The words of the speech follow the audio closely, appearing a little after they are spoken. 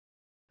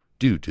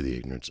Due to the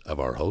ignorance of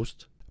our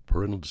host,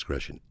 parental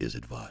discretion is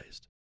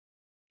advised.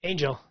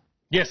 Angel,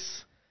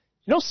 Yes.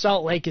 you know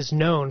Salt Lake is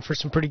known for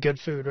some pretty good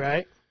food,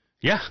 right?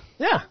 Yeah.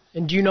 Yeah.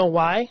 And do you know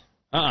why?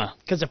 Uh-uh.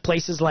 Because of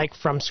places like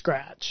From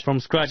Scratch.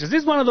 From scratch. Is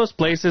this one of those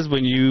places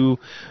when you...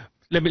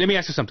 Let me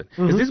ask you something.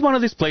 Is this one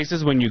of these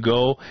places when you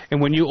go and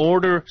when you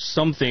order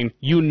something,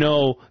 you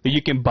know that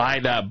you can buy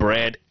that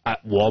bread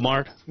at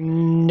Walmart?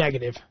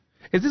 Negative.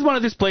 Is this one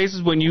of these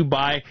places when you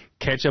buy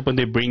ketchup and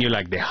they bring you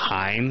like the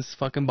Heinz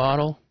fucking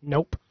bottle?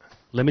 Nope.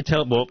 Tell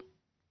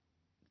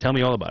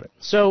me all about it.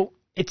 So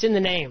it's in the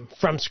name,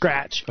 From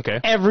Scratch. Okay.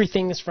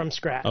 Everything is from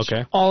scratch.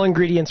 Okay. All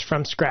ingredients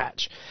from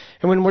scratch.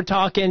 And when we're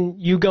talking,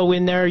 you go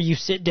in there, you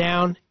sit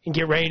down, and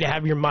get ready to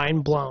have your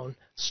mind blown.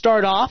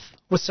 Start off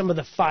with some of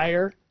the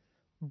fire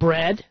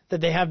bread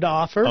that they have to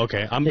offer.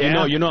 Okay. I'm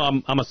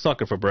a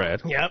sucker for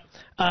bread. Yep.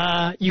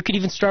 You could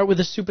even start with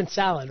a soup and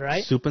salad,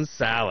 right? Soup and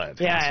salad.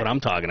 Yeah. That's what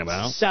I'm talking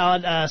about.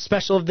 Salad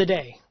special of the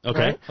day.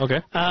 Okay. Right?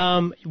 Okay.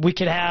 We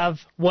could have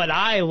what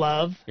I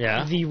love,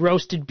 Yeah. the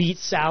roasted beet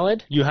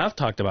salad. You have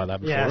talked about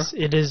that before. Yes,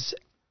 it is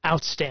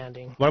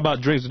outstanding. What about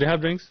drinks? Do they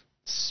have drinks?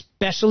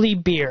 Specialty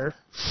beer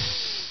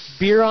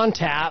on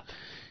tap,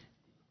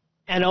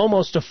 and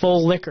almost a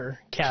full liquor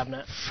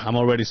cabinet. I'm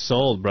already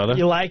sold, brother.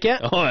 You like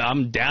it? Oh,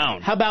 I'm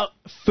down. How about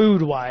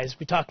food-wise?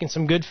 We talking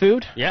some good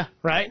food? Yeah.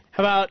 Right?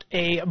 How about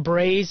a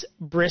braised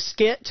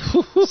brisket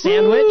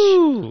sandwich?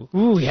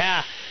 Ooh,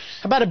 yeah.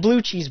 How about a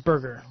blue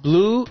cheeseburger?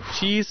 Blue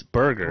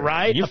cheeseburger.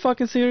 Right. You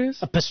fucking serious?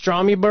 A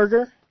pastrami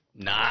burger?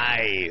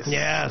 Nice.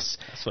 Yes.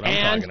 That's what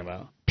I'm talking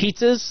about.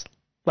 Pizzas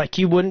like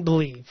you wouldn't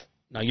believe.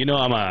 Now,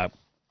 I'm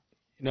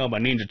a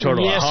Ninja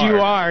Turtle at Yes, heart. you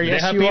are. Do they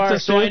Yes, have you pizza are.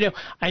 So I too? knew.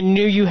 I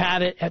knew you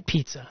had it at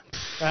pizza.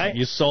 Right?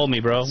 You sold me,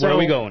 bro. So, Where are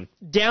we going?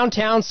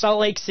 Downtown Salt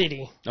Lake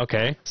City.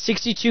 Okay.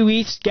 62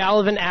 East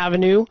Gallivan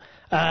Avenue.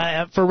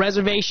 For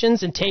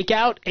reservations and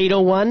takeout,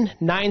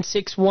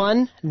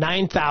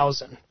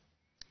 801-961-9000.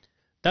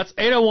 That's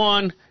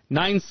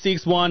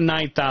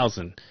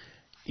 801-961-9000.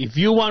 If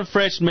you want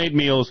fresh-made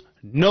meals,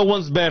 no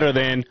one's better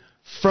than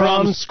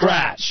From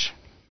Scratch.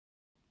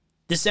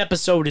 This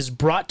episode is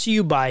brought to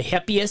you by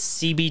Happiest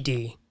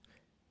CBD.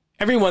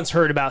 Everyone's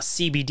heard about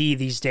CBD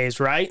these days,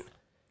 right?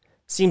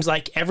 Seems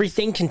like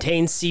everything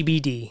contains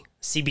CBD.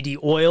 CBD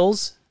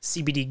oils,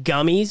 CBD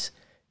gummies,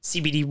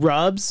 CBD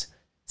rubs,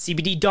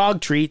 CBD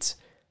dog treats.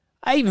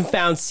 I even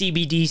found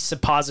CBD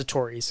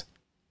suppositories.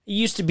 I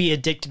used to be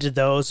addicted to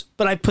those,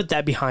 but I put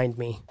that behind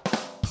me.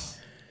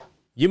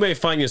 You may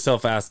find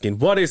yourself asking,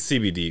 what is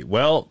CBD?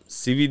 Well,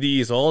 CBD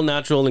is all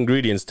natural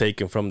ingredients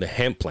taken from the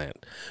hemp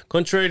plant.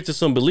 Contrary to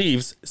some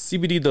beliefs,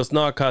 CBD does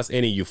not cause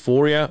any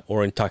euphoria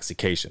or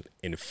intoxication.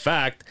 In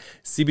fact,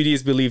 CBD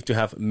is believed to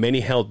have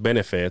many health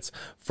benefits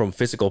from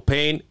physical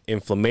pain,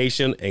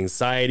 inflammation,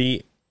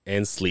 anxiety,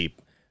 and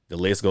sleep. The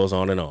list goes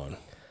on and on.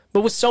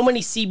 But with so many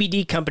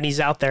CBD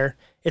companies out there,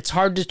 it's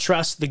hard to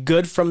trust the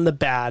good from the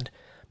bad.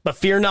 But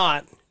fear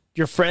not,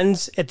 your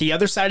friends at the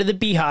other side of the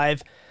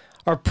beehive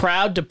are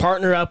proud to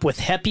partner up with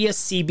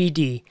Happiest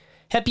CBD.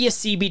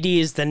 Happiest CBD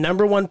is the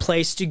 #1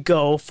 place to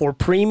go for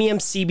premium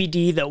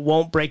CBD that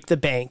won't break the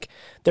bank.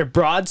 Their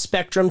broad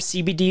spectrum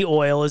CBD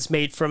oil is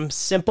made from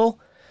simple,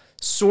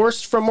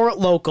 sourced from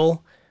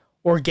local,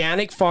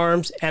 organic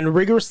farms, and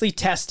rigorously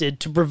tested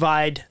to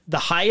provide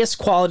the highest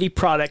quality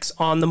products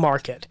on the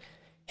market.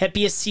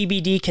 Happiest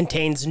CBD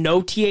contains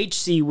no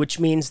THC,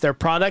 which means their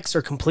products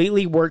are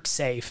completely work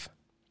safe.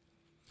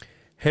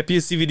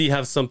 Happiest CBD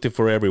has something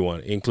for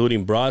everyone,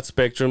 including broad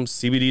spectrum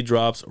CBD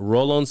drops,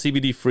 roll-on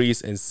CBD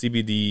freeze, and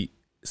CBD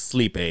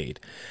sleep aid.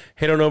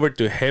 Head on over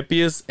to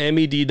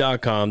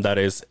happiestmed.com, that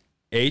is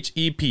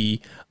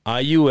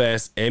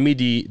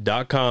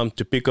HEPIUSMED.com,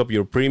 to pick up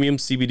your premium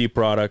CBD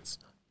products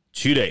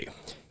today.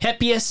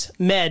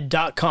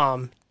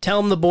 Happiestmed.com.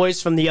 Tell them the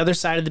boys from the other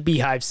side of the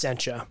beehive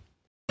sent you.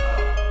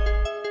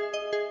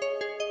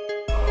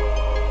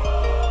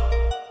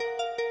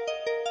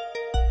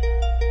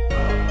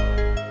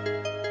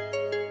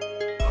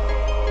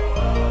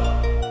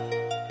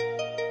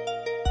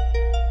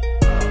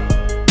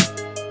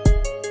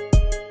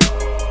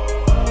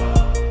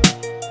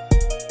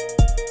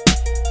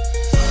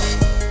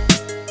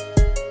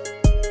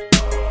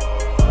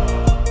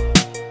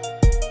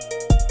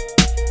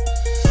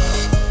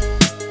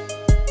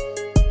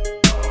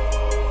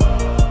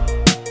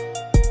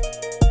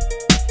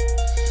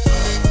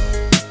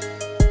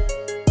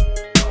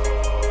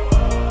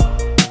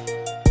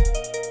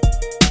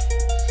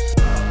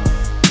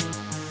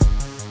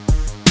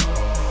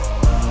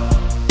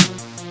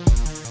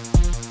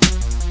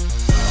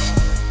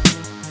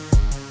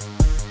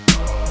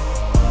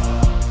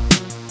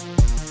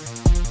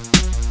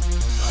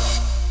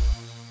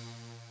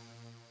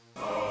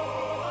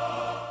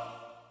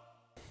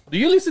 Do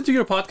you listen to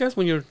your podcast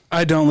when you're...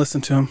 I don't listen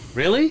to him.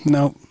 Really?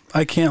 No,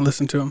 I can't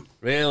listen to him.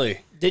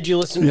 Really? Did you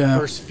listen to the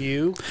first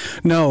few?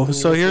 No.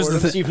 So here's the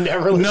thing. You've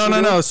never listened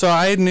to No. So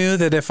I knew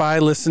that if I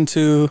listened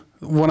to,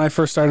 when I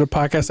first started a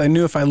podcast, I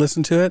knew if I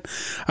listened to it,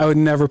 I would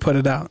never put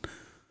it out.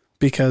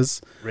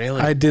 because Really?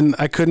 I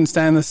couldn't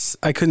stand this.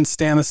 I couldn't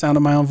stand the sound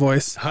of my own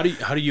voice. How do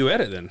you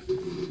edit then?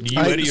 Do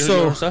you edit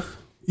your own stuff?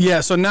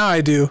 Yeah, so now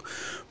I do,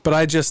 but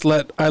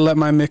I let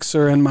my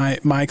mixer and my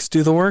mics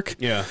do the work.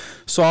 Yeah.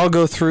 So I'll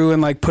go through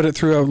and like put it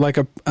through I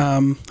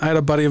had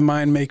a buddy of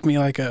mine make me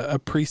like a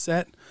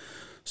preset.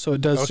 So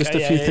it does just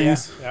a few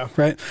things,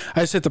 right?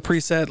 I just hit the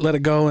preset, let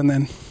it go, and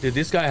then. Dude,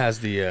 this guy has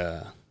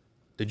the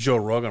Joe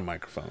Rogan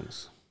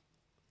microphones.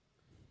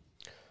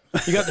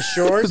 You got the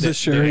Shores? The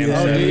Shure,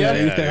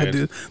 yeah,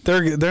 dude.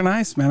 They're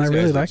nice, man. I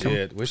really like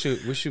them. We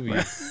should be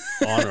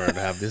honored to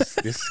have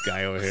this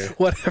guy over here.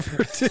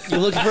 Whatever. Dude. You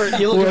looking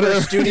for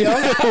a studio?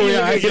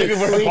 Yeah, looking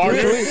for a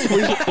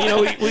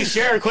partner? We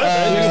share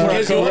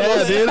equipment.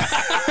 Yeah, dude.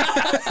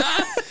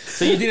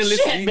 So you didn't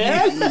listen, Shit,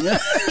 man.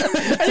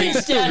 I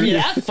didn't stand you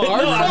that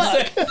far.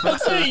 I'm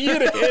saying you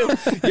to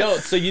him. Yo,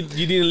 so you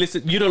didn't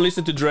listen? You don't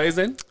listen to Dre's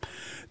then?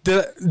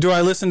 Do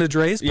I listen to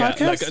Dre's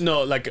podcast?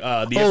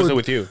 The episode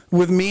with you.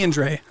 With me and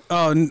Dre.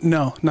 Oh,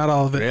 no, not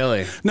all of it.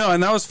 Really? No,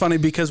 and that was funny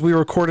because we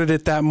recorded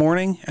it that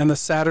morning, and the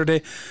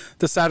Saturday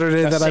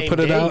that I put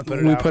it out,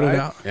 we put it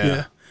out.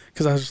 Yeah.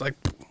 Because I was just like,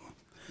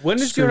 when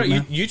did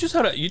you just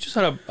had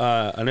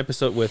an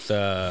episode with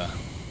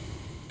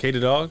K the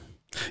Dog?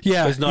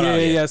 Yeah, it's not out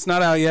yet. Yeah, it's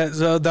not out yet.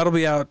 So that'll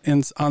be out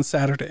on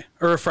Saturday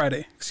or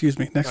Friday. Excuse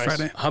me, next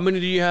Friday. How many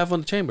do you have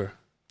on the chamber?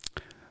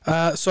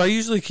 So I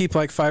usually keep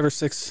like 5 or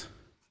 6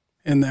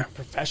 in there.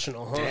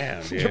 Professional, huh?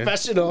 Damn, dude.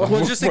 Professional.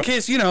 Well, just in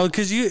case,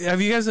 because you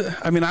guys.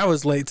 I mean, I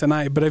was late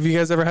tonight, but have you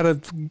guys ever had a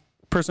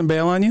person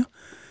bail on you?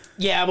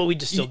 Yeah, but we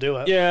just still do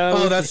it. Yeah.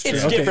 Oh, that's true.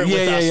 It's Okay. different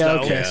with us, though.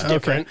 Okay. It's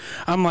different.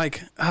 I'm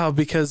like,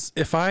 because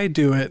if I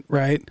do it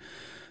right,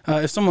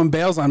 if someone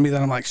bails on me,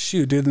 then I'm like,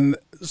 shoot, dude. And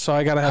so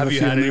I gotta have. Have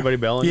you had anybody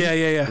bail on you?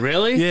 Yeah.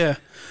 Really? Yeah.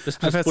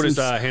 Just put his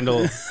handle,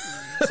 his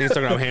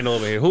Instagram handle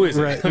over here. Who is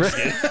it? Right.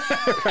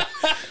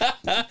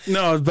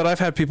 No, but I've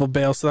had people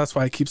bail, so that's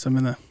why I keep some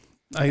in the.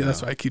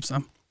 That's why I keep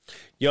some.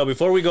 Yo,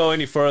 before we go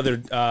any further,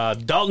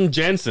 Dalton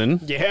Jensen.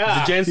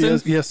 Yeah. Is it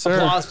Jensen? Yes, sir.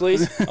 Applause,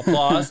 please.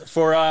 Applause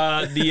for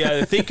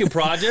the Thinking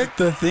Project.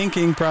 The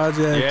Thinking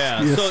Project.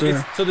 Yeah.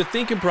 Yes, So the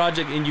Thinking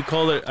Project, and you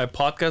call it a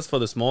podcast for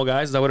the small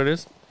guys. Is that what it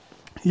is?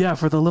 Yeah,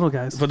 for the little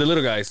guys. For the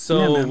little guys.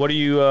 So Yeah, what do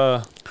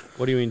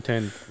you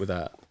intend with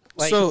that?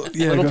 Like,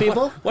 little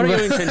people? What are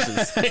your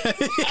intentions?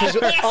 Because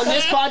on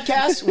this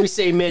podcast, we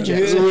say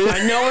midgets.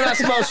 I know we're not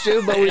supposed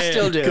to, but we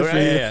still do, right?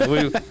 Yeah.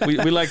 We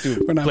like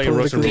to We're not play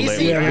Russian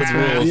politically- roulette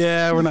with rules.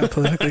 Yeah, we're not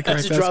politically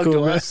correct. That's a drug cool, to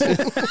right?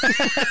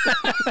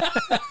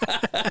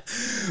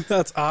 us.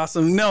 That's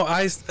awesome. No,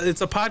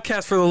 it's a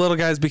podcast for the little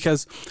guys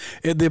because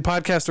the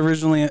podcast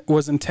originally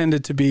was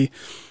intended to be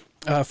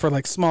for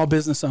like small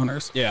business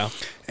owners. Yeah.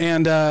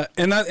 And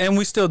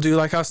we still do.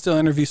 Like I'll still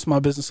interview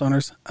small business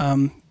owners.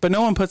 But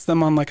no one puts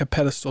them on like a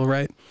pedestal,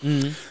 right?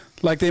 Mm-hmm.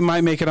 Like they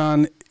might make it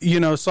on,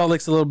 Salt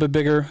Lake's a little bit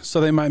bigger, so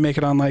they might make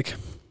it on like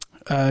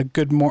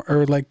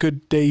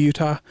Good Day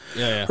Utah,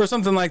 or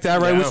something like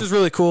that, right? Yeah. Which is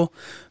really cool.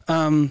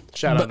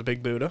 Shout out to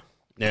Big Buddha.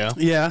 Yeah.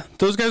 Yeah,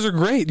 those guys are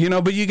great,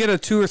 but you get a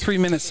 2 or 3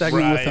 minute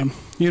segment with them.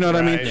 You know what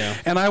I mean? Yeah.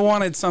 And I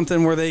wanted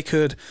something where they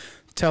could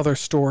tell their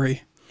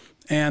story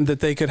and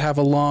that they could have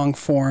a long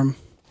form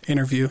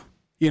interview,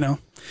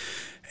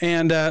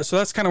 And so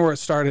that's kind of where it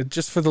started,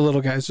 just for the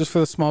little guys, just for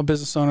the small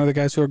business owner, the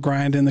guys who are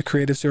grinding, the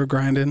creatives who are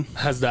grinding.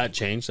 Has that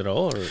changed at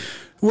all? Or?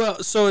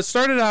 Well, so it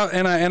started out,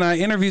 and I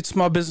interviewed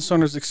small business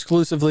owners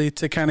exclusively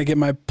to kind of get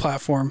my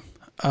platform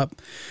up.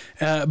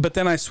 But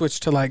then I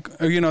switched to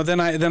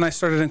then I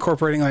started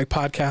incorporating like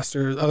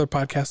podcasters, other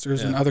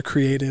podcasters, and other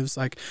creatives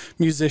like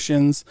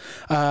musicians.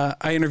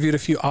 I interviewed a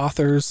few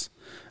authors.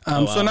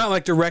 So not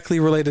like directly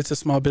related to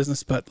small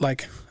business, but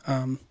like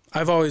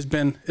I've always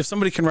been, if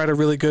somebody can write a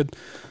really good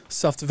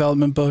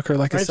self-development book or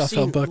like a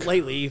self-help book.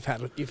 Lately, you've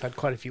had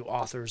quite a few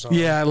authors on.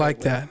 Yeah, I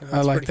like that.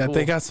 I like that. Cool.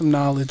 They got some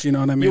knowledge, you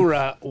know what I mean? You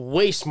were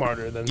way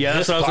smarter than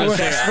that's this what I was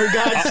going to say. For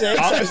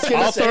God's sake,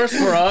 authors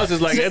for us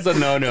is like, it's a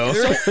no-no.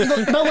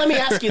 But let me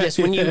ask you this.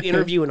 When you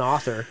interview an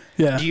author,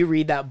 do you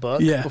read that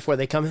book before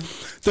they come in?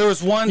 There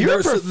was one.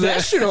 You're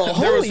professional.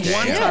 There was Holy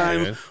one shit.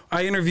 time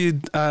I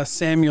interviewed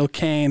Samuel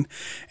Cain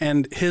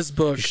and his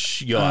book.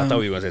 Yo, I thought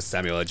we were going to say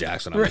Samuel L.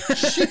 Jackson. I'm like,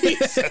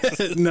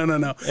 Jesus.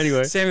 No.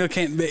 Anyway. Samuel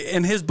Cain,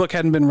 and his book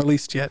hadn't been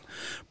released yet,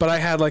 but I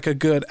had like a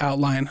good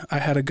outline. I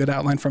had a good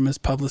outline from his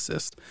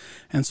publicist.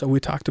 And so we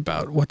talked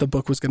about what the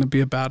book was going to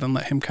be about and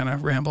let him kind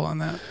of ramble on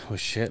that. Oh,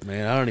 shit,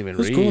 man. I don't even It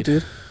was read. cool,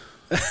 dude.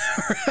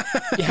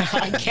 Yeah,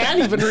 I can't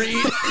even read. Are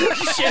you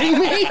shitting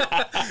me?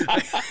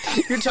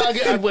 You're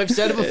talking, I've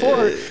said it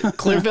before,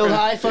 Clearfield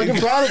High fucking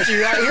prodigy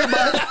right here,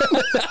 bud.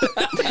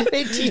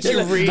 They teach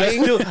you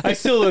reading. I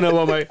still don't know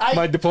what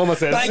my diploma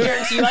says. I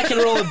guarantee you I can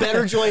roll a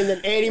better joint than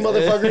any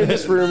motherfucker in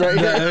this room right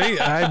here.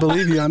 I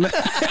believe you on that.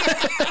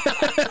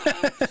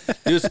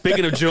 Dude,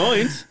 speaking of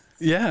joints,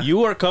 Yeah. you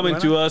were coming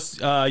to us.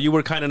 You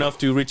were kind enough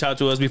to reach out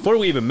to us before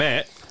we even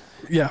met.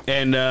 Yeah.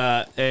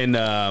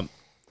 And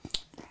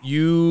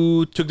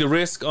you took the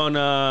risk on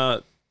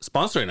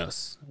sponsoring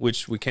us,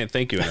 which we can't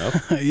thank you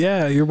enough.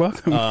 Yeah, you're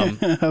welcome.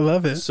 I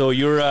love it. So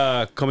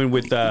you're coming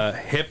with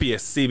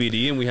happiest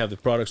CBD, and we have the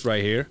products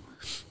right here.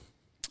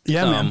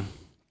 Yeah, man.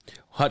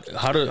 How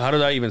did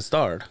that even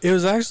start? It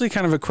was actually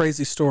kind of a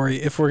crazy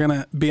story, if we're going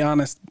to be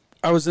honest.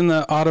 I was in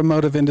the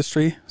automotive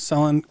industry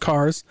selling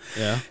cars.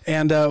 Yeah.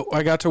 And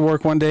I got to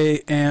work one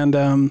day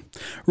and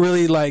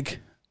really like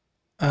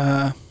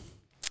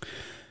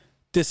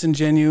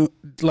disingenuous.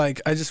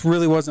 Like, I just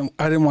really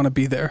I didn't want to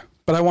be there.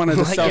 But I wanted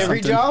to Like sell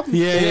every something. job?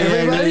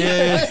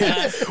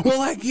 Yeah. Well,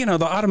 like, you know,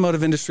 the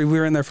automotive industry, we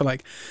were in there for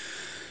like,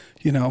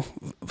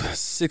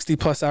 60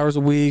 plus hours a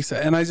week.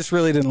 And I just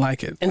really didn't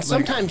like it. And Like,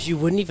 sometimes you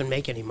wouldn't even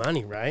make any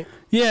money, right?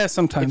 yeah,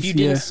 sometimes. If you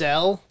didn't yeah.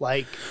 sell,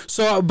 like,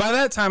 So by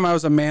that time I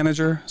was a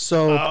manager.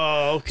 So,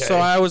 oh, okay. so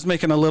I was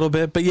making a little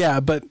bit, but yeah,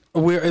 it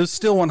was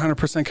still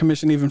 100%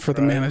 commission even for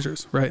the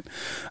managers. Right.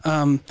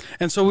 And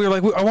so we were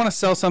like, I want to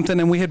sell something.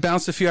 And we had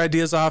bounced a few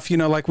ideas off,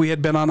 like we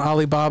had been on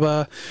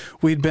Alibaba,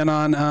 we'd been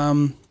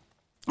on,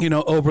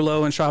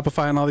 Oberlo and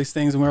Shopify and all these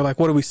things. And we were like,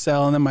 what do we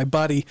sell? And then my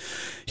buddy,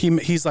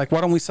 he's like,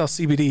 why don't we sell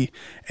CBD?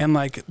 And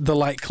like the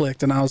light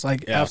clicked and I was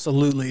like,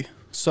 absolutely.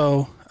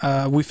 So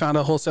we found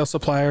a wholesale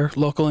supplier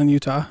local in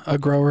Utah, a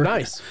grower.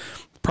 Nice.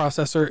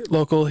 Processor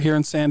local here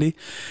in Sandy.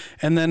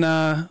 And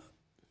then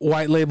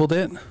white labeled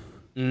it,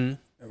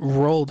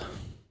 rolled.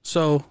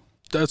 So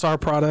that's our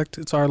product.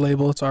 It's our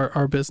label. It's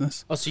our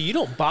business. Oh, so you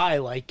don't buy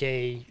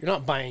you're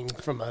not buying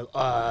from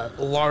a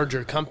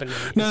larger company.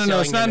 No.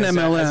 It's not an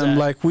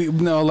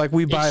MLM.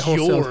 We buy It's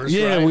wholesale. yours,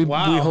 yeah, right? we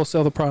Wow.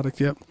 wholesale the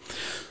product. Yep.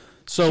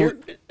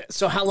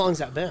 So how long's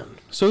that been?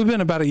 So we've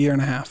been about a year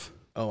and a half.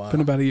 Oh, wow.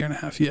 Been about a year and a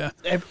half. Yeah.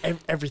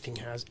 Everything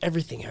has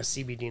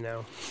CBD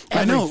now.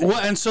 I know. Well,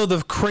 and so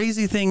the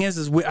crazy thing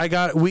is we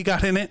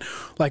got in it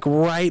like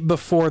right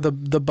before the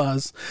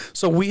buzz.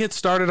 So we had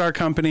started our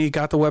company,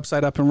 got the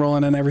website up and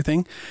rolling and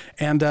everything,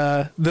 and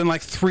then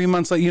like 3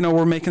 months later,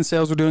 we're making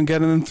sales, we're doing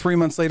good, and then 3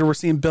 months later, we're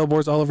seeing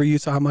billboards all over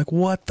Utah. I'm like,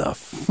 what the?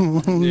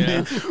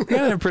 Yeah. We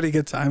had a pretty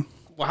good time.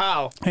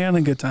 Wow. And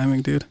a good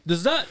timing, dude.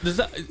 Does that?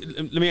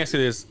 Let me ask you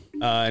this,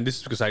 and this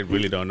is because I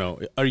really don't know.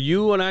 Are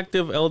you an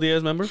active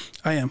LDS member?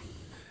 I am.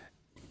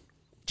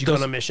 Did you go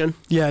on a mission?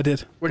 Yeah, I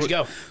did. Where'd you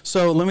go?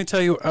 So let me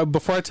tell you,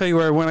 before I tell you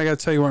where I went, I got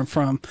to tell you where I'm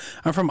from.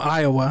 I'm from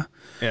Iowa.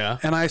 Yeah.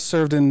 And I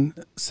served in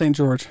St.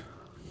 George.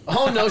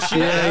 Oh, no shit.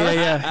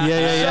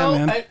 Yeah,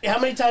 So, man. how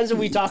many times have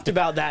we talked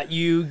about that?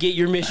 You get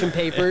your mission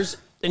papers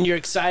and you're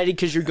excited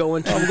because you're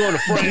going to. I'm going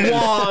to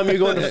Guam. You're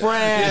going to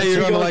France. Yeah,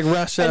 you're going to like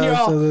Russia. And you're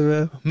all,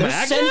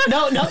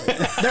 no,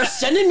 they're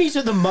sending me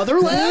to the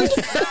motherland.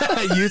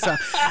 Utah.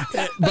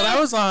 But I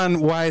was on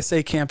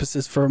YSA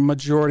campuses for a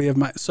majority of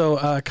my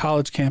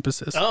college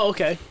campuses. Oh,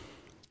 okay.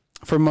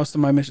 For most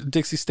of my mission,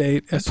 Dixie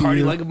State, SU.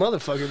 Party like a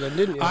motherfucker, then,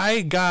 didn't you?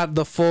 I got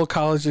the full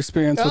college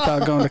experience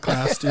without going to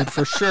class, dude,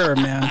 for sure,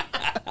 man.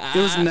 It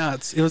was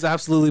nuts. It was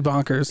absolutely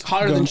bonkers.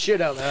 Hotter than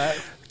shit out there.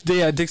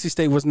 Yeah, Dixie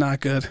State was not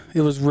good.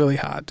 It was really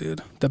hot,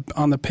 dude.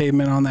 On the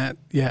pavement on that.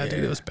 Yeah,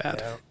 dude, it was bad.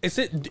 Yeah. Is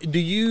it? Do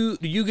you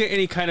get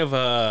any kind of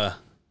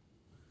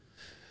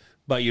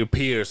by your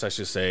peers, I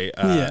should say?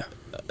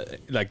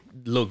 Like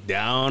look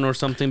down or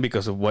something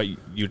because of what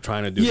you're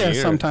trying to do? Yeah,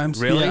 here? sometimes.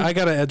 Really? Yeah, I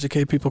gotta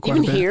educate people quite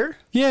Even a bit. here?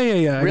 Yeah.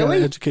 I Really?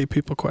 gotta educate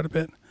people quite a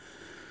bit.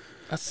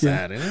 That's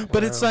sad, isn't it?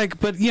 But it's like,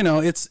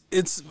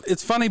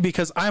 it's funny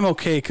because I'm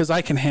okay because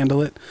I can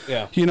handle it.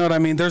 Yeah. You know what I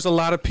mean? There's a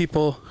lot of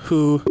people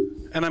who,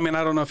 and I mean,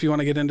 I don't know if you want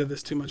to get into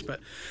this too much, but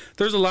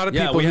there's a lot of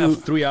people we who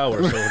have 3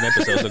 hours for an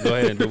episode, so go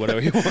ahead and do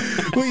whatever you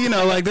want.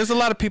 well, like there's a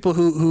lot of people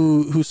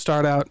who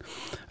start out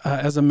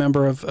as a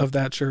member of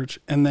that church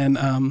and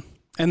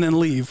then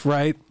leave,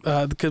 right?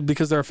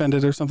 Because they're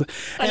offended or something.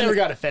 I never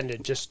got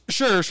offended. Just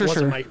sure.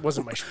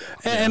 Wasn't my spiel.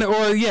 And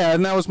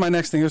that was my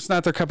next thing. It's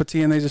not their cup of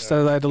tea, and they just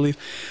said I had to leave.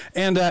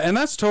 And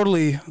that's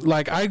totally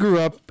like I grew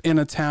up in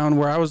a town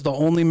where I was the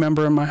only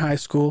member in my high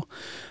school,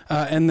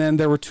 and then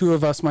there were 2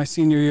 of us my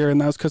senior year, and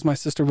that was because my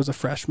sister was a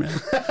freshman.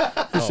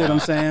 You see what I'm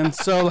saying?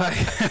 So like,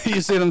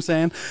 you see what I'm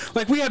saying?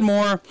 Like we had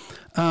more,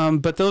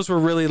 but those were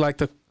really like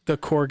the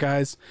core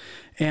guys,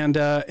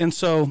 and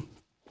so.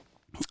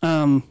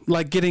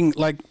 Like getting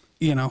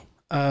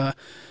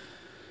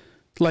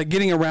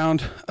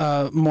around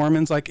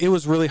Mormons, like it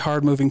was really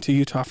hard moving to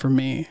Utah for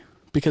me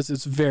because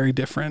it's very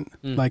different.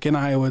 Like in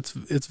Iowa,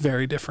 it's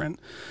very different.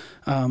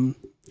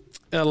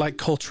 Like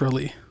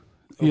culturally,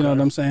 you know what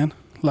I'm saying?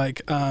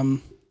 Like,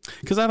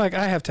 because I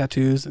have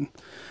tattoos and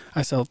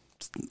I sell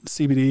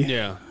CBD.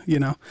 Yeah. You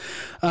know.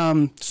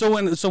 So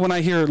when I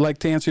hear, like,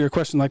 to answer your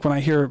question, like when I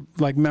hear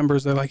like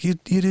members, they're like, you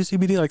do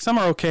CBD? Like some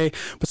are okay,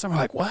 but some are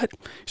like, what?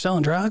 You're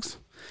selling drugs?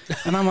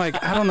 And I'm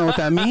like, I don't know what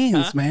that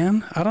means,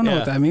 man. I don't know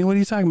what that means. What are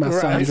you talking about?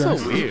 Right. Selling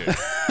drugs? So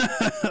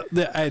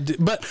weird. I do,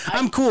 but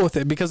I'm cool with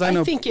it because I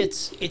know. I think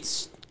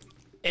it's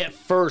at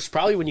first,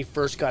 probably when you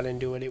first got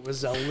into it, it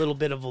was a little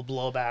bit of a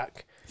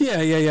blowback.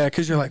 Yeah.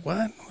 Because you're like,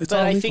 what? But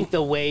I think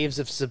the waves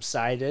have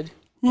subsided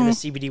in the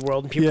CBD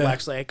world, and people are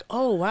actually like,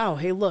 oh wow,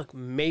 hey look,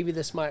 maybe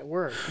this might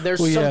work. There's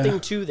something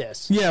to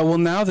this. Yeah, well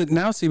now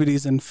CBD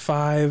is in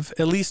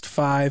at least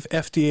five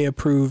FDA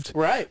approved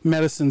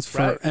medicines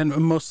for and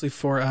mostly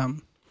for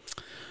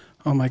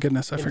Oh my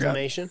goodness, I forgot.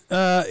 Inflammation?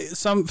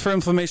 Some for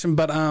inflammation,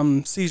 but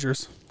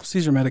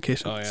seizure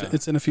medication. Oh, yeah.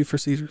 It's in a few for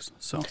seizures.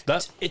 So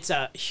It's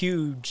a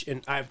huge,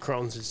 and I have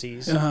Crohn's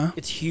disease.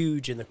 It's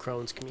huge in the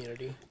Crohn's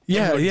community.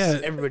 Yeah,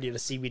 Everybody did a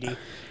CBD,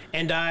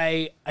 and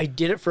I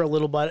did it for a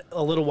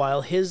little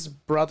while. His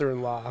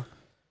brother-in-law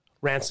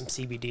ran some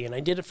CBD, and I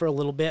did it for a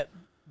little bit,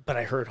 but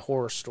I heard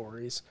horror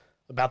stories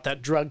about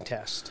that drug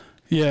test.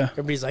 Yeah.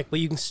 Everybody's like, well,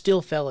 you can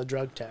still fail a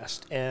drug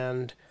test,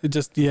 and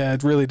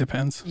it really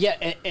depends.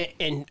 yeah,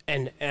 and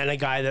a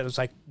guy that was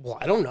like, well,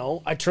 I don't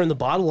know. I turned the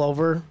bottle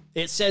over.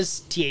 It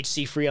says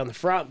THC free on the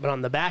front, but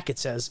on the back it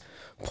says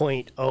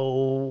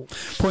 0.04.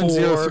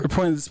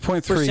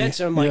 0.3.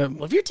 So I'm like,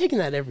 well, if you're taking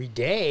that every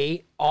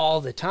day,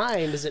 all the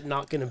time, is it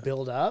not going to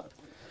build up?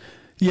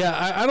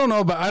 Yeah, I don't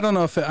know, but I don't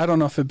know if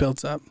it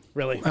builds up.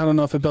 Really? I don't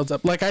know if it builds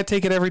up. Like I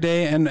take it every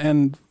day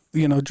and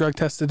drug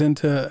tested in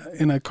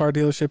a car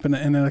dealership and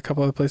in a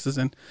couple other places,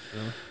 and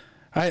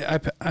I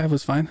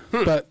was fine.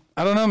 But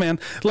I don't know, man.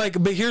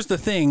 Like, but here's the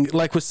thing,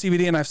 like with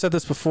CBD, and I've said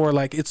this before,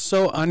 like it's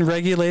so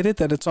unregulated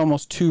that it's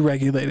almost too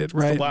regulated,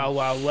 right? Wild,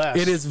 wild west.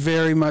 It is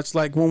very much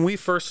like when we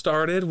first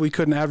started, we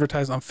couldn't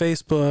advertise on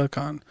Facebook,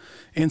 on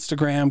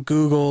Instagram,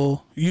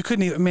 Google. You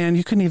couldn't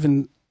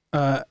even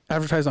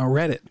advertise on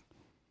Reddit.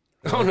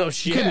 Oh no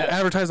shit! You couldn't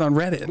advertise on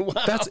Reddit. Wow.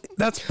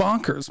 That's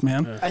bonkers,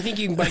 man. I think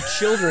you can buy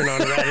children on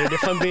Reddit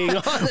if I'm being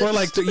honest. Or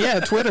like,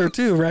 Twitter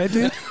too, right,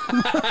 dude?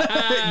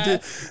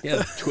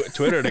 Yeah,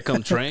 Twitter to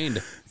come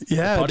trained.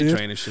 Yeah, potty dude.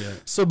 train and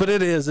shit. So, but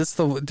it is. It's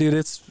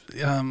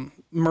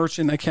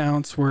merchant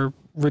accounts were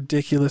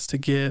ridiculous to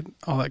get,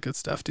 all that good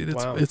stuff, dude.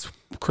 It's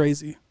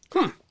crazy.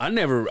 I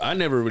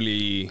never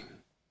really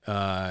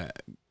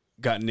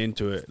gotten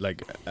into it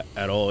like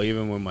at all,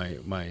 even when my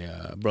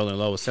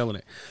brother-in-law was selling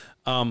it.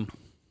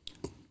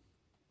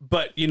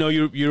 But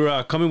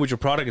you're coming with your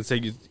product and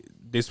saying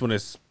this one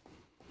is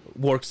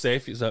work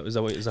safe. Is that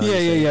what?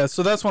 Yeah.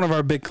 So that's one of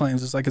our big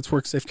claims. Is like it's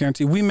work safe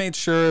guarantee. We made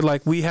sure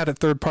like we had it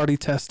third party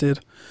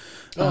tested,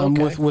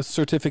 with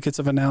certificates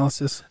of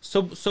analysis.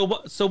 So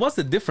what's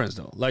the difference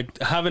though?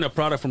 Like having a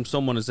product from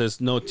someone that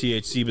says no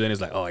THC, but then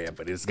it's like, oh yeah,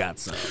 but it's got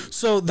some.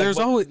 So there's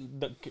always.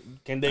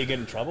 Can they get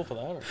in trouble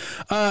for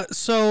that?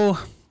 So.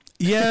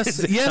 Yes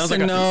and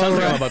no. Sounds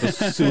like I'm about to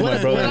sue my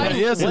brother.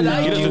 Yes and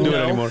no. He doesn't do it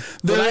anymore.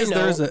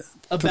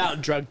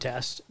 About drug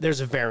tests,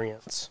 there's a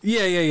variance.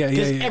 Yeah.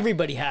 Because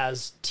everybody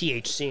has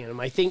THC in them.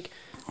 I think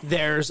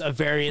there's a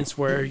variance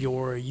where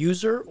you're a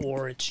user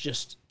or it's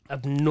just a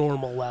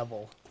normal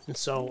level. And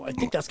so I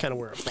think that's kind of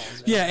where it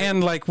falls in. Yeah,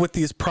 and like with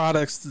these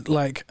products,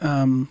 like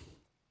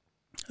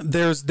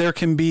there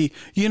can be,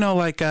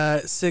 like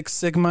Six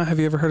Sigma. Have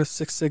you ever heard of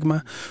Six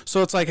Sigma?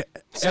 So it's like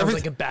sounds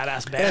like a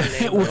badass band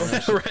name.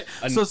 Right.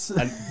 A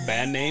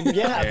band name?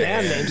 Yeah,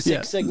 band name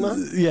Six Sigma.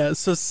 Yeah,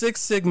 so Six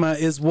Sigma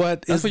is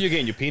what that's what you're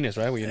getting your penis,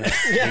 right? When you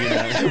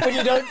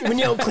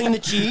don't clean the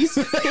cheese,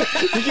 you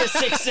get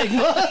Six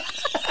Sigma.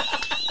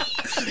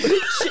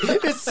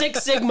 It's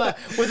Six Sigma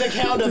with a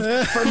count of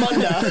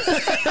Fermunda.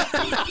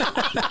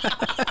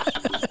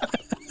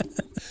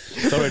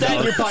 Sorry,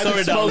 Dalton.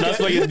 That's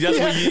why you're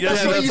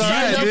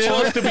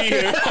supposed to be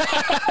here.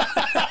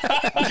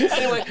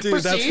 Anyway, dude,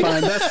 proceed.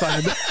 That's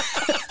fine.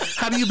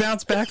 How do you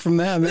bounce back from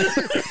that, man?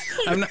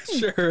 I'm not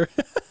sure.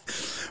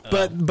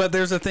 But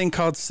there's a thing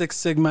called Six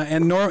Sigma,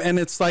 and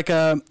it's like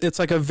a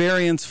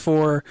variance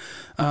for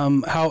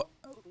how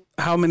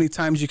many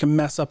times you can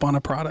mess up on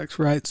a product,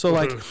 right? So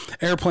like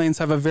airplanes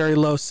have a very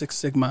low Six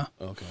Sigma.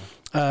 Okay.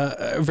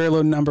 A very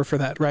low number for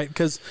that, right?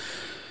 Because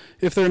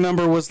if their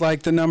number was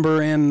like the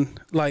number in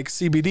like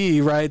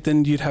CBD, right,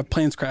 then you'd have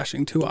planes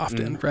crashing too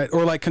often, right?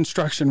 Or like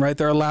construction, right?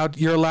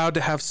 You're allowed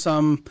to have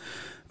some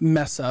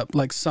mess up,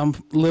 like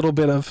some little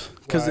bit of,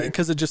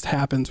 because it just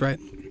happens, right?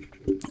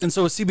 And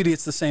so with CBD,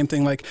 it's the same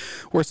thing. Like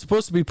we're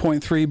supposed to be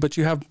 0.3, but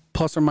you have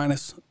plus or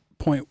minus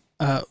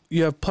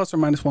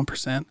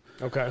 1%.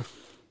 Okay.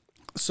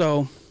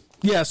 So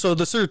yeah, so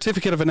the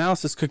certificate of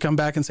analysis could come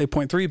back and say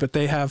 0.3, but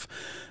they have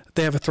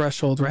a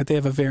threshold, right? They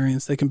have a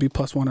variance. They can be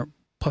plus or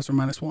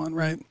minus 1,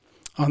 right?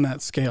 On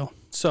that scale.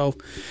 So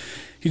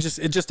it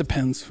just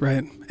depends,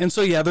 right? And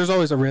so yeah, there's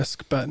always a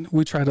risk, but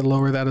we try to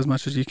lower that as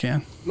much as you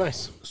can.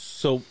 Nice.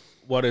 So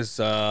what is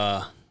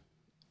Dalton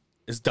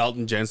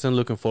Jensen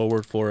looking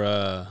forward for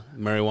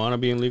marijuana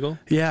being legal?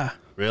 Yeah.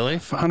 Really?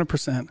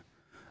 100%.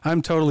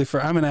 I'm totally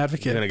I'm an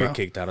advocate. You're gonna get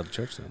kicked out of the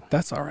church then.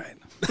 That's all right.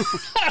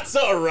 That's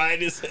all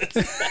right, is it?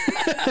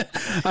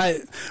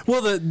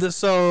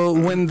 So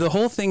when the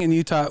whole thing in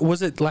Utah,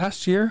 was it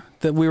last year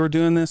that we were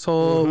doing this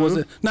whole, was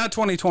it not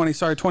 2020,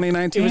 sorry,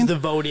 2019? It was the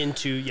vote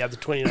into, the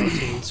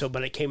 2019,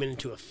 but it came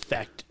into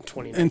effect in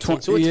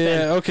 2019. So it's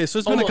been okay, so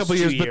it's been a couple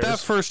years, but that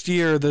first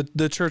year,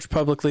 the church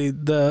publicly,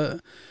 the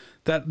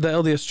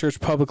LDS church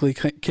publicly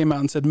came out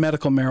and said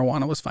medical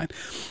marijuana was fine.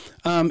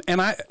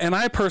 And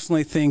I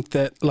personally think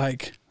that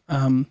like,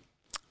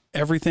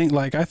 everything,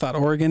 like I thought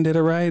Oregon did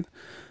it right.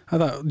 I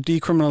thought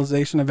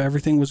decriminalization of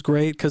everything was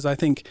great, because I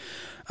think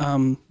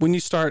when you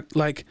start,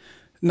 like,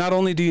 not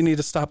only do you need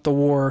to stop the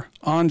war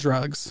on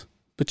drugs,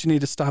 but you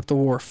need to stop the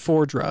war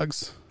for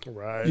drugs.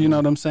 Right. You know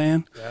what I'm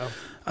saying? Yeah.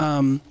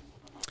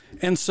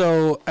 And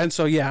so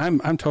yeah,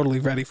 I'm totally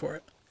ready for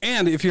it.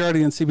 And if you're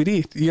already in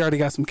CBD, you already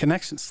got some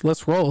connections.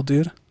 Let's roll,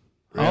 dude.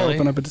 I'll Really?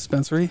 open up a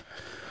dispensary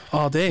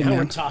all day, Now we're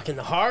man. talking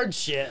the hard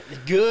shit, the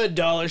good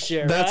dollar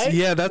share, That's right?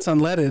 yeah, that's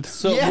unleaded.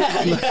 So Yeah,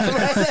 right.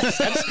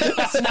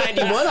 That's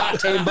 91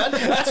 octane, bud.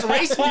 That's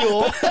race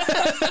fuel.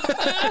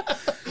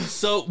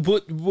 So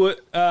would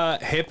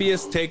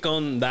hippiest take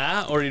on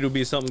that, or it would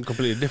be something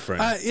completely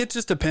different? It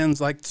just depends.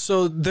 Like,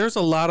 so there's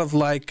a lot of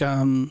like,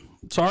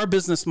 so our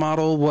business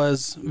model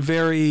was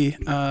very,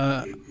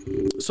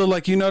 so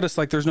like you notice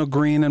like there's no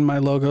green in my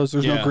logos.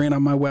 There's no Yeah. green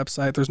on my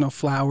website. There's no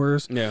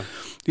flowers. yeah.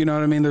 You know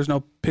what I mean? There's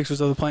no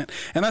pictures of the plant.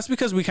 And that's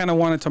because we kind of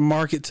wanted to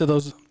market to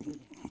those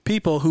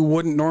people who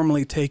wouldn't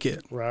normally take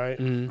it. Right.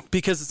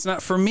 Because it's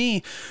not, for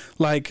me,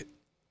 like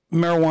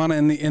marijuana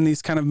and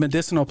these kind of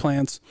medicinal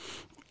plants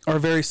are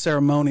very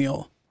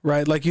ceremonial,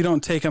 right? Like you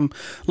don't take them,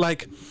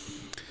 like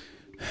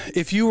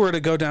if you were to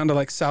go down to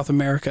like South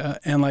America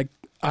and like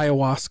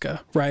ayahuasca,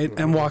 right?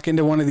 And walk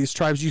into one of these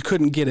tribes, you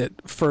couldn't get it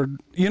for,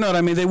 you know what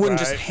I mean? They wouldn't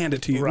just Right. hand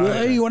it to you. Right. Well,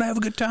 hey, you want to have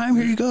a good time?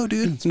 Here you go,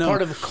 dude. It's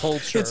Part of a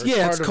culture. It's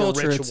part of a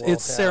culture. ritual,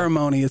 It's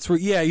ceremony. It's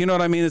yeah, you know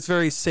what I mean? It's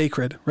very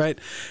sacred, right?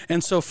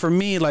 And so for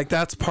me, like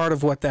that's part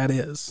of what that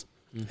is.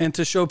 And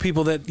to show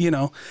people that, you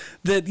know,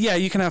 that yeah,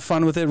 you can have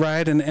fun with it,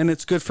 right? And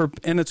it's good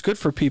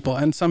for people.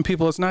 And some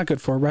people it's not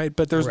good for, right?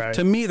 But there's Right.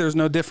 to me there's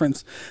no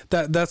difference.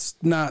 That's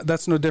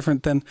no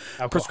different than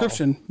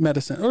prescription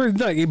medicine. Or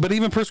like, but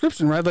even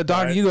prescription, right? The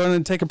doctor, Right. you go in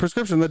and take a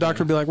prescription, the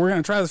doctor will be like, we're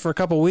gonna try this for a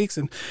couple of weeks,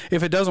 and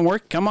if it doesn't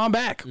work, come on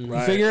back.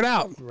 Figure it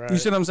out. Right. You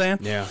see what I'm saying?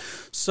 Yeah.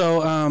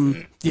 So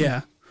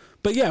yeah.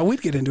 But yeah,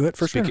 we'd get into it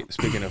for sure.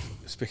 Speaking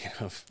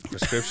of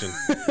prescription,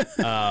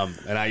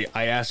 and I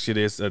asked you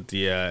this at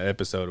the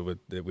episode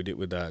that we did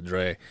with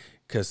Dre,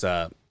 because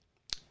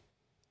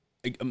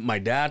my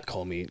dad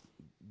called me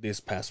this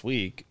past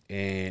week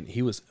and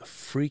he was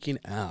freaking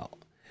out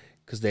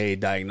because they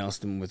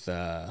diagnosed him with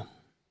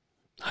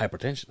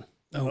hypertension.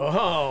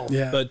 Oh.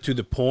 Yeah. But to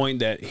the point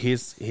that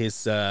his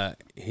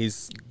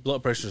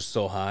blood pressure is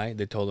so high,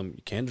 they told him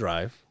you can't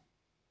drive.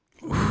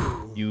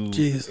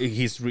 Jeez.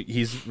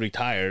 He's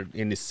retired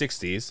in his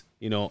 60s.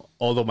 You know,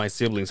 although my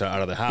siblings are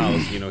out of the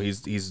house, you know,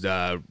 he's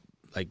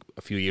like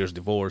a few years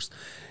divorced.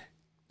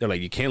 They're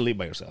like, you can't live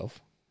by yourself.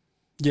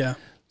 Yeah.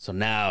 So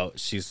now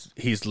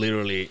he's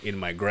literally in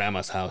my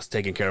grandma's house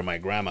taking care of my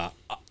grandma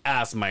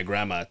as my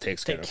grandma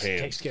takes care of him.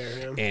 Takes care of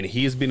him. And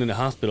he's been in the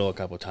hospital a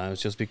couple of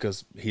times just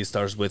because he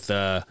starts with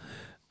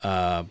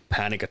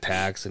panic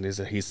attacks and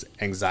his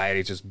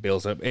anxiety just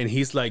builds up. And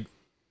he's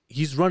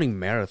running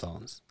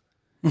marathons.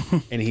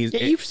 And Yeah,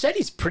 you said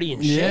he's pretty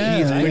in shape. Yeah.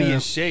 he's pretty in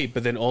shape,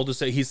 but then all of a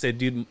sudden he said,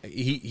 dude,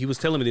 he was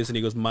telling me this and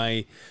he goes,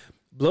 my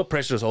blood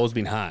pressure has always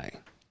been high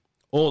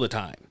all the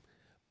time.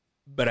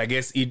 But I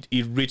guess it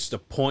reached a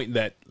point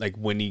that like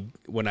when he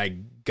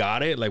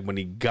got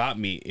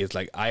me, it's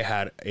like I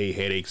had a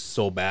headache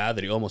so bad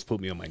that it almost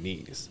put me on my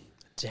knees.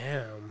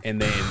 Damn.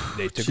 And then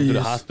they took him to the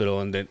Jeez.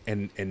 hospital, and then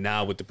and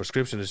now with the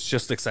prescription, it's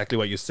just exactly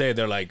what you said.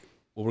 They're like,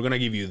 well, we're gonna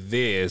give you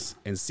this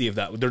and see if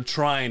that. They're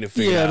trying to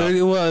figure out.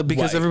 Well,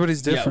 because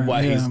everybody's different.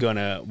 what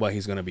yeah.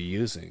 he's gonna be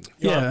using.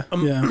 Yeah.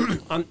 Yeah.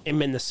 I'm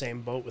in the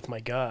same boat with my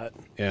gut.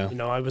 Yeah. You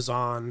know, I was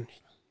on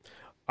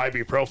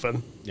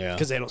ibuprofen. Yeah.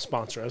 Because they don't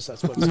sponsor us.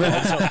 That's what it's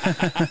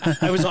called.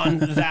 So I was on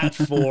that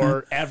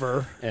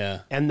forever.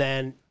 Yeah. And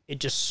then it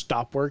just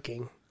stopped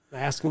working. I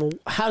asked him, well,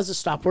 how does it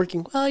stop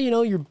working? Well, you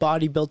know, your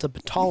body built up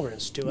a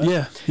tolerance to it.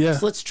 Yeah, yeah.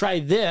 So let's try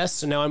this.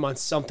 So now I'm on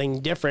something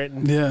different.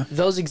 And Yeah.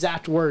 those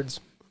exact words.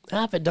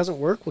 If it doesn't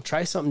work, we'll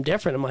try something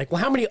different. I'm like,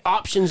 well, how many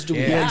options do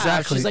we Yeah, have?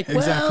 exactly, She's like, well,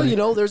 exactly. you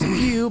know, there's a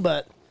few,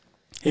 but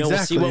you know, we'll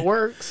see Exactly. what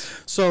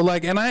works. So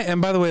like,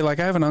 and by the way, like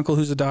I have an uncle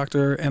who's a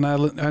doctor, and I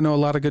know a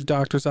lot of good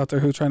doctors out there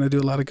who are trying to do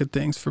a lot of good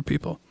things for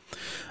people.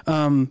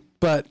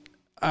 But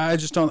I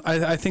just don't.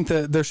 I think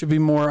that there should be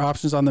more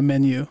options on the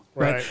menu,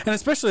 right? Right. And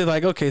especially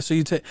like, okay, so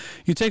you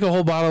take a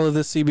whole bottle of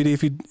this CBD.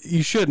 If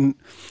you shouldn't,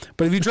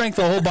 but if you drank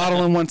the whole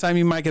bottle in one time,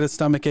 you might get a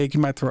stomach ache. You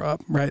might throw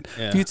up, right?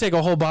 Yeah. If you take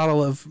a whole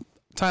bottle of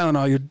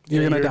Tylenol,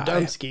 you're gonna you're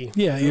die. Dunsky.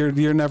 Yeah,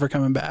 you're never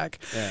coming back.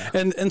 Yeah.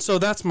 And so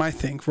that's my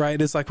thing, right?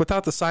 It's like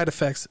without the side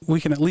effects,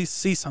 we can at least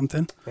see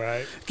something.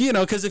 Right. You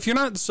know, because if you're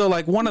not, so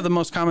like one of the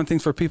most common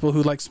things for people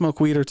who like smoke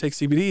weed or take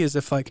CBD is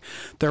if like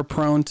they're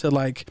prone to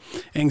like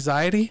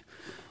anxiety.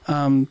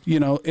 You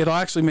know, it'll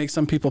actually make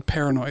some people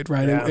paranoid,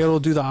 right? Yeah.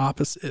 It'll do the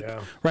opposite, Yeah.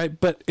 right?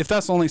 But if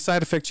that's the only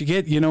side effect you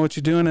get, you know what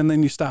you're doing, and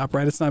then you stop,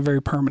 right? It's not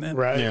very permanent.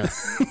 Right. Yeah.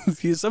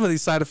 Some of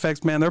these side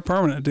effects, man, they're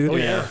permanent, dude. Oh,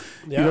 yeah.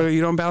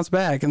 You don't bounce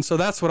back, and so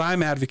that's what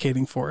I'm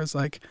advocating for. It's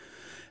like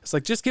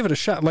just give it a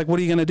shot. Like, what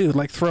are you gonna do?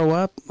 Like throw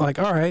up? Like,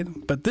 all right,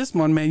 but this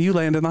one, man, you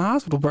land in the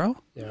hospital, bro.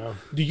 Yeah.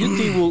 Do you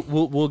think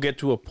we'll get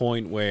to a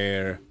point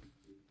where,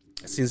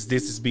 since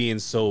this is being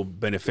so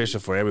beneficial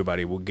for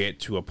everybody, we'll get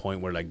to a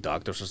point where like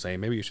doctors are saying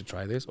maybe you should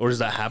try this, or is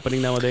that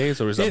happening nowadays,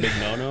 or is that a big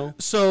no-no?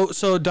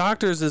 So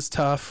doctors is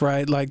tough,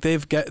 right? Like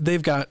they've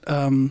got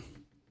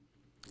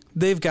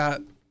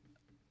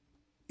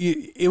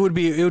it would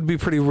be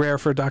pretty rare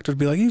for a doctor to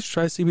be like, you should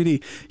try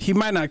CBD. He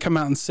might not come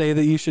out and say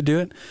that you should do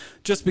it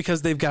just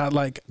because they've got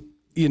like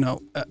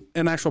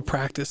an actual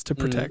practice to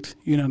protect.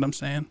 You know what I'm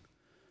saying?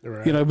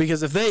 Right.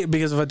 Because if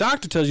a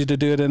doctor tells you to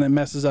do it and it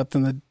messes up,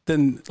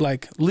 then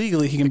like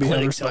legally he can be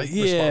held responsible.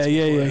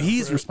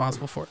 He's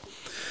responsible for it.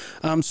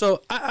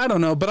 So I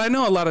don't know, but I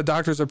know a lot of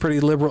doctors are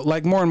pretty liberal.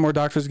 Like more and more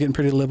doctors are getting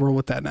pretty liberal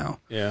with that now.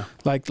 Yeah.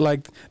 Like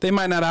they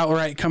might not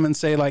outright come and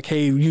say like,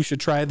 hey, you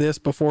should try this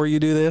before you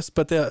do this,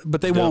 but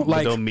they won't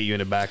like. They'll meet you in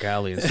the back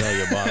alley and sell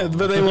you a bottle.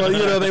 But they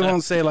will, they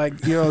won't say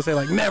like,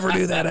 never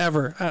do that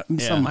ever.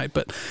 Some might,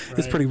 but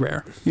it's pretty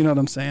rare. You know what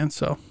I'm saying?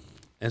 So.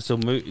 And so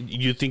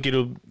you think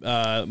it'll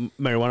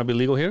marijuana be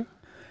legal here?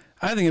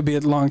 I think it'd be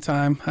a long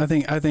time. I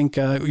think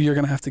you're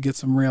gonna have to get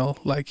some real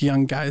like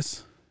young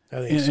guys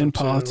in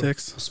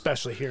politics,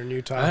 especially here in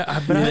Utah. I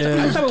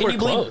thought we were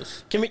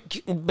close.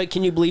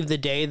 Can you believe the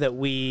day that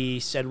we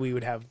said we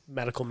would have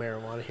medical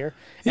marijuana here?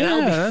 And yeah,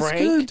 I'll be that's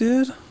frank, good,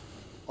 dude.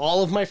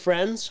 All of my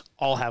friends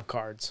all have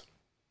cards.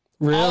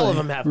 Really? All of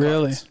them have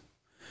cards.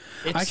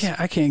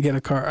 I can't get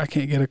a car. I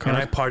can't get a car.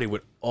 And I party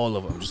with all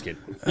of them. I'm just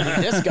kidding.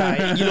 This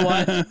guy, you know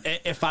what?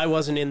 If I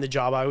wasn't in the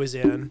job I was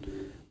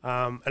in,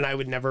 and I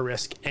would never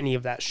risk any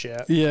of that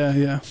shit.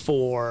 Yeah.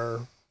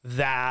 For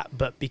that,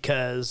 but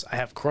because I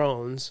have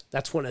Crohn's,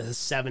 that's one of the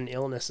 7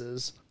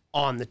 illnesses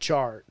on the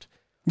chart.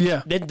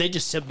 Yeah. They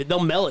just simply, they'll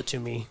mail it to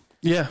me.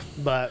 Yeah.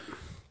 But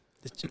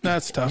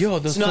that's tough.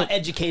 It's not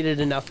educated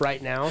enough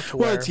right now to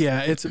where. And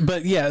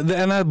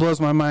that blows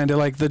my mind.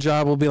 Like the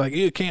job will be like,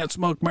 you can't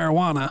smoke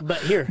marijuana. But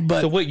here.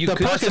 But so wait, you the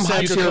could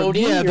Percocets,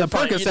 the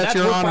Percocets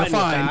you're on are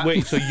fine.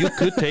 Wait, so you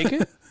could take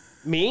it?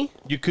 Me?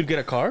 You could get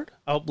a card?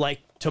 Oh,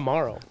 like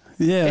tomorrow.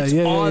 Yeah, it's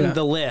on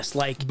the list.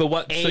 Like, but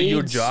what? AIDS, so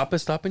your job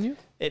is stopping you?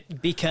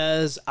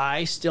 Because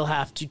I still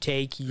have to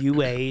take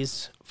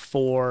UAs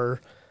for.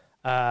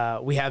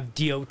 We have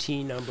DOT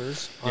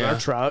numbers on our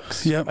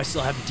trucks. Yep. I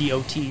still have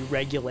DOT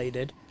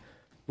regulated.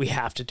 We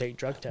have to take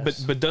drug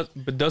tests.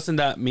 But doesn't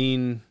that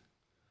mean?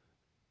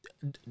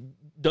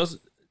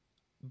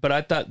 But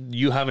I thought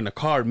you having a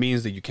card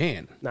means that you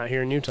can. Not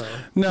here in Utah.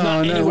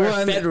 No, anywhere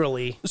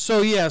federally.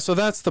 So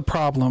that's the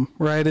problem,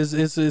 right? Is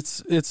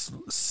it's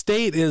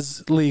state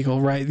is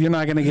legal, right? You're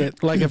not gonna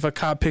get like if a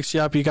cop picks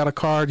you up, you got a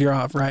card, you're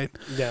off, right?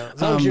 Yeah,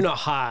 as long as you're not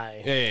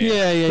high. Yeah.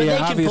 But they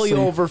can obviously. pull you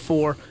over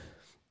for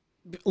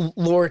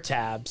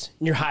Lortabs.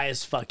 And you're high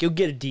as fuck. You'll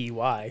get a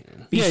DUI.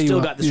 But you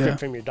still got the script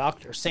from your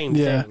doctor. Same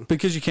thing.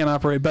 Because you can't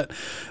operate. But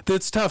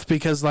it's tough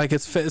because like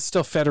it's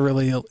still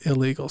federally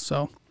illegal.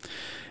 So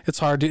it's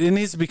hard. It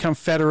needs to become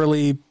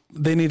federally.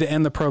 They need to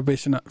end the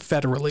prohibition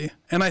federally.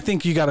 And I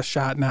think you got a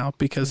shot now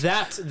because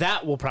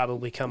that will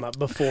probably come up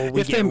before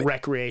we get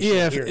recreation.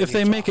 Yeah, if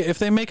they make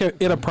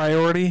it a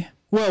priority.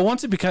 Well,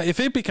 once if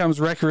it becomes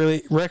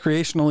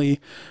recreationally,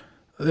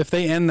 if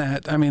they end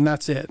that, I mean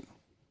that's it.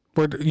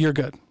 You're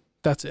good.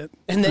 That's it.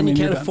 And then you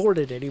can't afford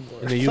it anymore.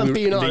 I'm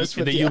being honest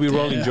with you. You'll be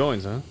rolling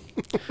joints, huh?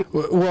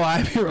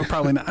 Well,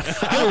 probably not.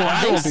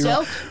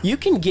 You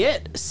can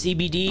get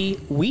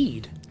CBD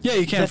weed. Yeah,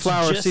 you can. That's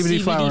just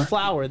CBD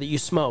flower that you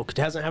smoke. It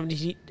doesn't have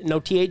no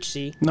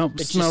THC. Nope,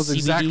 it smells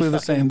exactly the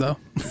same though.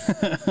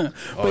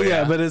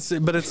 But it's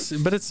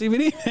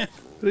CBD.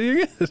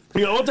 You're good.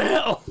 You know what the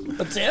hell?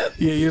 That's it.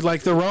 Yeah, you're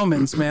like the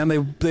Romans, man. They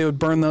would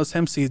burn those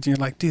hemp seeds, and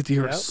you're like, dude,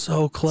 you're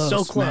so close.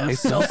 So close. Man.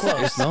 So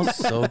close. It smells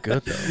so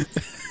good though.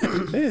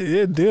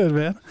 Yeah, dude,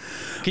 man.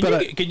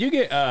 Can you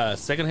get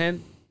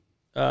secondhand?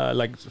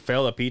 Like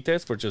fail a P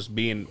test for just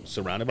being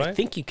surrounded by it? I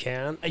think you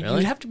can.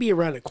 Really? You'd have to be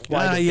around it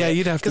quite a bit. Yeah,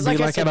 you'd have to be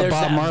like at a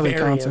Bob Marley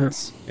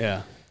concert.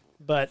 Yeah.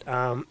 But you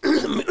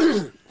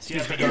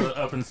have to go to the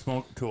Up and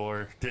Smoke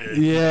tour to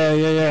yeah.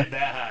 get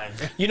that high.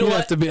 You know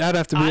what? I'd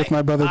have to be with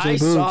my brother Jay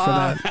Boog for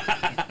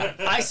that.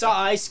 I saw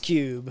Ice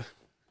Cube,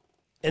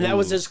 and that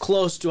was as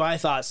close to I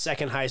thought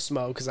second high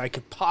smoke as I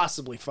could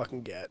possibly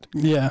fucking get.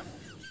 Yeah.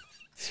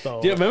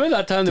 So, Yeah, remember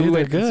that time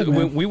that Dude,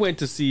 when we went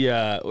to see?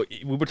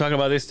 We were talking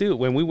about this too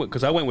when we went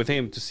because I went with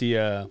him to see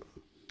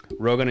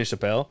Rogan and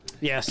Chappelle.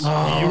 Yes. Do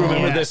you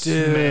remember the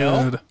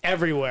smell?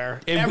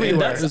 Everywhere.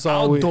 That's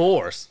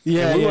outdoors.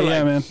 Yeah, we were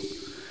man.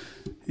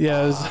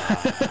 Yeah,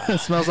 it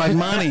smells like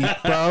money,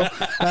 bro.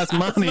 That's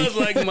money. It smells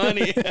like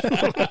money.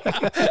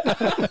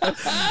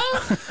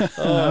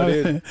 Oh,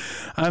 dude.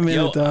 I'm in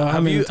it, though.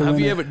 Have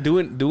you ever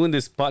doing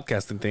this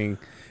podcasting thing?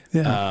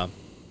 Yeah.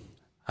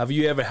 Have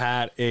you ever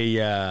had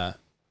a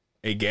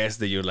guest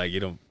that you're like,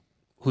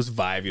 whose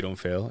vibe you don't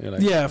feel? You're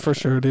like, yeah, for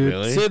sure, dude.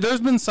 Really? See,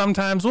 there's been some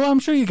times. Well, I'm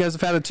sure you guys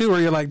have had it too, where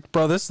you're like,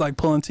 bro, this is like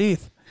pulling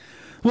teeth.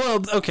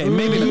 Well, okay,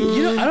 maybe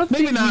I don't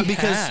maybe think not we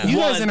because have. you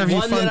guys interview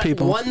fun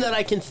people. One that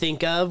I can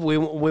think of, we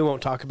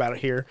won't talk about it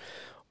here,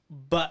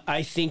 but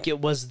I think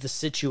it was the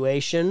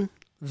situation,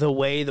 the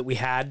way that we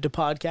had to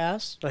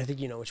podcast. I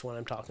think you know which one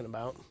I'm talking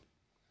about.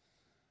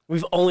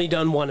 We've only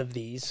done one of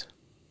these.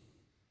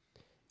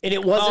 And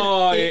it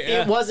wasn't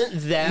it wasn't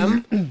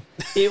them.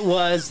 It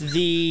was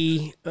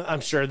the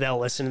I'm sure they'll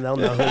listen and they'll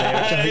know who they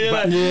are.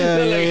 But,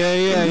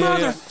 Yeah.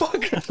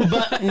 motherfucker.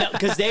 But no,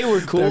 because they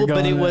were cool,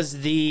 but it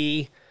was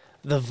the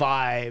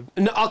vibe.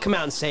 No, I'll come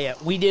out and say it.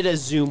 We did a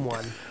Zoom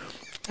one.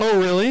 Oh,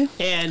 really?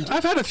 And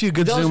I've had a few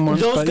good Zoom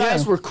ones. Those but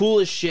guys yeah. were cool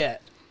as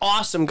shit.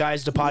 awesome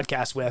guys to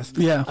podcast with.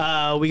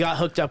 Yeah. We got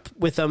hooked up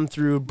with them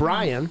through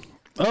Brian,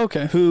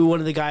 Okay. who one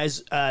of the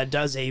guys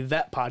does a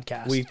vet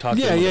podcast. We talked.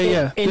 Yeah.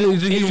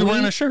 You're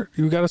wearing a shirt.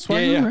 You got a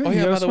swag on, right? Oh You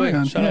yeah. got a By the way,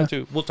 swag on. shout Yeah. out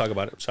to. We'll talk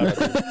about it. Shout out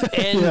to.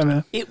 and Yeah,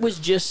 man. it was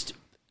just,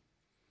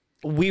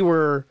 we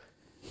were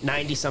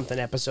 90 something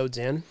episodes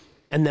in,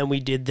 and then we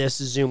did this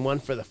Zoom one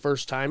for the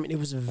first time, and it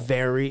was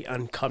very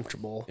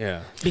uncomfortable.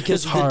 Yeah.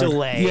 Because of the Hard.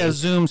 delay. Yeah,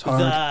 Zoom's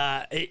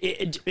hard.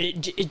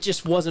 It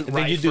just wasn't And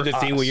right. then you do for the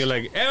thing us. where you're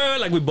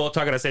like we both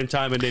talk at the same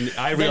time, and then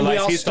I we realize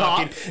all he's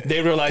stop. talking,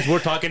 they realize we're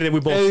talking, and then we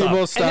both Hey, we stop.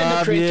 both stop. And then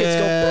the crickets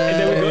go,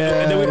 And then we go,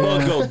 yeah, and then we yeah.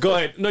 both go. Go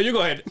ahead. No, you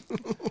go ahead.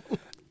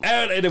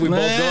 And then we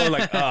both go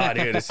like, oh,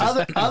 dude, it's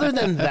just. Other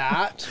than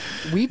that,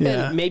 we've been,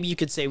 Yeah. maybe you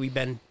could say we've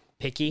been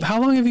picky. How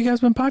long have you guys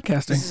been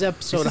podcasting? This is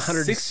episode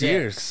 106. 6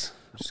 years.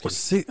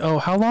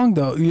 How long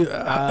though?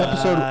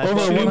 Episode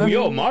over 100?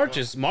 Yo,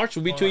 March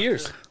will be 2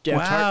 years. Yeah,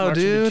 Wow, March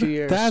will be dude, 2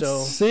 years, that's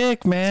so-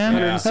 sick, man. Yeah.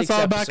 That's 106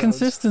 all about episodes.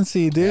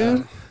 consistency,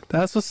 dude.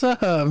 That's what's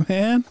up,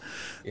 man.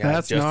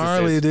 That's Justice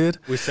gnarly, says, dude.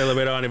 We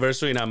celebrate our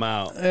anniversary, and I'm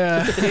out.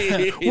 Yeah.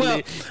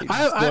 Well,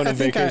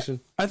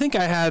 I think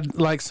I had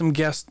like some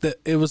guests that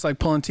it was like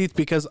pulling teeth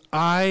because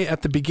I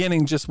at the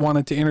beginning just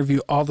wanted to interview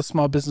all the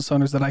small business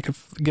owners that I could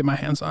get my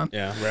hands on.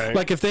 Yeah, right.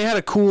 Like if they had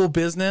a cool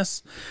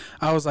business,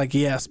 I was like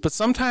yes. But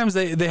sometimes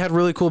they had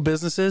really cool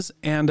businesses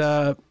and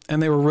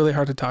they were really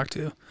hard to talk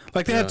to.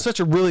 Like they had such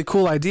a really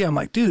cool idea. I'm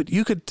like, dude,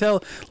 you could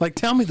tell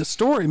me the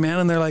story, man.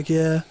 And they're like,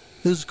 yeah,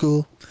 this is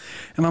cool.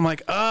 And I'm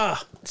like,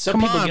 Some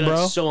come people on, get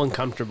bro. so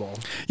uncomfortable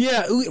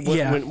Yeah,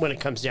 when it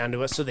comes down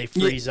to it, so they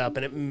freeze up,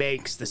 and it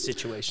makes the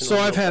situation. So a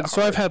I've little bit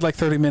hard. had like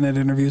 30-minute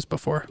interviews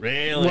before.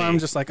 Really? Where I'm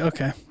just like,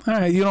 okay, all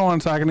right, you don't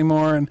want to talk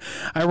anymore, and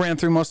I ran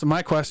through most of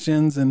my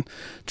questions and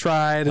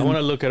tried. I And want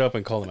to look it up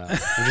and call them out.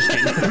 I'm just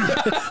kidding.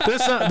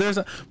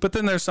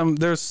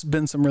 there's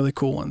been some really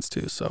cool ones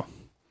too. So,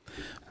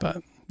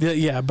 but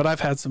yeah, but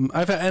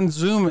and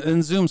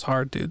Zoom's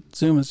hard, dude.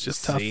 Zoom is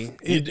just tough. See?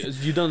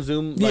 You done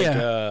Zoom like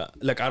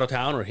out of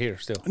town or here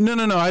still?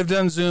 No. I've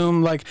done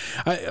Zoom. Like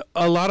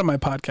a lot of my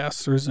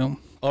podcasts are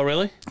Zoom. Oh,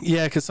 really?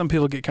 Yeah, because some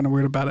people get kind of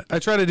weird about it. I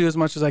try to do as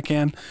much as I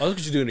can. Oh, look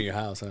what you're doing in your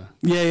house, huh?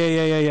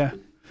 Yeah.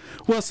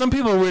 Well, some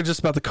people are weird just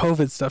about the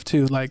COVID stuff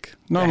too. Like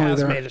It normally has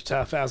they're made it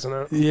tough,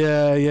 hasn't it?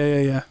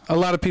 Yeah. A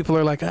lot of people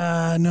are like,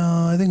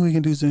 no, I think we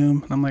can do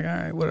Zoom. And I'm like, all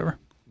right, whatever.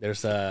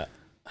 There's I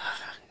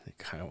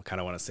kind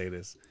of want to say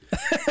this.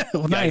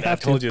 Well, now you I have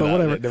told to, you but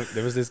that. whatever.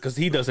 There was this because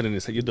he does it in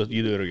his. You do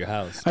it at your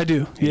house. I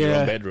do. In your own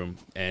Yeah. bedroom,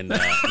 and no,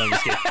 I'm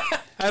just kidding.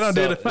 I don't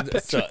do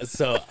it.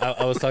 So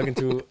I was talking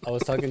to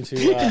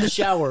In the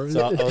shower.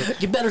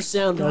 Get better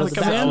sound out of the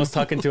come back. in. I was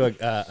talking to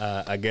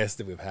a guest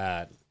that we've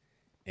had,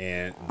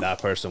 and that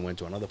person went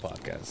to another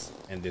podcast,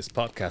 and this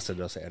podcaster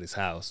does it at his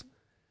house,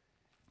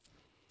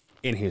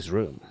 in his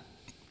room.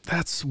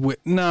 That's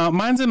no,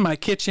 mine's in my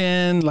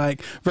kitchen,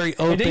 like very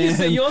open. And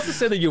then you also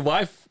said that your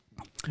wife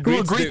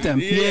We'll greet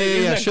them. Isn't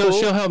Yeah. that She'll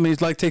cool? help me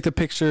like take the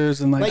pictures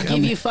and like Like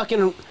give you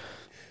fucking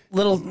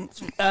little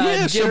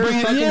Yeah, she'll dinner bring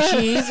it- fucking yeah.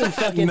 cheese and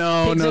fucking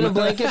No, pigs no, in no. the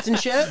blankets and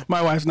shit.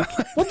 My wife's not.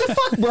 What the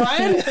fuck,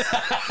 Brian?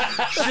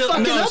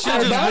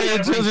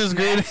 She'll just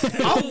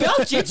greet.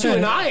 I'll get you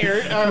an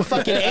iron or a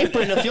fucking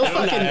apron if you'll Do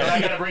I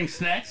fucking. gotta bring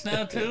snacks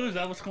now too? Is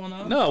that what's going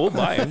on? No, we'll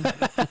buy him.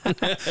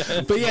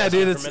 But yeah,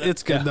 dude,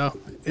 it's good though.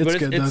 It's But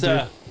good it's, though,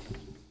 dude.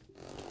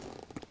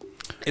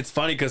 It's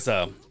funny because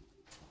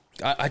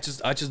I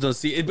just don't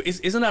see it.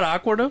 Isn't that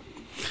awkward though?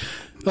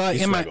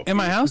 In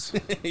my house.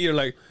 You're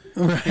like,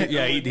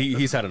 yeah,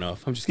 he's had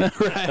enough. I'm just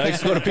kidding. I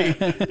just go to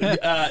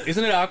pee.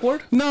 Isn't it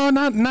awkward? No,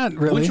 not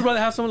really. Would you rather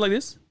have someone like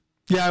this?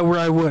 Yeah, I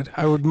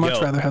would much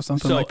Yo, rather have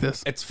something so like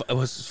this. It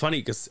was funny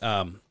because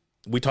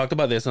we talked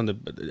about this on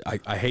the.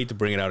 I hate to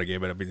bring it out again,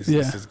 but this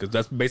is because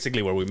that's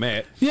basically where we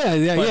met.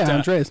 Yeah, But,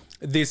 Andres.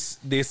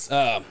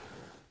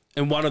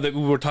 And one of we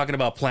were talking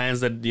about plans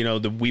that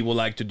that we would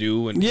like to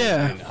do and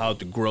how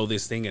to grow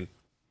this thing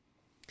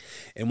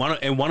and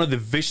one of the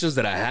visions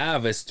that I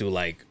have is to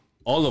like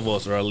all of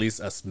us or at least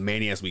as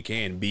many as we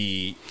can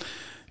be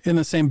In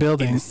the same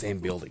building. in the same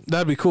building.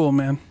 That'd be cool,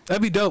 man.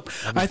 That'd be dope.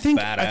 I think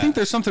badass.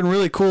 there's something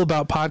really cool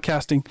about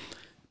podcasting.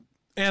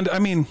 And I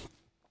mean,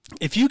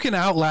 if you can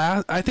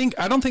outlast, I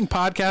don't think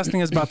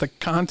podcasting is about the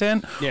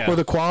content or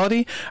the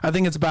quality. I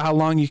think it's about how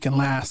long you can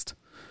last.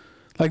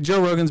 Like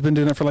Joe Rogan's been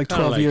doing it for like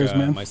 12 years,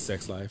 man. My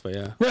sex life, but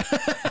yeah.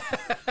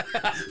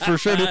 For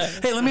sure. Dude.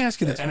 Hey, let me ask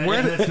you this. And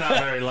it's not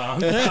very long.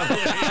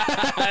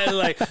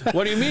 Like,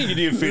 what do you mean you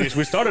didn't finish?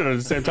 We started at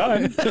the same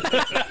time.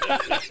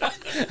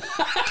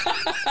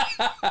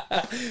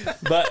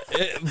 but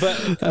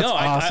no,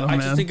 awesome, I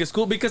man. just think it's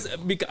cool because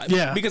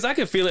I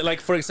can feel it.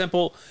 Like for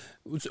example,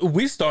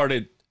 we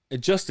started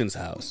at Justin's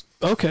house,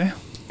 Okay.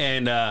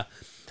 and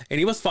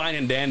he was fine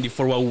and dandy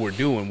for what we were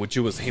doing, which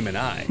was him and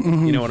I.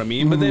 You know what I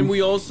mean? But then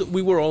we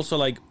were also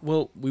like,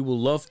 well, we would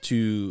love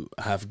to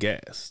have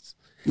guests,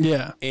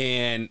 Yeah.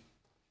 and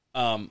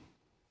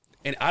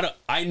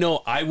I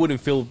know I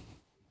wouldn't feel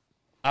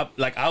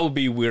like I would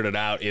be weirded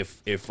out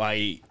if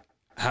I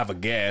have a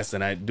guest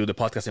and I do the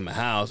podcast in my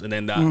house and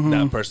then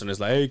that person is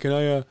like, hey, can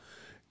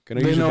can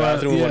I use your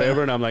bathroom or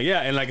whatever? And I'm like,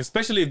 yeah. And like,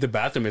 especially if the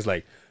bathroom is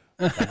like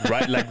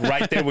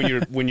right there when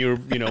you're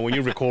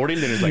recording,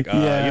 then it's like,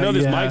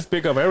 these mics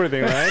pick up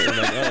everything, right?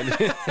 And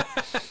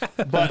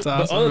like, but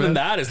other than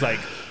that, it's like,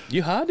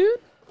 you hot, dude?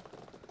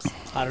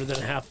 Hotter than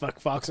a half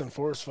Fox and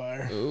forest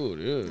fire. Oh,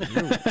 dude,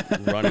 you're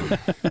running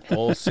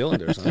all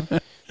cylinders, huh?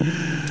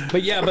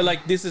 But yeah, but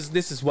like this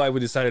is why we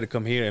decided to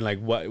come here, and like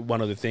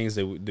one of the things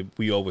that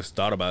we always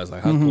thought about is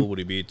like how cool would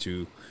it be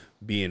to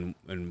be in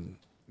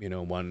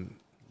one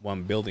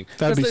building.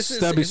 That'd be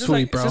sweet,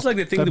 like, bro. It's just like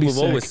the thing that we've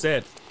sick. always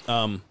said.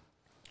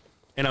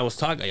 And I was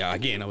talking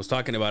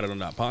about it on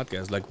that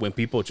podcast, like when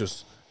people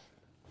just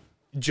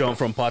jump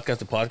from podcast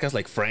to podcast,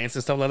 like friends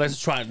and stuff like that.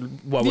 Just trying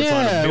what we're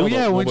trying to build.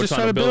 Yeah, we just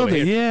try to build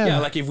it. Yeah,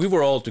 like if we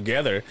were all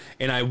together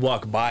and I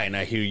walk by and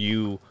I hear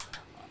you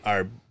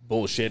are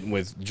bullshitting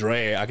with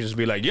Dre, I could just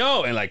be like,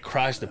 "Yo," and like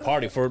crash the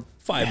party for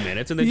 5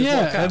 minutes, and then just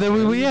walk out. And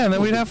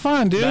then we'd have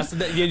fun, dude.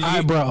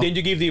 Bro. Then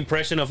you give the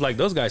impression of like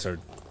those guys are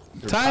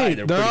tight.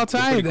 They're all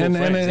tight, cool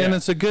and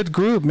it's a good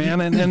group,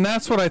 man. And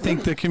that's what I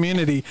think the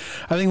community.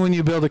 I think when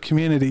you build a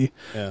community,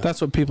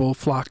 that's what people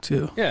flock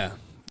to. Yeah,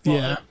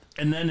 well,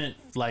 and then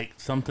it's like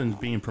something's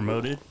being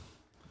promoted,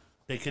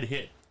 they could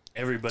hit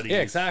everybody.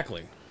 Yeah,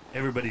 exactly.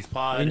 Everybody's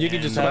pod, and you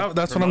can just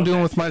that's what I'm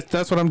doing with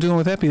That's what I'm doing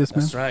with Episosde,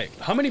 man. That's right.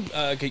 How many?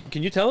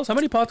 Can you tell us how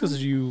many podcasts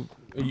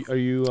are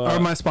you?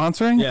 Am I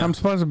sponsoring? Yeah. I'm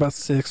sponsoring about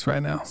 6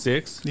 right now.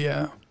 6?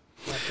 Yeah.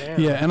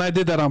 Yeah, and I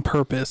did that on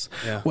purpose.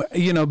 Yeah.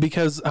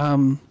 Because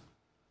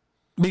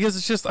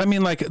it's just, I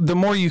mean, like the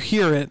more you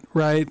hear it,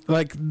 right?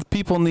 Like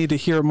people need to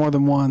hear it more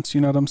than once.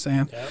 You know what I'm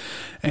saying?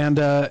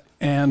 Yep.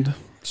 And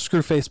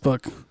screw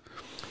Facebook.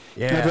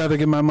 Yeah. I'd rather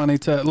give my money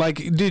to, like,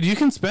 dude, you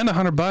can spend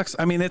 $100.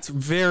 I mean, it's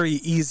very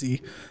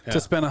easy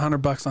to spend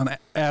 $100 on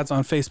ads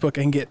on Facebook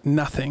and get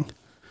nothing.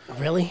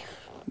 Really?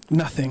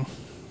 Nothing.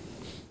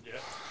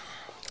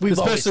 We've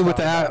especially with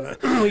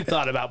that. We've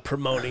thought about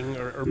promoting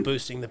or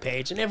boosting the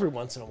page, and every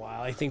once in a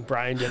while, I think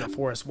Brian did it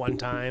for us one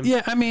time.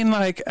 Yeah, I mean,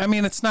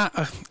 it's not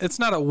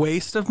a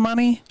waste of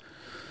money,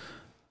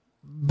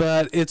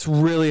 but it's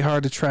really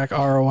hard to track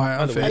ROI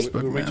on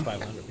Facebook. We reached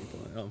 500 people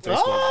on Facebook.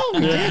 Oh,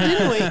 we did,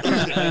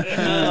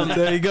 didn't we?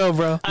 There you go,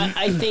 bro.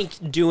 I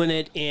think doing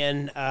it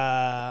in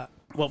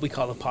what we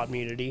call the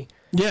Podmunity.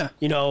 Yeah.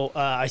 You know,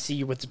 I see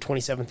you with the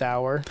 27th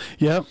hour.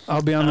 Yep,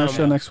 I'll be on that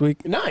show next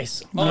week.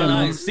 Nice. Oh,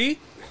 nice. See.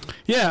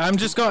 Yeah, I'm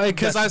just going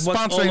because I was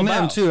sponsoring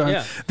them too.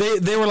 Yeah.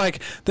 They were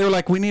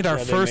like, we need our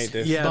first.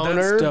 Yeah,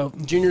 Boner. that's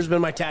dope. Junior's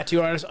been my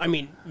tattoo artist. I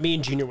mean, me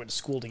and Junior went to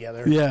school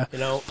together. Yeah, you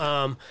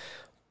know.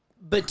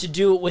 But to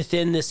do it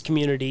within this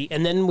community,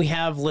 and then we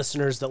have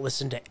listeners that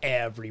listen to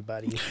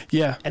everybody.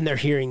 Yeah, and they're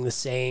hearing the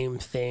same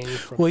thing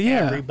from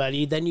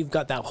everybody. Then you've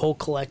got that whole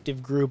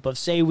collective group of,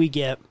 say we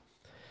get,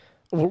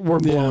 we're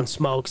blowing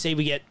smoke. Say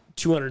we get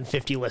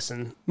 250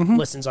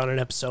 listens on an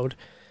episode.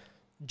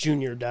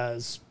 Junior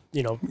does.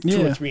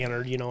 200 or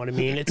 300, you know what I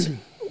mean? It's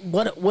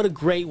what a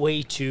great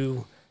way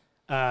to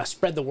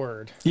spread the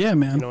word. Yeah,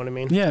 man. You know what I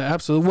mean? Yeah,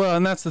 absolutely. Well,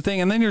 and that's the thing.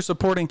 And then you're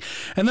supporting,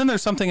 and then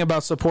there's something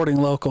about supporting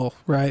local,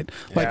 right?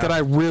 Like that I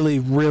really,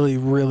 really,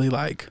 really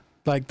like.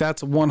 Like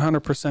that's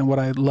 100% what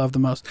I love the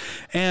most.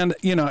 And,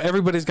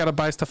 everybody's got to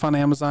buy stuff on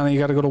Amazon, and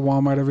you got to go to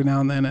Walmart every now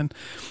and then. And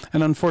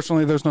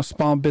unfortunately, there's no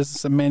small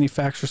business that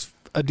manufactures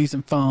a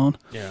decent phone.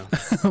 Yeah.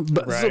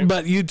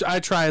 But I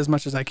try as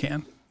much as I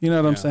can. You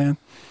know what I'm saying?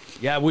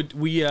 Yeah, we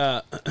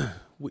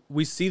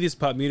see this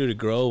Podmunity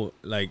grow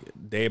like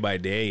day by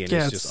day, and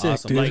it's just sick,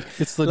 awesome. Dude. Like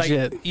it's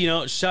legit.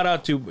 Shout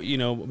out to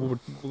we're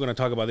gonna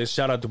talk about this.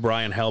 Shout out to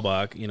Brian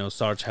Hellbach,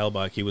 Sarge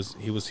Hellbach. He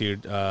was here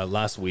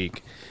last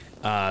week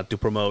to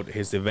promote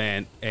his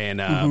event,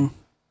 and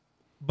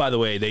by the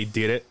way, they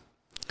did it.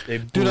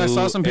 Dude, I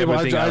saw some people.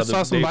 I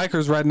saw some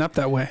bikers riding up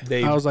that way.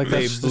 I was like,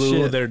 they that's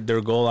blew the shit.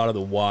 their goal out of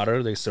the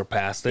water. They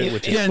surpassed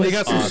it. And they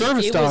got some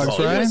service dogs,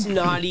 right? It was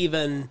not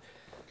even.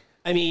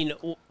 I mean,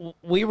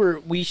 we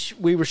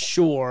were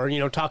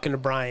sure, talking to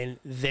Brian,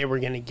 they were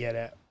going to get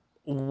it.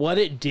 What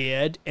it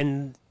did,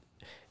 and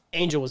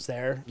Angel was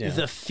there,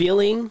 the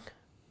feeling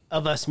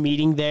of us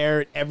meeting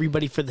there,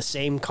 everybody for the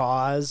same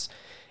cause,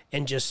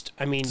 and just,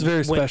 I mean, it's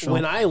very special.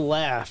 When I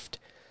left,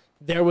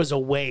 there was a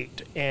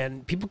wait,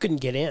 and people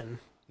couldn't get in.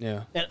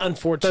 Yeah. And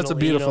unfortunately, that's a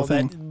beautiful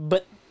thing.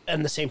 But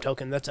on the same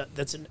token, that's a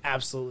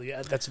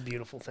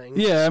beautiful thing.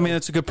 Yeah, I mean,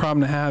 it's a good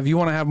problem to have. You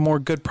want to have more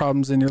good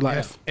problems in your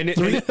life. And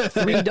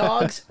three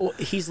dogs. Well,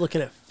 he's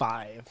looking at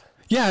 5.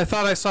 Yeah, I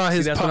thought I saw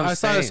his. I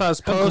saw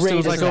his post. It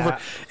was like over.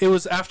 That? It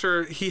was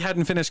after he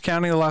hadn't finished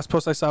counting the last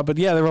post I saw. But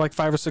yeah, there were like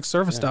 5 or 6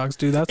 service dogs,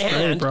 dude. That's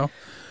great, bro.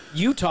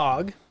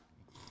 UTOG.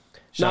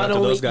 Shout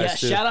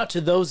out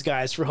to those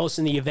guys for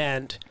hosting the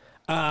event.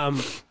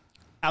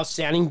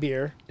 Outstanding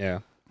beer. Yeah.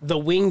 The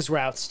wings were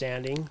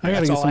outstanding. I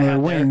gotta get some of their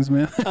wings,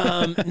 man.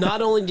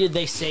 Not only did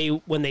they say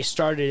when they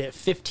started it,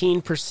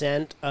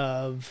 15%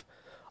 of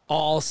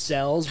all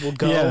sales will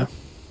go. Yeah.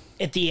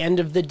 At the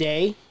end of the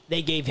day,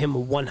 they gave him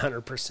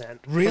 100%.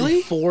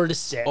 Really? From 4 to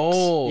 6.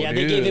 Oh, yeah, dude.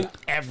 they gave him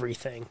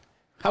everything.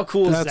 How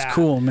cool is that? That's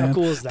cool, man. How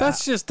cool is that?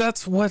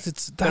 That's what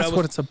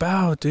it's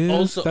about, dude.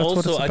 Also, that's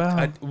what it's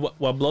about.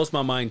 what blows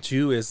my mind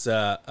too is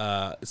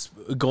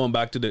going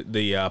back to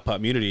the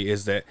community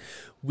is that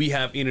we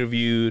have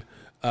interviewed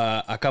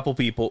a couple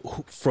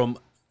people from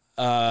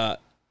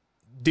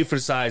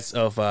different sides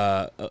of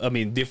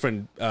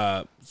different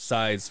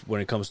sides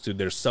when it comes to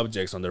their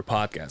subjects on their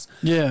podcast.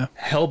 Yeah.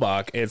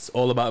 Hellbach, it's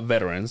all about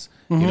veterans.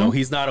 You know,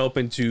 he's not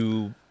open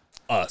to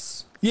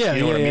us. Yeah,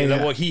 you know what I mean. yeah.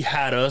 Like, well, he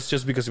had us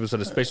just because it was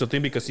a special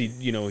thing because he,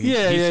 you know, you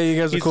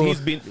guys are cool. He's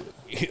been,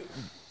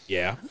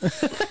 yeah,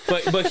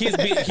 but he's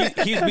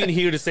been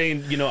here to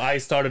saying, you know, I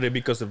started it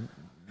because of,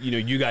 you know,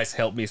 you guys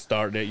helped me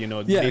start it. You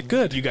know,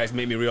 good. You guys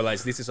made me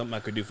realize this is something I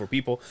could do for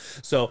people.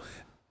 So,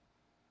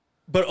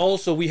 but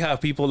also we have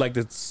people like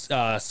the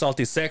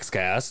Salty Sex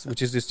Cast,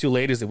 which is these two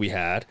ladies that we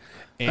had.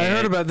 And I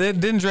heard about that.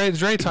 Didn't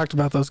Dre talked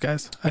about those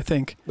guys? I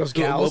think Those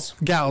gals.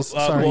 gals. Gals.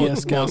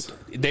 Well,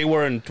 they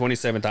were in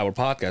 27th Hour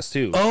podcast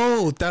too.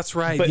 Oh, that's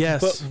right. But,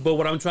 yes. But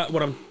what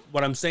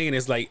I'm saying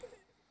is like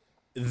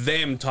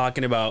them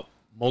talking about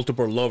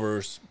multiple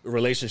lovers,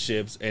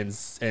 relationships, and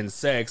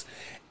sex,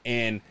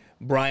 and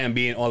Brian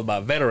being all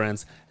about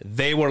veterans.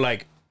 They were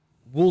like,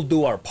 we'll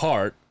do our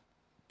part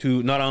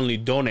to not only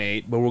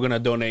donate, but we're gonna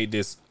donate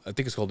this. I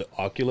think it's called the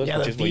Oculus, Yeah,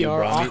 which the is what you VR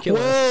brought me.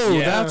 Oculus. Whoa,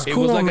 Yeah, that's it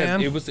cool, was like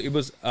man. it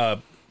was a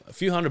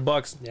few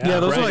 $100. Yeah,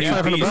 those are like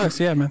brand new $500. piece.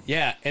 Yeah, man.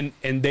 Yeah, and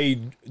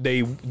they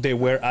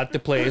were at the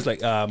place,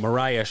 like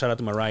Mariah, shout out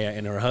to Mariah,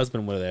 and her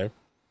husband were there,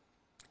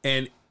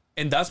 and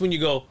that's when you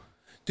go,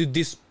 dude,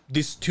 these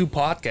two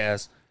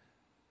podcasts,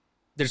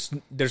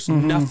 there's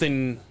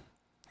nothing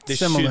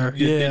Similar,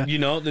 yeah. you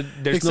know,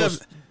 there's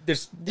Except-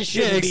 there's This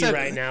shouldn't be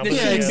right now. But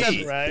yeah, it except-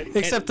 is, right?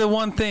 Except the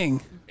one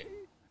thing.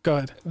 Go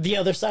ahead. The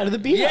other side of the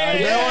beat. No,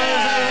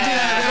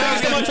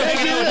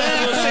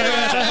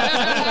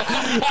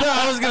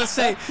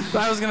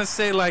 I was gonna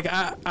say, like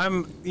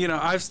I'm, you know,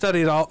 I've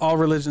studied all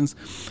religions,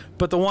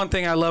 but the one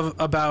thing I love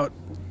about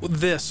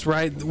this,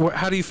 right?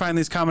 How do you find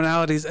these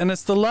commonalities? And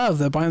it's the love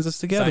that binds us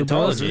together, bro.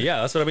 Scientology.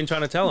 Yeah, that's what I've been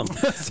trying to tell them.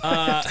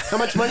 How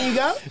much money you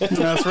got?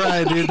 That's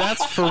right, dude.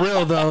 That's for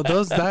real though.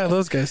 Those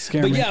guys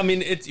scare But me. yeah, I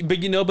mean,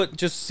 but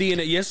just seeing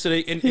it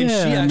yesterday, and Yeah,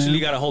 she actually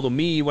man. got a hold of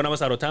me when I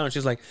was out of town.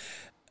 She's like,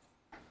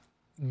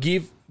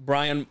 give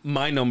Brian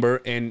my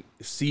number and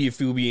see if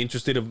he'll be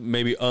interested of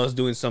maybe us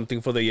doing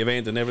something for the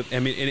event and everything. I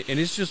mean, and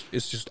it's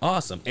just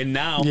awesome. And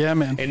now, Yeah,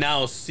 man. And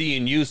now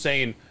seeing you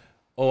saying,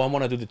 "Oh, I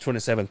want to do the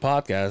 27th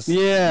podcast,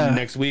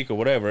 next week or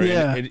whatever."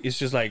 Yeah. and it's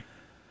just like,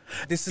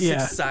 this is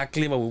Yeah.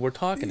 exactly what we were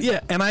talking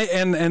about. Yeah,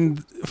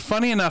 and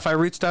funny enough, I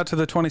reached out to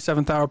the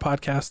 27th Hour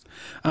podcast.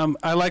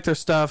 I like their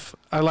stuff.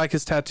 I like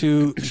his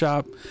tattoo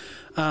shop.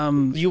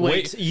 You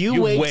wait till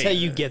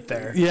you get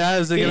there. Yeah,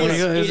 is it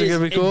gonna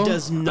be cool? It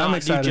does I'm not do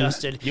excited.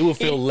 justice. You will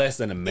feel less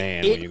than a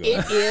man when you go.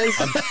 It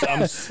is.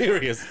 I'm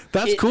serious.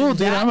 That's cool, dude.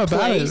 That I'm about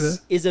place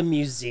it. is a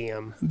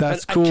museum.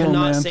 That's I cool,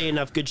 cannot man. say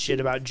enough good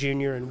shit about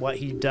Junior and what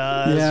he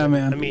does. Yeah,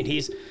 man. I mean,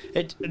 he'll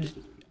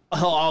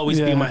always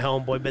be Yeah. my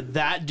homeboy, but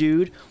that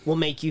dude will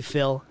make you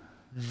feel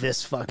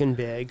this fucking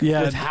big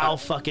Yeah. with how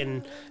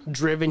fucking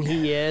driven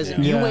he is.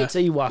 Yeah. You Yeah. wait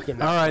till you walk in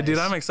that All right, place. dude.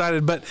 I'm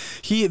excited. But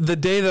the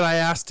day that I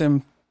asked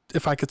him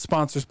if I could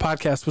sponsor his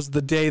podcast was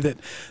the day that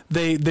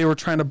they were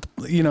trying to,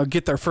 you know,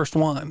 get their first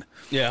one.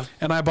 Yeah.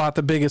 And I bought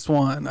the biggest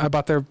one. I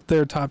bought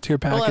their top tier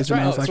package. Oh, that's and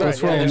I right. was like,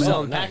 let's Yeah, roll, they're man.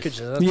 selling Nice. packages.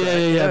 That's Yeah, right.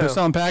 yeah. They're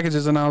selling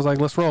packages, and I was like,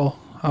 let's roll.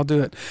 I'll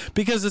do it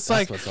because it's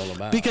like what it's all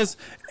about. because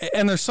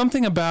and there's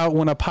something about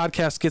when a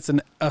podcast gets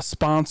a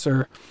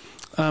sponsor.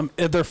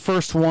 At their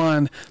first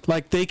one,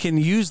 like they can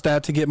use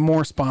that to get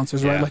more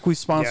sponsors, right? Yeah. Like we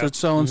sponsored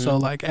so and so,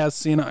 like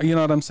as you know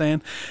what I'm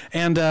saying,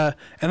 and that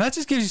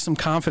just gives you some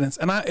confidence.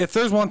 And if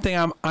there's one thing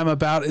I'm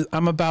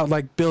about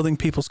like building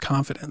people's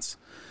confidence,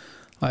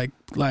 like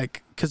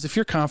because if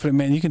you're confident,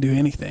 man, you can do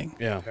anything.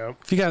 Yeah.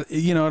 If you got,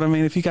 you know what I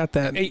mean, if you got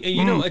that, And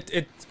you know,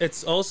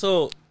 it's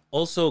also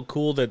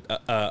cool that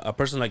a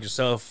person like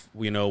yourself,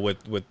 you know,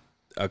 with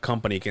a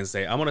company can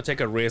say, I'm going to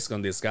take a risk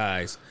on these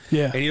guys.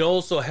 Yeah. And it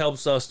also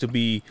helps us to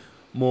be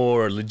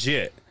more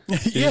legit.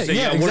 Yeah,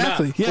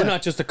 exactly. We're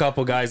not just a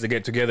couple guys that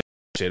get together.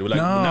 Shit. We're like,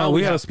 No, now we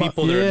we have gotta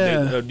people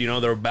that are, you know,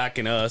 they're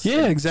backing us.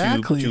 Yeah,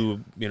 exactly. To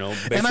you know,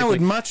 basically. and I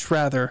would much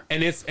rather.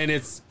 And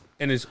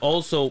it's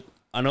also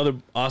another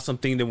awesome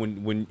thing that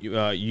when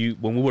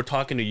we were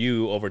talking to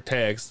you over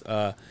text,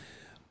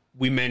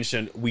 we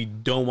mentioned we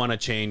don't want to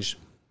change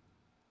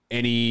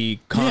any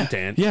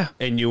content. Yeah.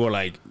 And you were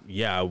like,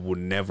 yeah, I would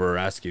never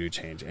ask you to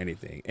change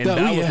anything. And No,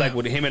 that was yeah. like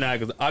with him and I,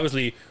 because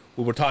obviously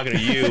we were talking to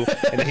you,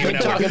 and then him and I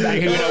were Talking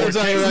back and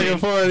texting,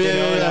 forth. you Yeah,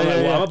 know, and I'm yeah, like,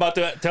 well, yeah. I'm about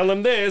to tell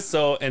him this.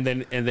 So and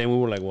then we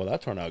were like, well,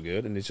 that turned out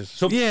good, and it's just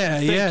so Yeah,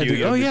 thank yeah. you.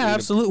 Dude. Oh, yeah, You-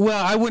 absolutely.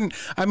 Well, I wouldn't.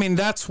 I mean,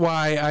 that's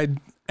why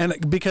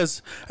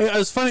because it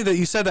was funny that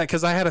you said that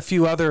because I had a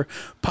few other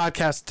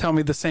podcasts tell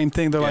me the same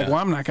thing. They're like, Yeah.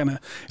 well, I'm not going to,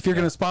 if you're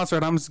going to sponsor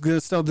it, I'm just going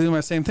to still do my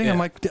same thing. Yeah. I'm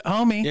like,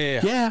 homie,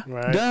 Yeah.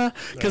 Right. duh.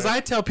 Because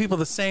I tell people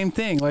the same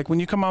thing. Like when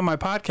you come on my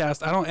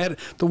podcast, I don't edit.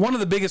 One of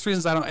the biggest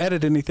reasons I don't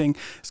edit anything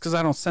is because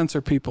I don't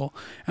censor people.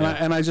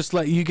 And I just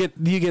let you get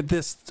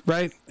this,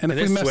 right? And Did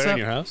if they we mess swear up, in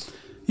your house?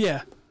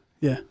 yeah.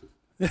 Yeah.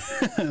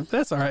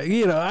 That's all right.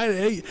 You know,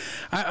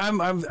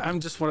 I'm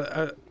just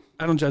I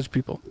don't judge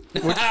people.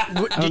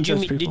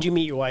 Did you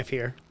meet your wife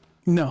here?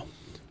 No.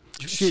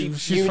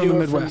 She's you from knew the her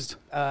Midwest.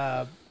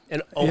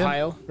 In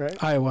Ohio,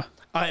 right? Iowa.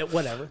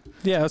 Whatever.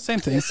 Yeah, same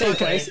thing. Same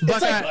place. It's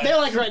Buckeye, like, they're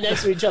like right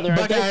next to each other.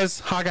 Aren't they?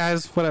 Buckeyes,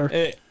 Hawkeyes,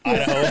 whatever.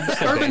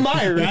 Idaho. Urban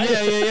Meyer, right?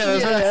 Yeah.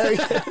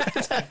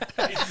 That's right.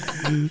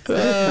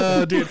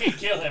 You can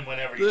kill him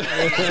whenever you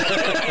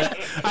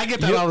I get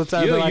that all the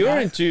time. You're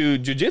into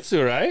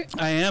jiu-jitsu, right?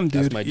 I am,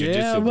 dude. That's my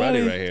jiu-jitsu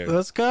buddy buddy. right here.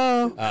 Let's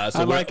go. So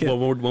I like it.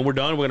 when we're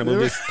done, we're gonna move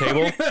this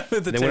table.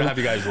 Then we're gonna have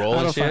you guys roll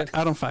and shit.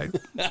 I don't fight.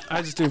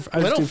 I just do. I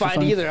don't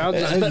fight either.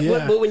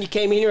 But when you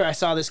came in here, I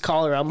saw this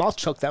collar. I'll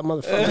choke that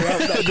motherfucker out.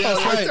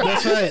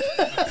 That's right.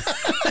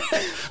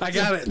 I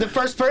got it. The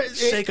first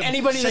person,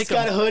 anybody that's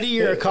got a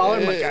hoodie or a collar,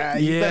 I'm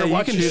like, you better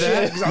watch you can your do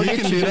that. shit, 'cause You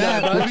can do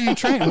that.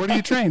 Where do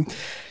you train?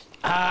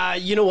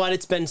 You know what?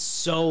 It's been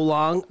so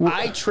long.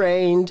 I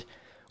trained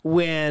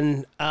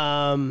when,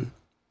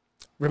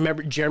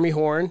 remember Jeremy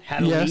Horn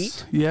had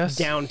Elite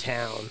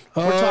downtown.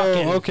 We're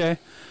talking. Okay.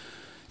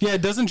 Yeah,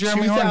 doesn't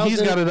Jeremy Horn?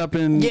 He's got it up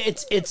in. Yeah,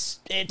 it's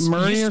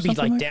Murray used to be or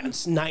something like down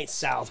Ninth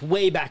South,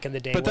 way back in the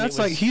day. But that's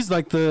like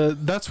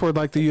that's where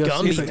like the UFC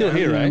Gumby. is like, Still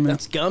here, right?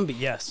 That's Gumby.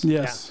 Yes.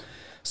 Yes. Yeah.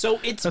 So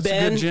it's That's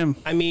been. a good gym.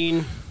 I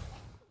mean,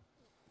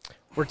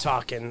 we're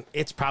talking.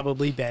 It's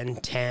probably been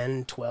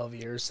 10, 12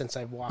 years since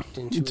I've walked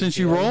into. Since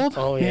you rolled?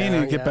 Oh yeah. You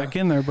need to get back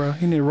in there, bro.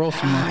 You need to roll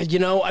some more. You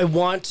know, I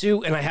want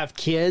to, and I have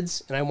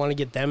kids, and I want to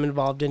get them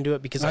involved into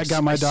it because I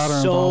got my daughter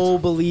so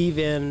involved. believe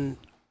in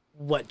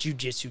what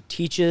jiu-jitsu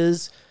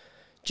teaches,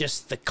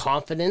 just the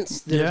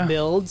confidence that it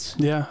builds.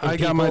 Yeah, in I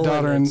got my people,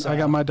 daughter and in. I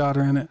got my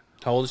daughter in it.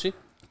 How old is she?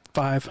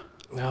 5.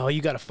 Oh,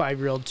 you got a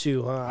 5-year-old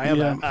too, huh? I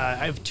have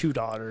I have 2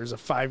 daughters, a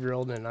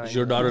 5-year-old and a 9. Does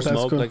your daughter That's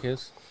smoke cool. like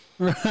his?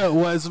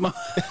 Was my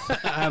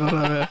I don't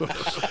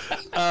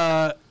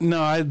know.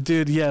 No,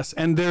 dude, yes.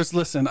 And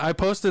listen, I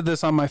posted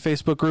this on my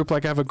Facebook group.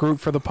 Like I have a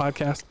group for the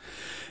podcast,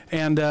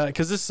 and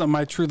because this is something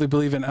I truly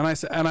believe in,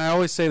 and I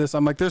always say this.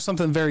 I'm like, there's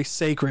something very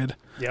sacred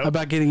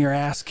about getting your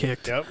ass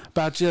kicked.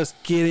 About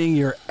just getting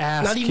your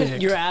ass Not kicked.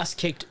 even your ass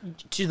kicked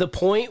to the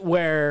point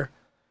where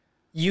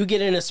you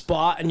get in a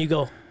spot and you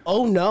go,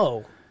 oh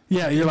no.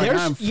 Yeah, you're like,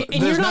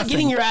 and you're not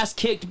getting your ass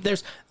kicked.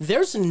 There's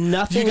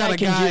nothing I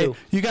can do.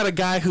 You got a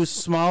guy who's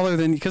smaller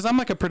than you, because I'm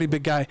like a pretty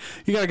big guy.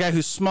 You got a guy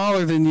who's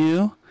smaller than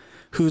you,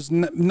 who's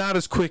not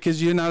as quick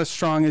as you, not as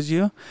strong as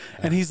you,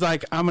 and he's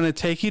like, I'm gonna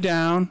take you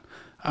down.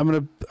 I'm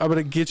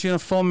gonna get you in a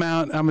full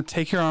mount. I'm gonna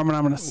take your arm and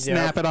I'm gonna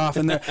snap it off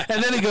in there.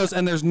 And then he goes,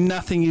 and there's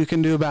nothing you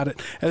can do about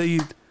it.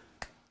 And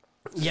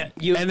then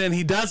and then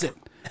he does it.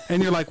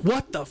 And you're like,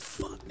 what the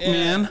fuck,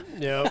 man?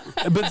 Yeah.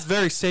 But it's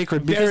very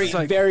sacred. Because it's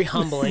like, very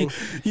humbling.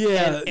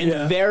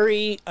 and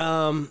very,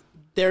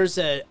 there's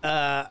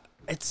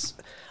it's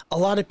a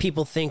lot of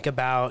people think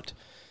about,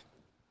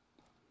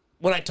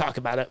 when I talk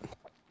about it,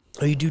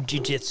 oh, you do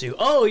jiu-jitsu.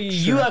 Oh,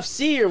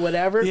 UFC or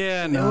whatever.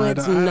 Yeah, no,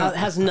 it's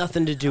has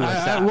nothing to do with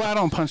that. I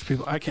don't punch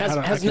people. I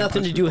can't. Has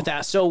nothing to do with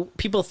that. So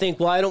people think,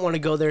 well, I don't want to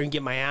go there and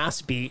get my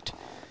ass beat.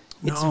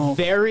 It's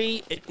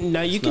very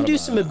you can do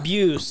some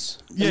abuse.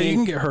 Yeah, you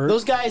can get hurt.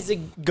 Those guys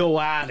that go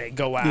at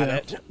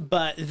it.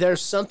 But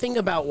there's something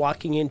about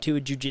walking into a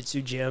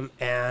jiu-jitsu gym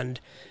and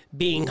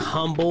being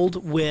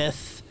humbled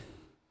with,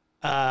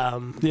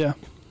 what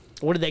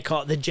do they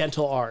call it? The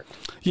gentle art.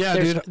 Yeah,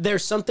 dude.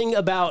 There's something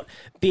about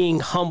being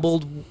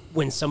humbled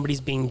when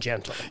somebody's being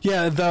gentle.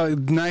 Yeah, the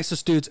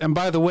nicest dudes. And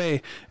by the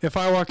way, if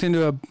I walked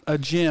into a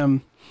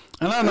gym,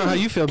 and I don't know how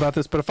you feel about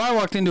this, but if I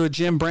walked into a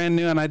gym brand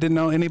new and I didn't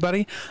know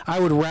anybody, I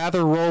would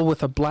rather roll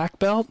with a black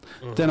belt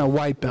than a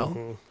white belt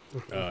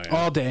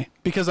all day,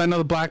 because I know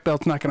the black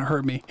belt's not going to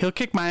hurt me. He'll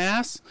kick my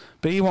ass,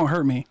 but he won't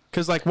hurt me.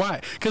 Because like,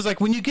 why? Because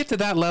like when you get to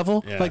that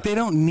level, like they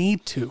don't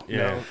need to.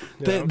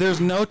 There's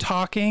no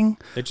talking.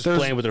 They're just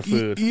playing with their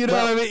food. You know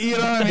what I mean? You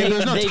know what I mean?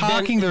 There's no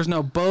talking. There's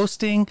no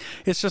boasting.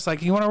 It's just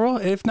like, you want to roll?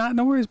 If not,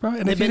 no worries, bro.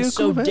 And they've been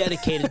so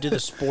dedicated to the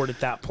sport at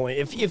that point.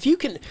 If you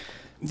can...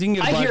 You can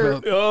get a black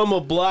belt. Oh, I'm a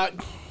black.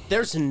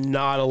 There's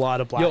not a lot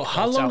of black. Yo,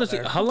 how long does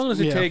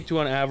it take to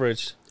on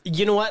average?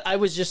 You know what? I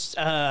was just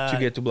to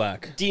get to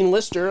black. Dean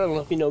Lister. I don't know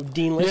if you know who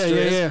Dean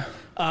Lister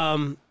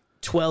is.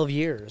 12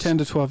 years. 10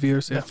 to 12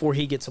 years. Yeah. Before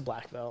he gets a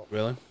black belt.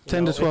 Really?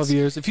 10 to 12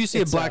 years. If you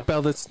see a black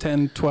belt, it's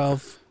 10,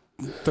 12,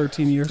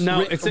 13 years.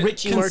 Now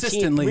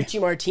Richie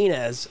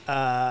Martinez,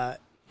 10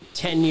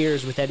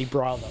 years with Eddie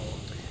Bravo.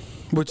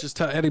 Which is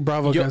tough. Eddie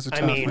Bravo guys are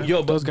tough. I mean,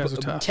 those guys are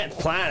tough. 10th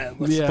planet.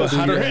 But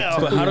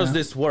how does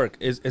this work?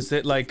 Is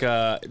it like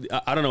I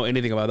don't know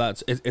anything about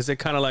that. Is it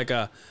kind of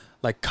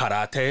like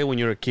karate when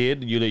you're a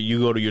kid? You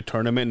go to your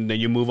tournament and then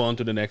you move on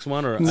to the next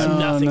one, or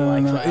nothing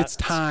like that. It's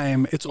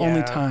time. It's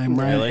only time,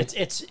 right? Really?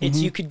 It's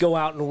you could go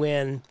out and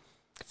win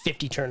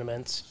 50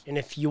 tournaments, and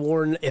if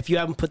you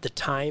haven't put the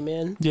time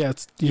in,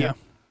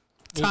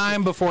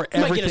 time before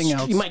everything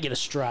else. You might get a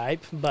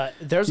stripe, but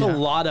there's a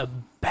lot of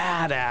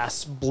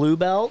badass blue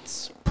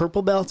belts,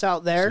 purple belts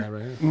out there.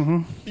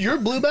 Mm-hmm. You're a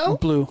blue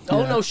belt? Blue.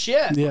 Oh, no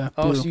shit. Yeah.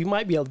 Oh, blue. so you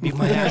might be able to beat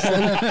my ass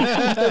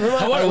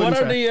then. what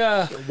are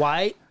the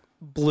white,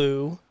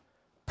 blue,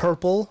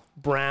 purple,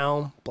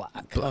 brown,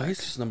 black. Oh, he's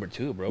just number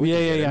 2, bro.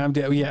 Yeah.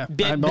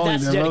 But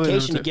that's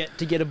dedication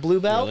to get a blue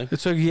belt. Really? It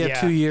took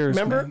 2 years.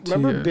 Remember, man, 2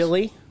 years.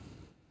 Billy?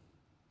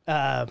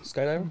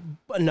 Skydiver?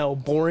 No,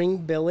 Boring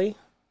Billy.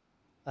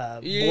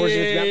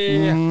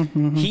 Yeah.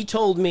 He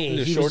told me, he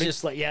was shorty?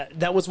 just like,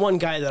 that was one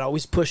guy that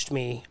always pushed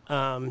me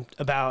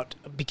about,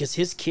 because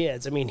his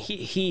kids, I mean,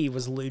 he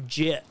was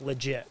legit.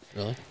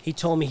 Really? He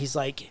told me, he's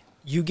like,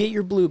 you get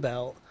your blue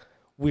belt,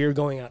 we're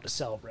going out to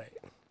celebrate.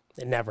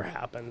 It never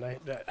happened.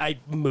 I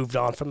moved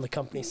on from the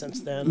company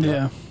since then.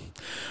 Yeah,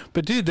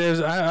 but dude,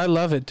 I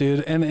love it,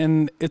 dude,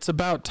 and it's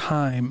about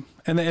time,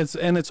 and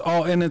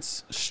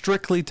it's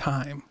strictly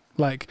time.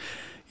 Like,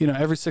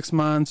 every 6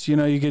 months,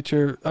 you get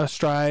your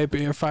stripe.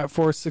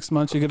 4 6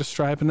 months, you get a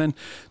stripe, and then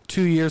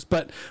 2 years.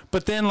 But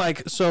then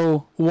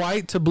so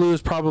white to blue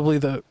is probably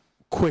the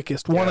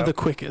quickest, one of the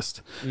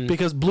quickest,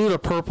 because blue to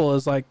purple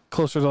is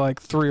closer to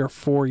 3 or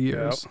 4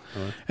 years,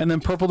 and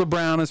then purple to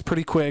brown is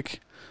pretty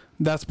quick.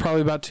 That's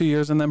probably about 2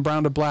 years, and then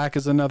brown to black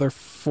is another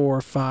 4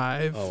 or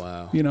 5.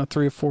 Oh wow!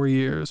 3 or 4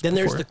 years. Then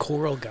there's the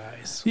coral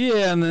guys.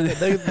 Yeah, and then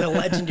the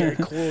legendary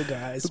coral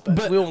guys.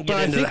 But we won't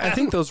get into that. I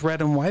think those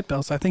red and white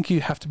belts. I think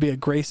you have to be a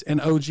Grace and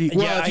OG.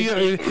 Yeah,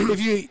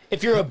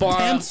 if you're a bar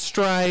 10th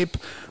stripe,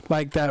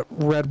 like that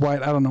red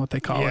white. I don't know what they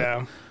call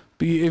it.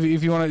 But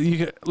if you want to,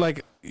 you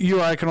could, you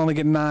or I can only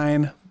get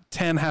 9.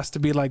 10 has to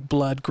be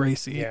blood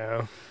Gracie.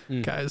 Yeah,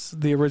 guys,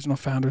 the original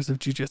founders of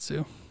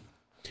jiu-jitsu.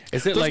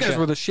 Is it Those guys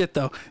were the shit,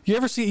 though. You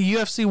ever see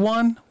UFC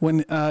 1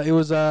 when it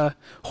was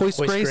Hoist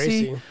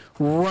Gracie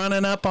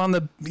running up on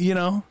the,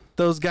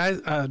 those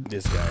guys?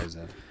 this guy's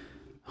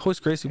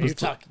Hoist Gracie was... You're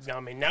talking, I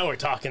mean, now we're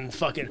talking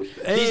fucking...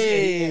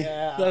 Hey,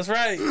 that's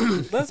right.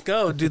 Let's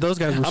go. Dude, those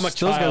guys were... I'm a those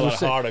guys child were at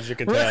sick. heart, as you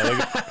can tell.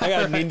 I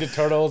got Ninja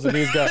Turtles, and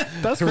he's got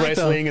That's great,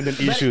 wrestling and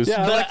then issues.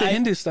 Yeah, I But like the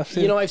Hindu stuff,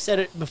 too. I've said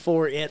it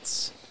before,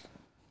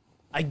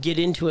 I get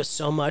into it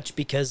so much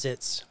because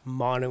it's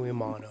mano a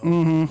mano.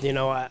 Mm-hmm.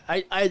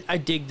 I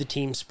dig the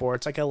team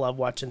sports. I love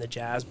watching the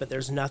Jazz, but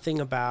there's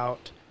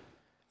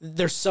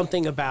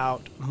something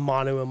about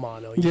mano a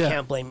mano. You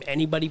can't blame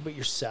anybody but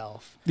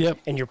yourself. Yep.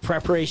 And your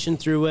preparation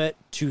through it,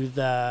 to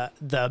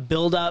the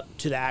build up,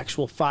 to the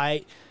actual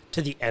fight,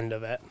 to the end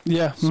of it.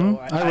 Yeah. So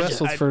I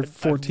wrestled for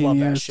 14 love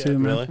that years, shit. too,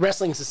 man. Really?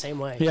 Wrestling's the same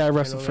way. Yeah, I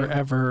wrestled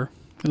forever.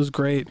 It was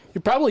great.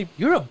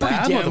 You're a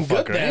bad damn good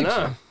motherfucker, then, ain't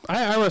huh?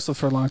 I wrestled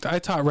for a long time. I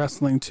taught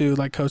wrestling, too,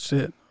 coached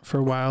it for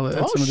a while at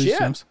some of these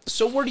gyms.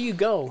 So where do you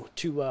go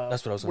to?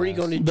 That's what I was Where are you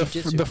gonna going to The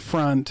jiu-jitsu? the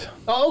front.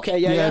 Oh, okay,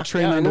 yeah.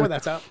 train I know under- where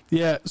that's at.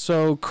 Yeah,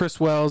 so Chris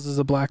Wells is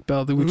a black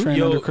belt that we train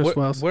under Chris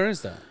Wells. Where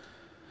is that?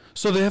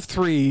 So they have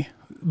 3,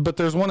 but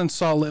there's one in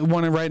Salt Lake,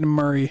 one right in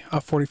Murray,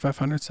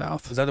 4500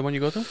 South. Is that the one you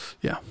go to?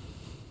 Yeah.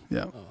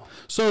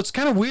 So it's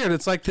kind of weird.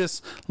 It's like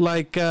this,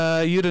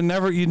 you'd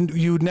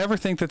never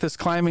think that this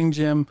climbing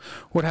gym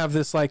would have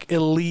this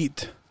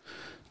elite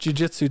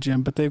jiu-jitsu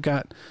gym, but they've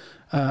got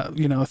a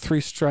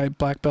 3-stripe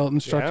black belt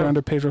instructor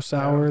under Pedro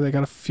Sauer. They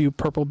got a few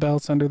purple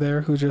belts under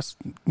there who just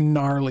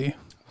gnarly.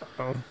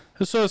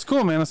 So it's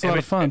cool, man. It's a lot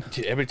of fun.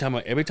 Every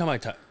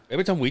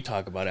time we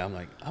talk about it, I'm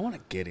like, I want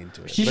to get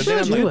into it. You But should then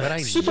I'm do like, it. but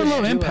I Super need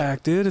low to.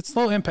 impact, dude. It's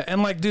low impact.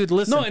 And dude,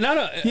 listen. No,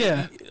 not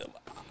Yeah.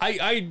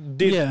 I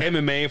did Yeah.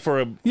 MMA for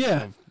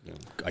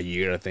a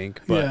year, I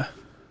think. But,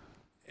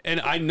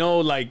 and I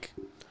know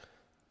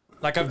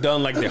I've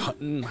done the.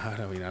 I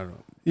don't know.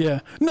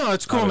 Yeah. No,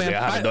 it's cool, Obviously,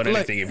 man. I haven't done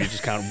anything if you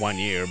just count 1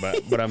 year,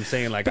 but I'm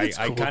saying I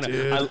kind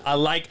of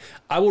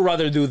I would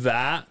rather do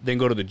that than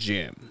go to the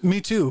gym.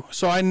 Me too.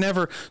 So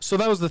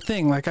that was the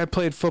thing. I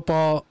played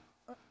football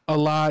a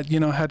lot,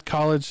 had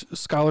college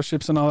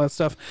scholarships and all that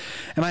stuff.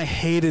 And I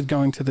hated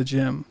going to the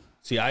gym.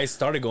 See, I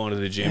started going to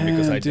the gym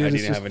because I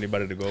didn't have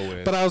anybody to go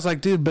with. But I was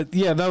like, dude,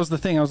 that was the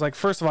thing. I was like,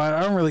 first of all,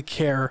 I don't really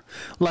care.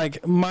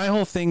 My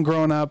whole thing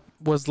growing up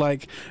was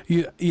a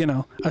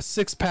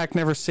 6-pack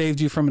never saved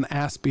you from an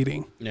ass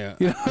beating. Yeah.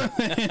 You know what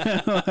I mean?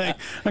 I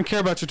don't care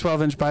about your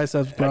 12-inch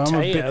biceps, bro. I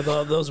tell you,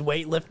 those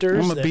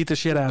weightlifters. I'm gonna beat the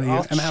shit out of you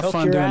I'll and have choke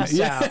fun your doing ass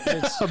it. out. Yeah,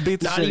 It's I'll beat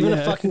the not shit. even yeah.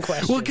 a fucking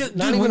question. Well, Not dude,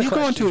 even when a you go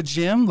question. into a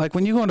gym,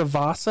 when you go into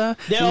Vasa,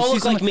 They and you all see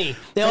look like someone- me.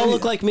 They all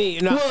look like me.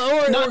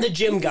 Not the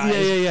gym guys,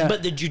 Yeah.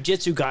 but the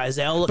jujitsu guys.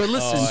 They all look But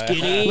listen,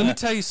 skinny. let me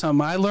tell you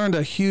something. I learned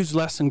a huge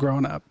lesson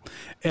growing up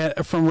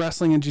from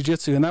wrestling and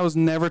jiu-jitsu, and that was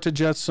never to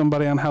judge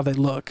somebody on how they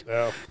look.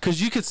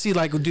 Because you could see,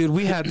 dude,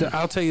 we had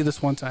I'll tell you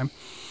this one time.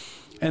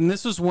 And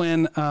this was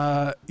when,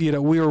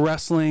 we were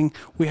wrestling.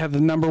 We had the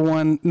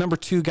number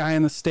 2 guy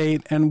in the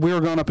state, and we were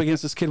going up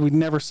against this kid we'd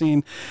never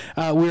seen.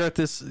 We were at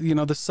this,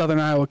 this Southern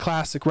Iowa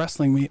Classic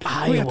wrestling meet.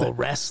 Iowa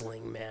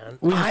wrestling, man.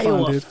 We had fun,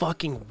 Iowa dude.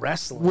 fucking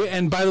wrestling.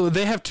 And by the way,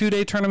 they have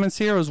 2-day tournaments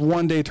here. It was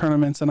 1-day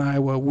tournaments in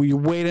Iowa. You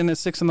weighed in at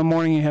 6 in the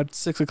morning. You had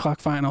 6 o'clock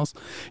finals.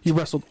 You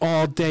wrestled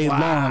all day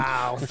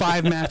long.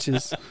 5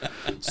 matches.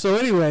 So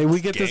anyway,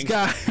 we get this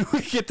guy.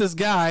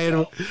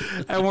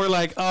 And we're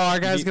like, oh,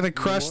 our guy's gonna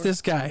crush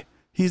this guy.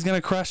 He's going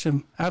to crush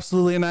him.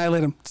 Absolutely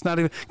annihilate him. It's not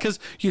even... Because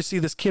you see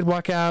this kid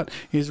walk out.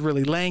 He's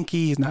really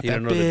lanky. He's not that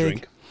another big.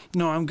 drink.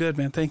 No, I'm good,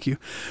 man. Thank you.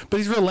 But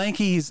he's real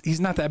lanky. He's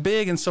not that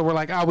big. And so we're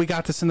like, we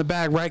got this in the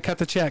bag, right? Cut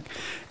the check.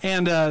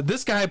 And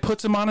this guy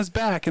puts him on his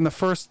back in the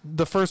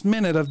first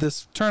minute of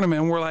this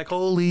tournament. And we're like,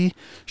 holy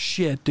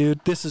shit,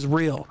 dude, this is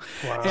real.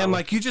 Wow. And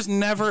like, you just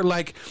never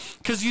like,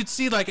 because you'd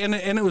see like, and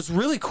it was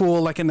really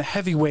cool, like in the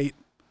heavyweight,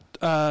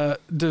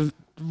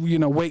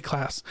 weight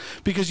class,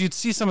 because you'd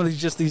see some of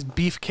these, just these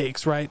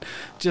beefcakes, right?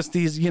 Just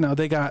these,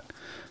 they got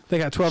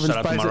 12-inch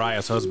Shout out to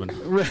Mariah's husband.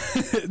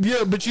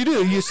 Yeah, but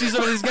you see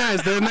some of these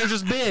guys, they're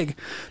just big.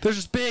 They're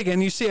just big,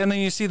 and then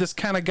you see this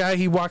kind of guy.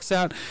 He walks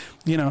out,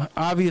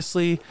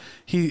 obviously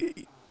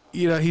he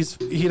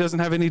doesn't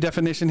have any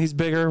definition. He's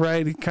bigger,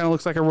 right? He kind of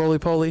looks like a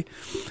roly-poly,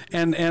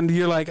 and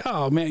you're like,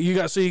 oh man, you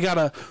got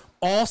a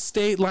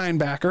all-state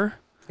linebacker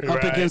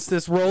up against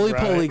this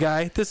roly-poly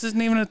guy. This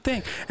isn't even a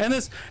thing,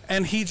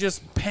 and he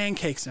just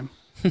pancakes him.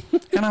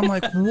 And I'm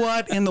like,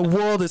 what in the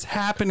world is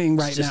happening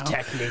right now? His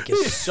technique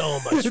is so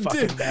much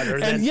fucking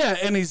better.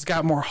 And he's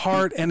got more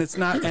heart, and it's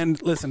not. And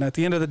listen, at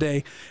the end of the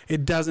day,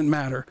 it doesn't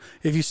matter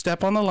if you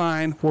step on the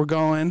line. We're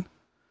going,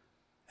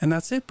 and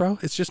that's it, bro.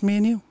 It's just me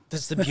and you.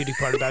 That's the beauty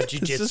part about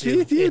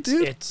jiu-jitsu.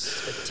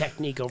 It's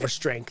technique over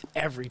strength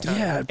every time.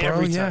 Yeah, bro.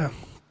 Every time. Yeah.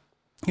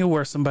 You'll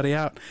wear somebody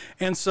out,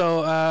 and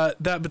so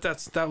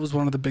that was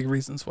one of the big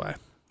reasons why.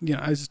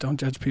 I just don't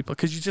judge people,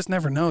 because you just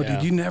never know,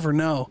 dude. You never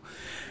know,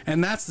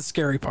 and that's the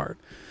scary part.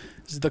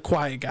 Is the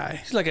quiet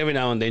guy. It's like every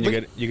now and then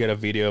you get a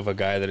video of a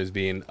guy that is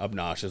being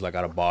obnoxious, like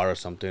at a bar or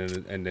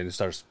something, and then it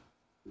starts,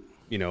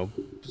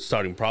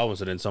 starting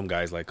problems, and then some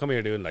guys like, come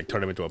here, dude, and like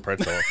turn him into a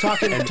pretzel.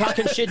 talking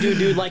shit to a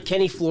dude like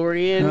Kenny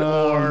Florian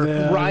or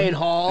Ryan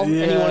Hall,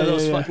 any one of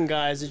those fucking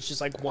guys. It's just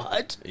like,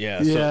 what?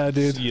 Yeah, yeah,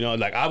 dude.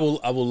 Like I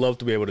will love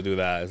to be able to do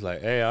that. It's like,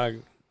 hey,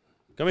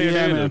 come here,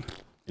 dude. Man.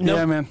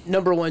 Man.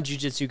 Number one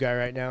jiu-jitsu guy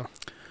right now.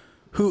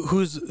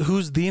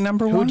 Who's the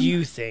number one? Who do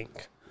you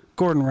think?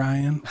 Gordon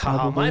Ryan.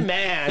 Probably. Oh, my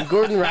man,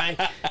 Gordon Ryan.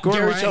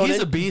 Gordon Ryan, he's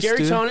a beast. Gary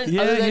Tonin.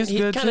 Yeah, he's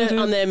good kind of too,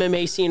 on the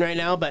MMA scene right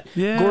now, but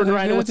yeah, Gordon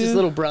Ryan. What's his dude.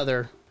 little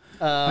brother?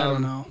 I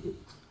don't know.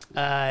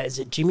 Is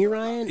it Jimmy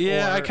Ryan?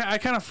 Yeah, I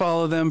kind of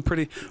follow them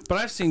pretty, but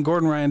I've seen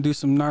Gordon Ryan do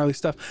some gnarly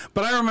stuff.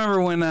 But I remember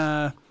when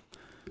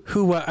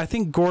I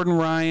think Gordon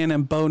Ryan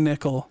and Bo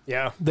Nickel.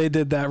 Yeah, they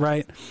did that,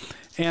 right?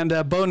 And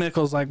Bo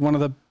Nickel's like one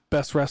of the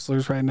best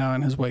wrestlers right now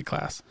in his weight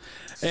class.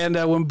 And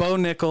when Bo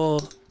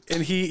Nickel,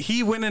 and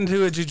he went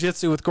into a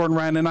jiu-jitsu with Gordon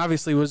Ryan, and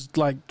obviously was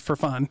like for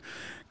fun,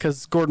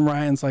 because Gordon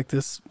Ryan's like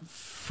this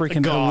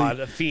freaking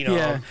a phenom.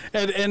 Yeah,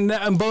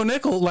 and Bo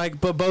Nickel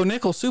Bo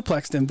Nickel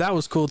suplexed him. That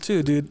was cool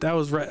too, dude. That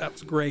was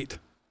great.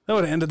 That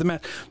would have ended the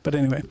match. But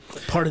anyway,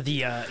 part of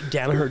the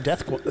Danaher death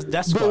squad.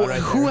 But right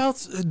who there.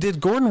 else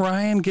did Gordon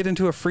Ryan get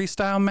into a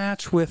freestyle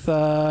match with?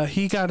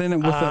 He got in it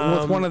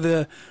with one of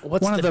the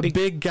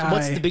big guys.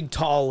 What's the big,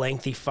 tall,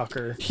 lengthy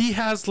fucker? He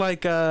has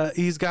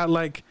he's got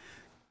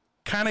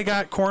kind of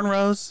got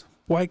cornrows.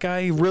 White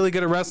guy, really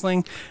good at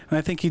wrestling, and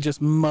I think he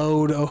just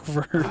mowed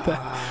over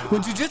that.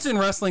 When jiu-jitsu and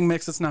wrestling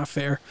mix, it's not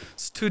fair.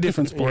 It's two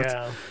different sports.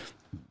 Yeah.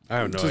 I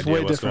have no Just idea way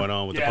what's different. going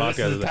on with the This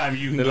is podcast. the time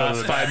you can the go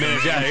last to 5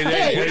 minutes. Yeah,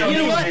 Hey, you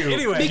know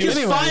what?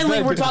 Because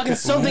finally we're talking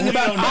something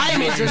about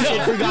I'm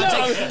interested, for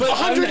God's sake. But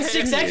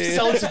 106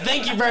 episodes,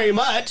 thank you very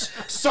much.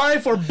 Sorry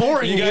for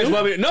boring you. You guys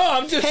want me to, no,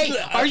 I'm just. Hey,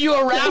 are you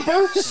a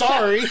rapper?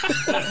 Sorry.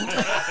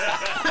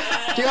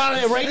 You're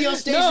on a radio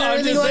station or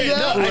anything like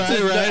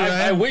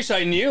that? I wish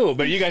I knew,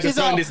 but you guys are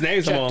throwing these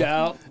names checked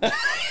out.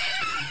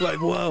 Like,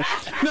 whoa.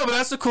 No, but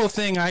that's the cool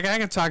thing. I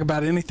can talk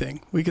about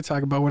anything. We could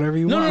talk about whatever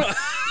you want.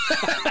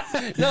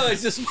 No,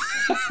 it's just.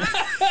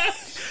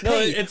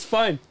 It's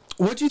fine.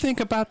 What'd you think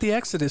about the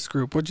Exodus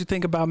group? What'd you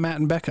think about Matt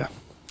and Becca?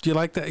 Do you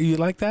like that? You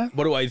like that?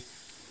 What do I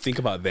think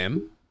about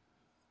them?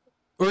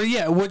 Or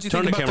what'd you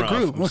think about the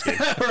group?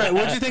 All right,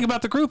 what'd you think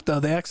about the group though?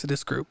 The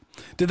Exodus group.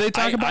 Did they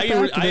talk about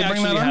that? Did they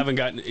bring that up? Haven't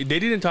gotten. They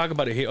didn't talk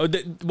about it here.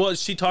 Well,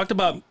 she talked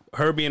about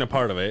her being a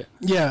part of it.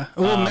 Yeah.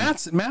 Well,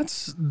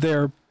 Matt's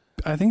their.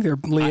 I think they're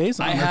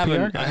liaison. I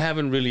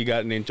haven't really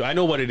gotten into. I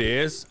know what it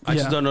is. I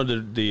just don't know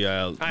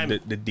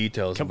the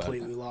details.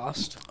 Completely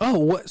lost. Oh,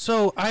 what?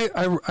 So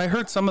I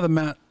heard some of the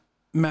Matt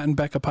and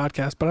Becca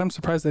podcast, but I'm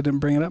surprised they didn't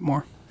bring it up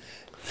more.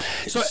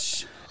 So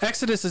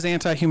Exodus is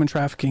anti-human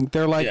trafficking.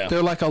 They're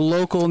like a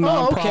local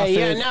nonprofit. Oh, okay,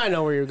 yeah, now I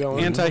know where you're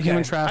going.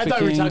 Anti-human trafficking. I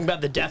thought we were talking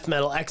about the death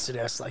metal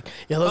Exodus. Like,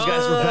 those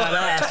guys were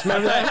badass.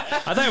 Remember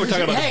that? I thought you were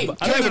talking about. Hey,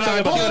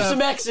 pull up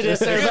some Exodus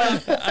there,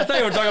 bud. I thought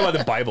you were talking about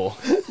the Bible.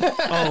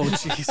 Oh,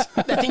 jeez.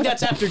 I think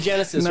that's after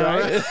Genesis,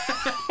 right?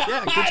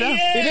 Yeah, good job.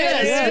 It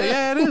is.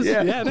 Yeah, it is.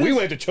 Yeah, it is. We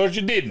went to church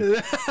and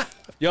didn't.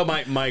 Yo,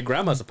 my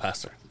grandma's a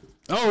pastor.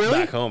 Oh, really?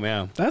 Back home,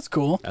 yeah. That's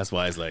cool. That's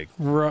why it's like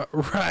right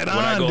on,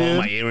 when I go dude. home,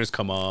 my earrings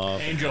come off.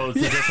 Angel, it's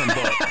a different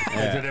book.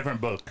 It's a different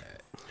book.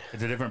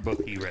 It's a different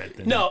book he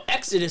read. No,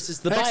 Exodus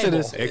is the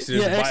Exodus. Bible.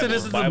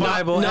 Exodus is the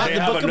Bible. Not the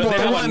Book of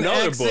Mormon.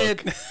 Another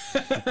book.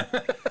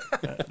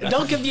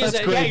 Don't confuse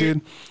That's it. great,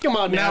 dude. Come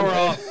on, Now man.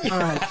 we're all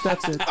right.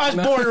 That's it. I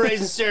was born and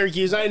raised in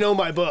Syracuse. I know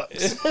my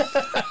books.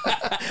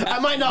 I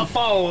might not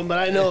follow them, but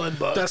I know the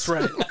books. That's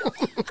right.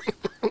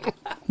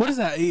 What is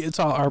that? It's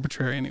all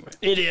arbitrary anyway.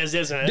 It is,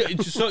 isn't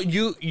it? So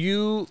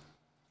you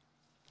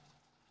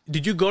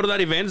Did you go to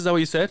that event? Is that what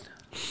you said?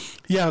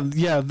 Yeah.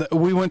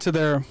 We went to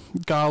their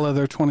gala,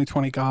 their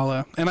 2020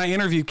 gala, and I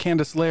interviewed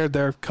Candace Laird,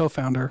 their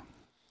co-founder.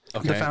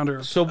 Okay. The founder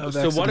of So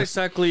Exodus. what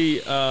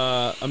exactly?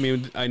 I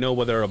mean, I know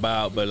what they're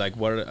about, but like,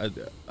 what?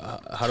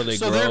 How do they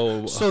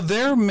grow? So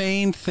their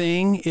main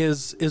thing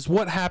is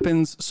what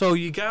happens. So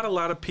you got a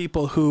lot of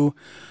people who,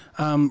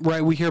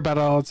 right? We hear about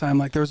it all the time.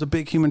 Like there was a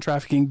big human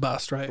trafficking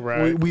bust, right?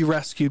 Right. We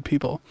rescued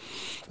people.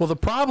 Well, the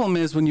problem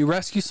is when you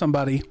rescue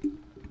somebody,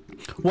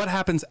 what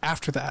happens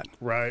after that?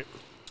 Right.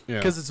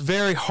 Because it's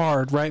very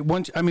hard, right?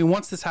 Once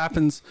this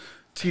happens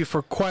to you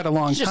for quite a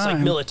long It's just time.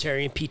 like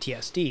military and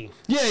PTSD.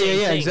 Yeah, Same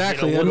yeah, thing,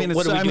 exactly. You know, I mean,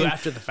 what do we it's- do I mean-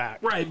 after the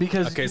fact? Right,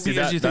 because Okay, see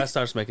because that you think, that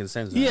starts making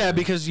sense. Now. yeah,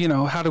 because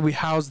how do we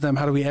house them?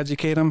 How do we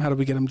educate them? How do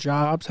we get them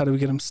jobs? How do we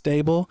get them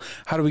stable?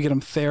 How do we get them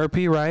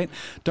therapy? Right?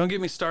 Don't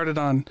get me started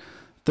on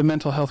the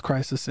mental health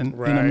crisis in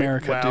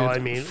America, well, dude. I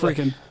mean,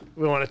 freaking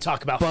we want to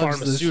talk about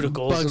bugs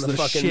pharmaceuticals and the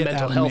fucking shit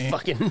mental out of health me.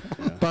 fucking.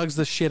 bugs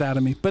the shit out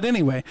of me. But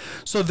anyway,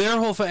 so their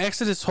whole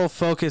Exodus' whole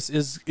focus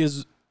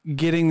is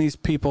getting these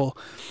people,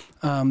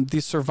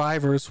 these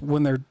survivors,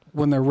 when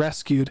they're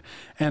rescued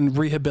and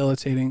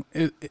rehabilitating,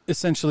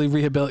 essentially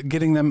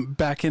getting them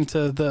back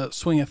into the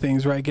swing of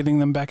things, right? Getting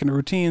them back into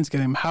routines,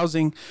 getting them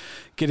housing,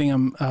 getting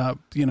them,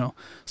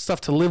 stuff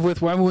to live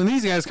with. When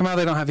these guys come out,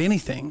 they don't have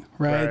anything,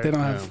 right? They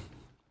don't have.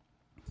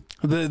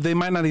 They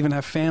might not even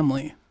have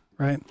family,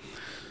 right?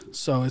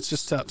 So it's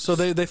just tough. So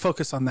they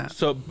focus on that.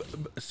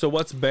 So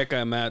what's Becca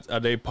and Matt? Are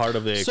they part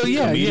of the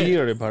yeah, committee yeah.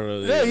 or are they part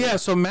of the? Yeah.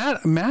 So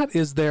Matt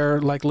is their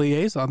like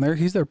liaison there.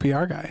 He's their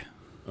PR guy.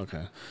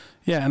 Okay.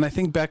 Yeah, and I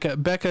think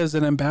Becca is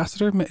an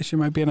ambassador. She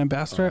might be an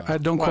ambassador. I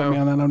don't quote me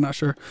on that. I'm not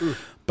sure.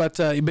 But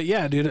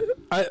yeah, dude,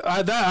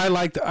 I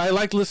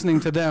liked listening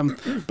to them,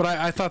 but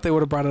I thought they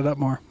would have brought it up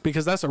more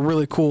because that's a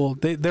really cool.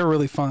 They're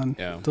really fun.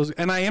 Yeah.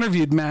 And I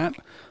interviewed Matt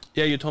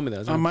Yeah, you told me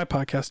that. on my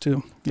podcast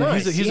too. Yeah,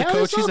 Nice. he's See a how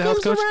coach. this He's all a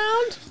health comes coach.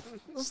 around?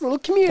 This little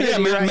community. Yeah,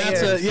 right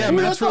here. Who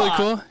Matt's would've really thought?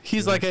 cool.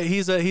 He's like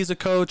he's a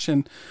coach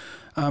and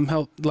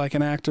help like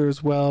an actor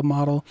as well,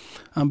 model.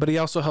 But he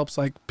also helps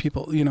like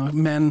people,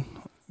 men.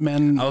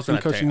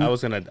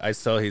 I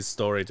saw his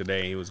story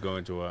today. He was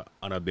going to an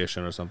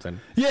audition or something.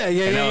 Yeah.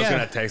 And I was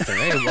gonna text him,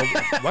 hey,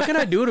 what can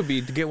I do to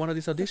get one of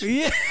these auditions?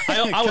 Yeah. I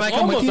Can was I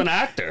come with almost you? an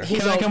actor.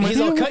 He's Can I all, come with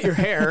he's all you? cut your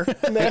hair.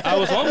 I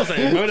was almost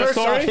remember that First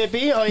off, story?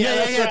 hippie. Oh yeah,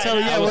 that's right. Tell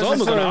me, I was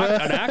what's the almost story,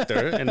 man? an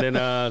actor, and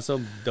then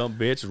some dumb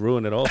bitch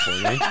ruined it all for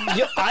me.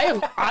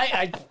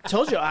 I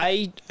told you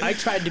I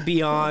tried to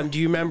be on. Do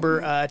you remember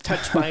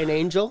Touched by an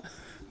Angel?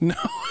 No.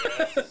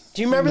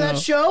 Do you remember that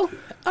show?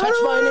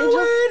 Touched by an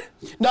Angel?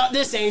 Not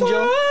this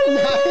angel.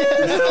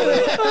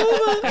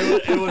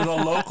 It was a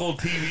local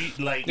TV.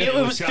 Like It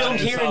was shot filmed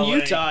here in Salt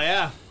Lake. Utah.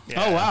 Yeah.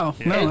 Oh wow.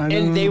 No, I And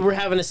didn't- they were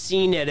having a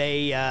scene at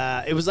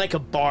a. It was like a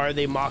bar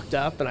they mocked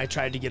up, and I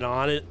tried to get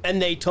on it.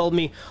 And they told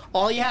me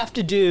all you have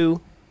to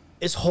do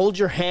is hold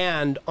your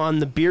hand on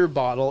the beer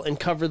bottle and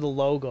cover the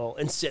logo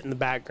and sit in the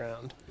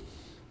background.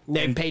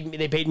 And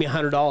they paid me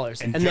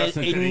 $100, And and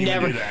Justin they didn't even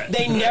never do that.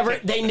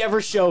 they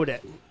never showed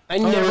it. I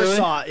never really?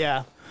 saw it.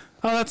 Yeah.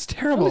 Oh, that's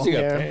terrible. You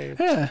got Yeah. paid.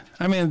 Yeah.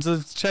 I mean,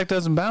 the check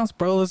doesn't bounce,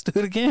 bro. Let's do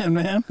it again,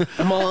 man.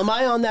 Am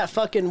I on that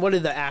fucking? What are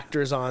the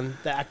actors on?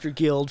 The Actor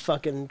Guild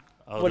fucking.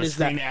 Oh, What the is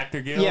that? Screen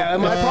Actor Guild? Yeah,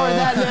 am I part of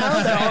that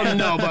now? Oh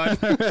no, bud.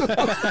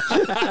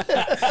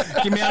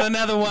 Give me out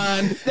another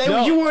one.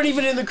 You weren't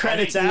even in the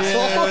credits,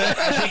 asshole. I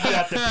think you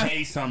have to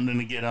pay something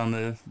to get on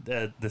the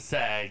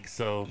SAG.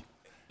 So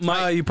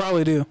You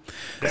probably do.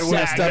 there SAG,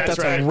 Messed up. That's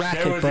right. a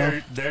racket,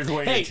 bro. There's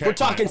where Hey, your check we're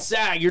talking went.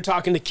 SAG. You're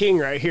talking to King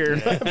right here.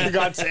 For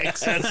God's sakes.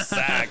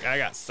 Sack. I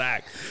got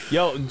sacked.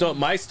 Yo,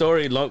 my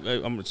story.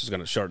 I'm just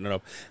gonna shorten it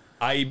up.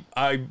 I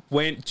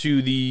went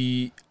to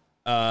the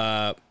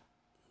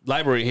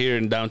library here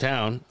in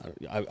downtown.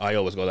 I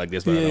always go like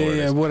this, but I don't know where it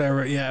is.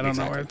 Whatever. Yeah, I don't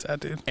know Exactly. where it's at,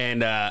 dude.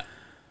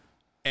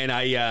 And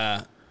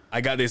I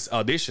got this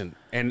audition,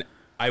 and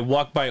I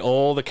walked by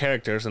all the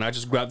characters, and I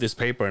just grabbed this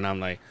paper, and I'm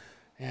like,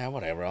 yeah,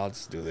 whatever, I'll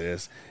just do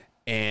this.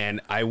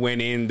 And I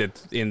went in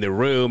the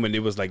room, and it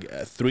was like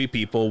 3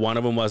 people. One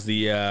of them was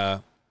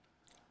the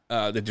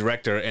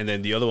director, and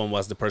then the other one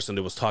was the person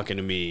that was talking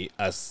to me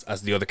as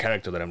the other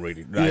character that I'm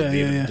reading, right?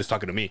 Yeah. Just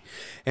talking to me.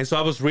 And so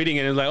I was reading it,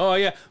 and it was like, oh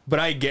yeah, but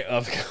I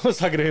was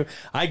talking to him.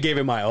 I gave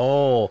him my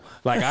all.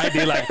 Like I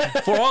did. Like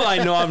for all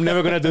I know, I'm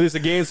never gonna do this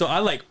again. So I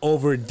like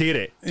overdid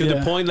it to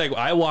the point like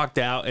I walked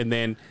out, and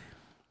then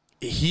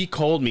he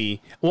called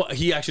me. Well,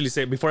 he actually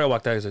said before I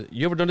walked out, he said,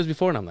 "You ever done this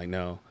before?" And I'm like,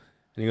 "No."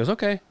 And he goes,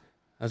 "Okay."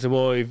 I said,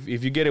 "Well,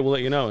 if you get it, we'll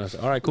let you know." And I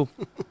said, "All right, cool."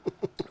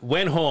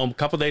 Went home a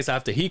couple days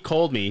after. He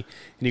called me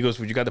and he goes,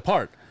 "Well, you got the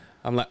part."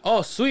 I'm like,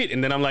 "Oh, sweet."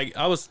 And then I'm like,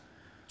 I was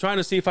trying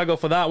to see if I go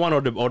for that one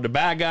or the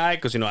bad guy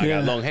because I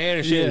got long hair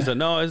and shit. Yeah. And he said,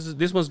 "No,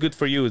 this one's good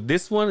for you.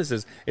 This one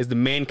is the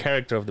main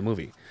character of the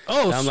movie."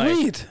 Oh, And I'm like,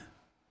 sweet.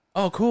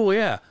 "Oh, cool,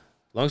 yeah."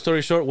 Long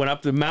story short, went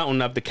up the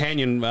mountain, up the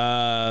canyon,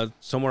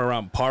 somewhere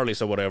around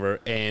Parley's or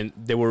whatever, and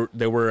they were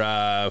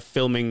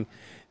filming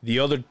the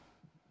other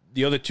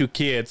 2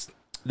 kids.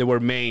 They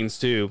were mains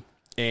too,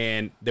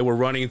 and they were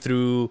running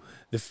through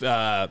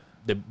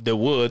the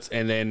woods,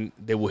 and then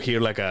they will hear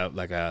like a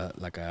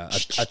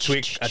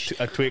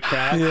twig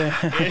crack,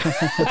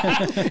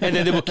 and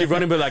then they will keep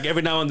running. But like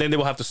every now and then they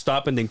will have to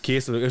stop and then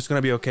kiss. And it's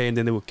gonna be okay, and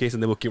then they will kiss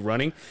and they will keep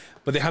running.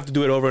 But they have to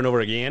do it over and over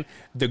again.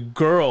 The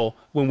girl,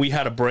 when we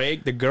had a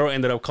break, the girl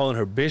ended up calling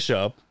her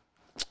bishop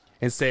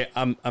and say,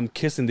 I'm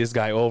kissing this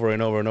guy over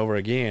and over and over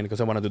again because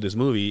I want to do this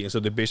movie. And so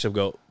the bishop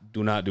go,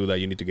 do not do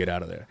that. You need to get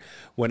out of there.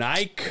 When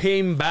I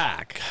came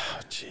back,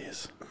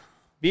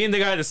 being the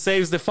guy that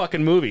saves the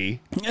fucking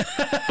movie,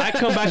 I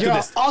come back to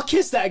this. I'll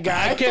kiss that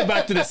guy. I came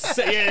back to the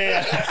set.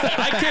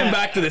 I came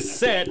back to the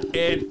set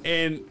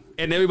and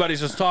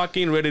everybody's just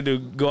talking, ready to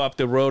go up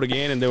the road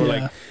again. And they were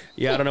like, I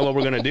don't know what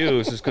we're going to do.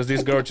 It's just because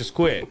this girl just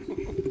quit.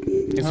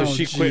 And so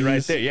she quit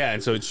right there. Yeah,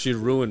 and so she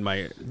ruined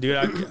my dude.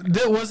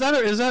 Is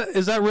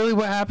that really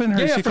what happened?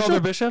 She called her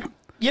bishop.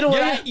 You know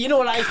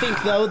what I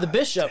think though. The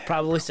bishop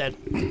probably said,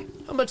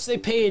 "How much they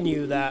paying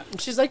you that?" And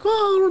she's like,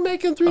 "Well, we're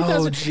making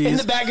 $3,000." In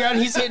the background,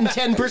 he's hitting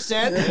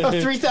 10% of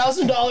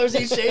 $3,000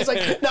 each day. He's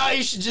like, "No,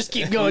 you should just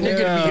keep going. You're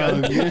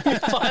gonna be good."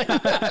 Fine.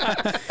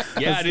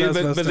 Yeah, dude.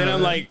 But then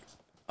I'm like,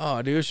 oh,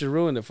 dude, she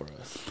ruined it for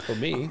us, for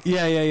me.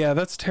 Yeah.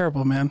 That's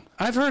terrible, man.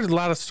 I've heard a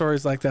lot of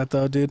stories like that,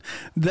 though, dude.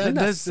 Man,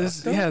 that's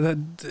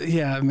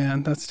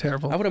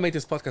terrible. I would have made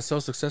this podcast so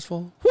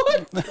successful.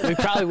 What? We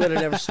probably would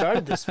have never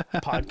started this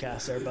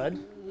podcast, there, bud.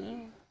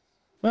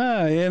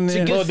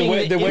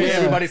 The way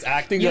everybody's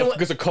acting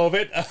because of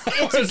COVID, I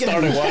would have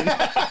started one.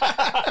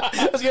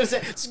 I was going to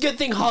say, it's a good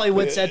thing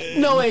Hollywood said,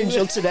 no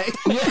Angel today.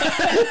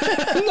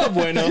 No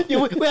bueno.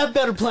 We have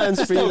better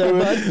plans for you there,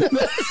 bud.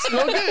 It's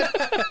no good.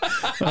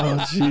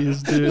 Oh,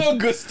 jeez, dude. No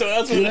gusto.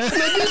 That's what No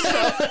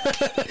gusto.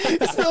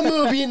 It's no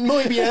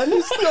muy bien.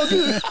 It's no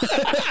good.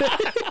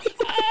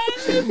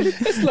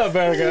 It's not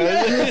very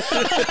good.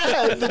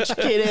 The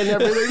cicada and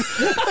everything.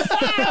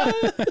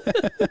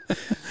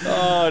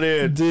 Oh,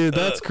 dude,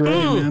 that's great,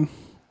 man.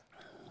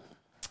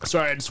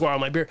 Sorry, I had to swallow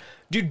my beer.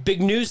 Dude,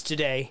 big news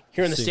today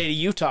here in the state of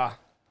Utah.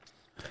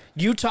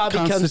 Utah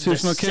becomes the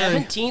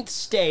 17th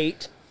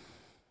state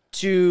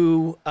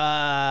to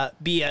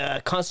be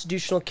a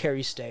constitutional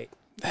carry state.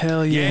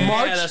 Hell yeah.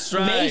 That's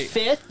right. May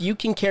 5th, you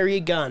can carry a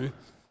gun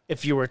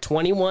if you were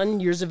 21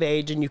 years of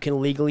age and you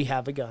can legally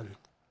have a gun.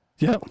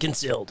 Yep.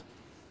 Concealed.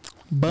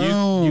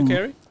 Boom. You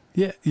carry?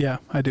 Yeah,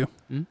 I do.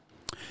 Mm-hmm.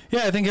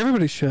 Yeah, I think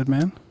everybody should,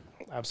 man.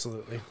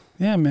 Absolutely.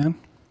 Yeah, man.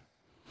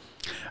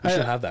 We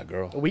should have that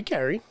girl. We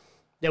carry.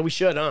 Yeah, we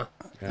should, huh?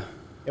 Yeah.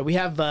 Yeah, we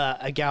have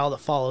a gal that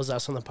follows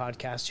us on the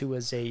podcast who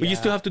was a... But you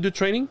still have to do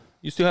training?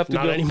 You still have to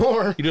not go?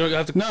 anymore. You don't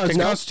have to... No, it's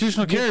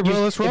constitutional carry,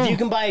 bro. Let's roll. If you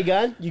can buy a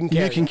gun, you can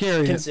carry it. You can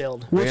carry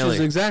Concealed. Which is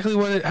exactly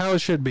how it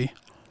should be.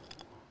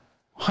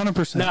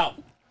 100%. Now...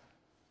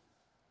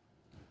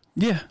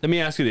 Yeah. Let me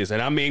ask you this,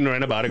 and I'm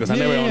ignorant about it because I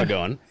never owned a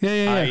gun.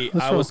 Yeah.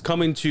 I was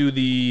coming to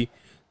the...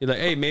 You're like,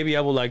 hey, maybe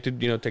I would like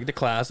to, take the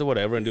class or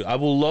whatever and do... I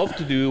would love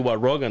to do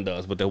what Rogan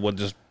does, but they would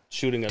just...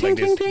 shooting at like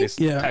this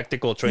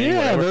tactical training,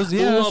 whatever.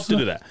 Who love to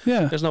do that?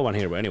 Yeah, there's no one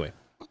here, but anyway.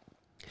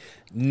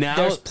 Now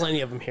there's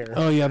plenty of them here.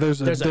 Oh yeah,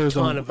 there's a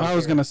ton of them. I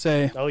was gonna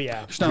say. Oh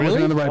yeah, just not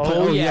looking at the right place.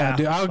 Oh yeah,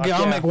 dude.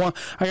 I'll make one.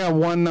 I got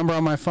one number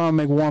on my phone.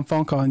 Make one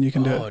phone call and you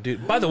can do it. Oh,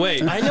 dude. By the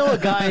way, I know a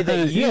guy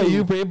that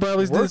you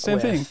probably do the same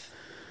thing.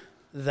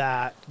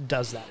 That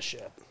does that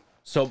shit.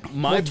 So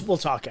we'll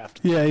talk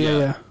after.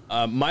 Yeah.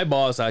 My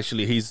boss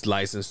actually, he's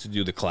licensed to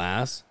do the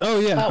class. Oh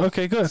yeah.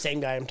 Okay, good.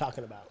 Same guy I'm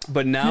talking about.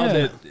 But now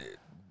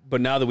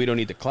that we don't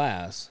need the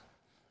class,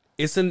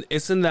 isn't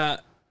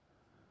that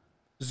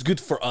it's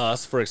good for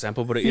us, for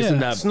example, but isn't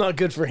that it's not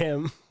good for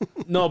him?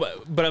 No,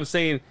 but I'm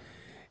saying,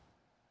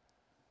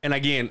 and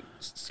again,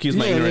 excuse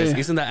my ignorance,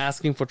 isn't that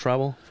asking for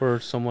trouble for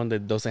someone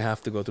that doesn't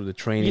have to go through the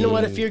training? You know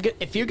what? If you're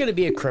going to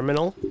be a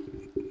criminal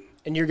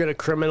and you're going to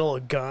criminal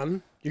a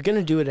gun, you're going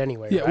to do it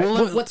anyway. Yeah. Right?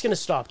 Well, what's going to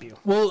stop you?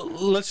 Well,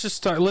 let's just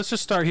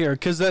start here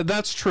because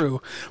that's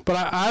true.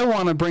 But I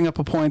want to bring up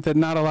a point that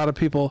not a lot of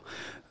people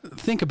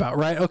think about.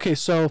 Right? Okay,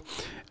 so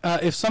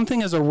if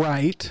something is a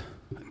right.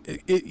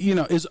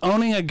 Is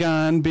owning a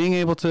gun, being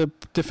able to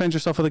defend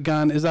yourself with a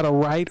gun, is that a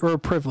right or a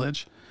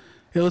privilege?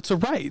 It's a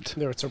right.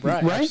 No, it's a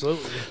right.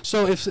 Absolutely.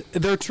 So if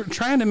they're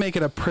trying to make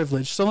it a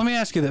privilege, so let me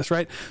ask you this,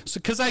 right? So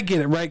because I get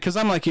it, right? Because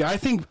I'm like you, I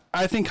think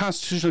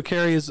constitutional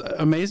carry is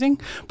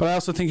amazing, but I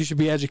also think you should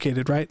be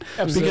educated, right?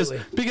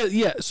 Absolutely.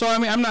 Because So I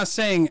mean, I'm not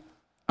saying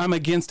I'm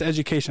against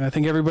education. I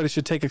think everybody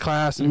should take a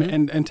class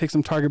and take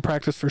some target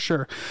practice for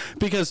sure.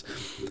 Because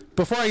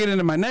before I get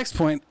into my next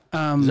point,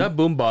 is that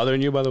boom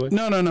bothering you, by the way?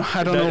 No. I don't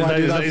know why.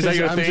 Is that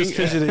your thing? I'm just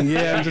fidgeting.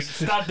 Yeah, I'm just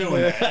stop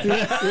doing that.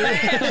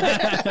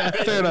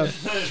 Fair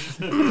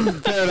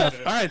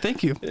enough. All right,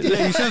 thank you.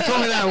 Yeah, you should have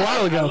told me that a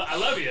while ago. I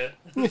love you.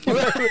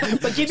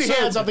 But keep your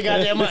hands off the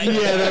goddamn mic.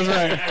 Yeah, that's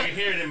right. I can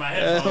hear it in my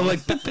head. I'm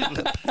like,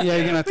 yeah,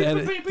 you're gonna have to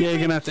edit. Yeah, you're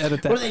gonna have to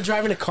edit that. Were they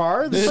driving a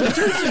car? I'm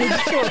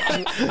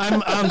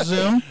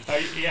Zoom.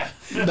 Yeah.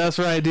 That's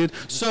right, dude.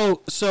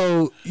 So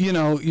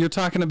you're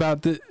talking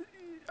about the.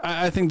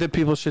 I think that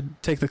people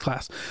should take the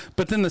class,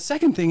 but then the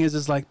second thing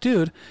is like,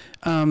 dude,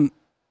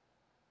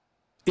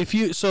 if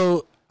you.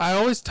 So I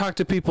always talk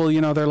to people.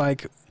 They're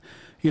like,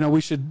 we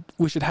should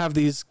have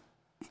these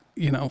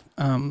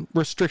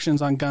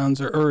restrictions on guns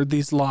or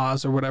these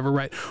laws or whatever,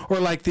 right? Or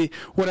like the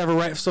whatever,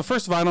 right? So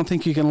first of all, I don't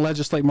think you can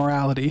legislate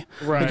morality.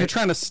 Right. Like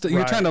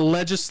you're trying to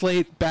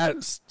legislate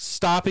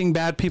stopping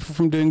bad people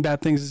from doing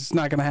bad things. It's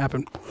not going to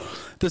happen.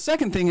 The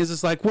second thing is,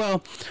 it's like,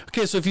 well,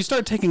 okay, so if you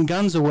start taking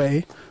guns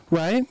away,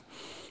 right?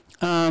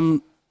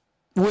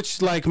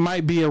 Which like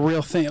might be a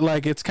real thing.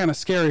 Like it's kind of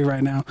scary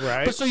right now.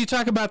 Right. But so you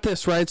talk about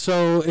this, right?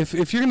 So if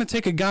you're going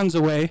to take guns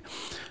away,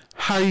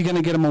 how are you going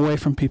to get them away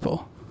from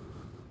people?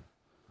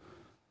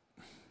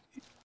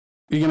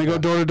 You're going to go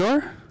door to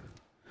door?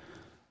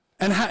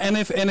 And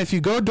if you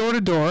go door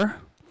to door,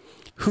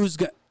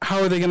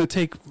 how are they going to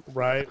take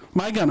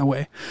my gun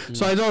away?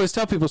 So I always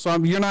tell people,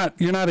 you're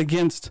not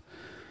against.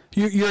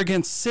 You're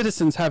against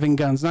citizens having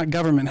guns, not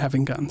government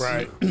having guns,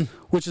 Right?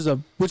 which is a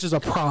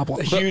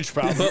problem. A huge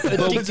problem. Which is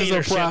a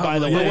Dictatorship, problem. by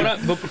the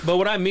way. But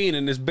what I mean,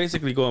 and it's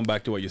basically going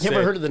back to what you You said.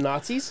 ever heard of the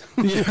Nazis?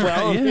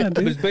 Yeah,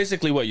 But it's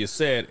basically what you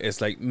said.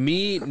 It's like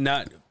me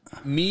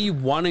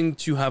wanting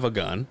to have a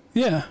gun,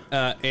 yeah,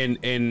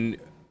 and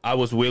I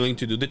was willing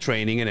to do the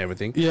training and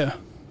everything. yeah,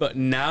 But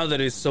now that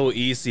it's so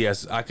easy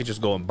as I could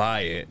just go and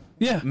buy it,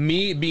 yeah.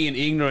 me being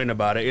ignorant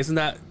about it, isn't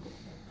that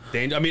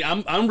dangerous? I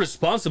mean, I'm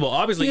responsible.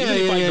 Obviously, Yeah,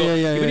 even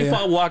if yeah.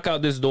 I walk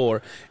out this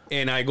door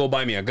and I go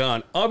buy me a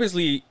gun,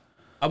 obviously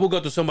I will go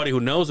to somebody who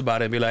knows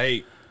about it and be like,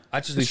 hey, I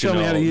just need Show to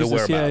me how know to the use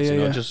this. whereabouts. Yeah,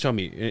 yeah. Just show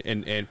me.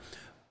 And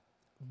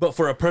but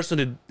for a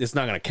person that's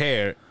not gonna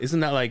care, isn't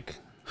that like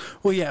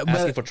Well, yeah,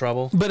 asking for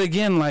trouble? but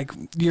again, like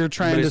you're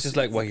trying But to. it's just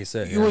like what he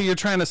said. Well, Yeah. you're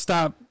trying to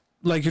stop.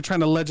 Like you're trying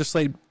to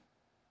legislate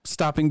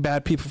stopping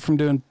bad people from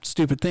doing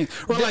stupid things.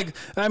 Or like,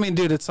 I mean,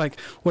 dude, it's like,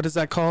 what is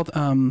that called?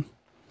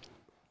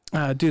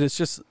 Dude, it's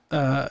just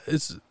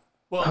it's.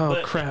 Well, Oh,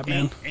 but crap,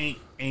 man. Ain't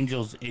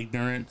Angel's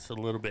ignorance a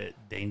little bit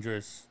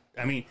dangerous?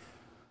 I mean,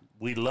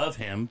 we love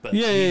him, but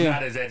Yeah, he's yeah, yeah.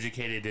 not as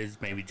educated as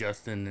maybe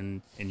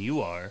Justin and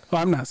you are.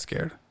 Well, I'm not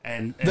scared.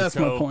 And That's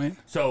so, my point.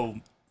 So,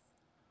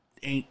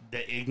 ain't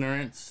the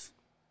ignorance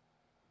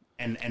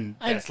and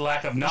that's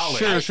lack of knowledge?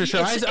 Sure. It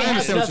has I understand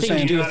what you're nothing to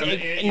saying. do You with know what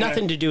I mean?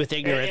 nothing to do with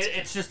ignorance.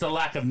 It's just a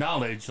lack of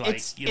knowledge. Like,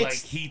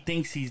 It's- he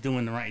thinks he's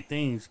doing the right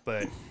things,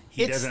 but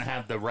he It's- doesn't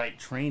have the right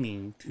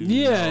training to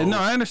Yeah, no,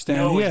 I understand.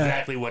 know Yeah.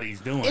 exactly what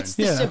he's doing. It's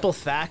the Yeah. simple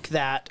fact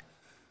that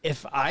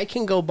if I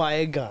can go buy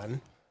a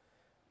gun,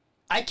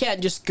 I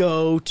can't just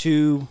go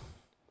to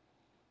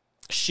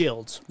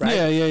Shields, right?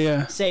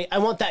 Yeah. Say, I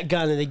want that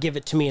gun, and they give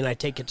it to me, and I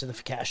take it to the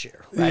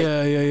cashier, right? Yeah.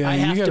 I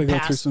You have gotta to go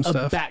pass through some a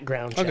stuff.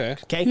 background check. Okay.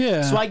 Okay.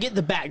 Yeah. So I get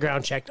the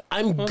background checked.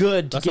 I'm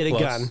good to that's a get a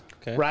plus. gun,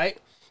 Okay. right?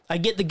 I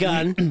get the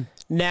gun.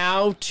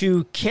 Now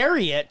to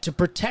carry it to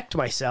protect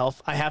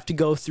myself, I have to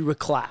go through a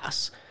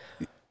class.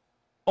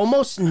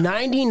 Almost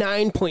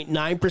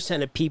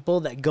 99.9% of people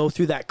that go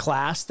through that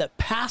class that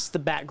pass the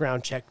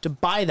background check to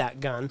buy that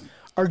gun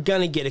are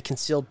gonna get a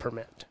concealed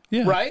permit,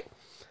 Yeah. right?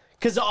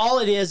 Because all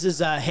it is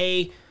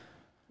hey,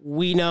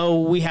 we know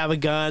we have a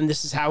gun.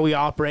 This is how we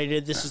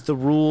operated. This is the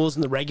rules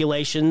and the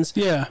regulations.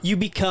 Yeah. You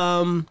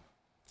become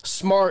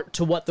smart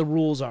to what the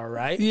rules are,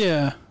 right?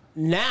 Yeah.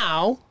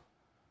 Now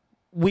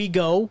we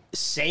go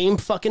same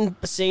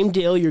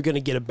deal. You're going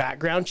to get a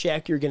background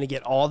check. You're going to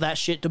get all that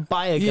shit to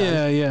buy a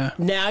gun. Yeah.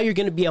 Now you're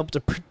going to be able to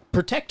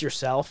protect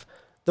yourself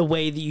the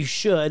way that you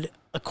should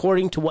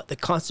according to what the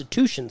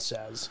Constitution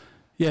says.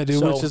 Yeah, dude,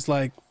 So- which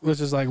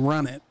is like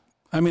run it.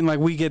 I mean, like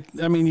you get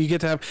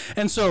to have,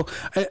 and so,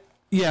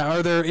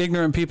 are there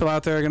ignorant people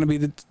out there? Are going to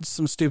be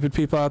some stupid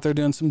people out there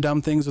doing some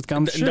dumb things with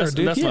guns? Sure, that's-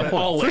 dude. that's my yeah,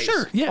 point. Always. for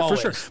sure. Yeah,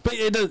 Always. for sure. But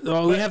it does,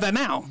 we have that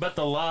now. But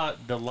the law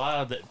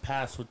that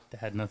passed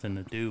had nothing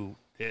to do.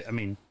 I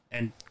mean,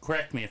 and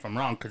correct me if I'm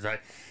wrong, because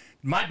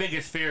my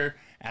biggest fear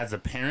as a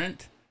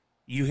parent,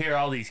 you hear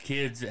all these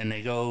kids and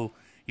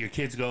your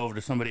kids go over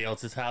to somebody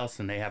else's house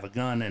and they have a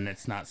gun and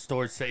it's not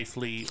stored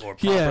safely or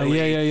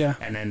properly. Yeah.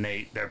 And then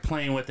they're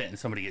playing with it and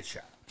somebody gets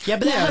shot. Yeah,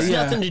 but that has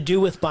yeah. nothing to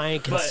do with buying a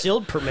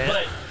concealed permit.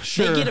 but-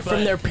 They get it from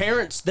but- their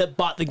parents that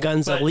bought the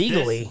guns But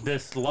illegally.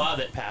 This law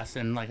that passed,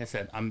 and like I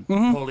said, I'm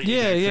totally Yeah,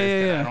 against yeah,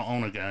 it, 'cause yeah. I don't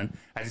own a gun.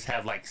 I just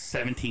have like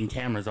 17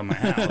 cameras on my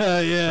house.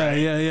 Yeah.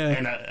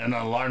 And an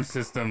alarm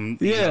system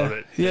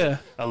that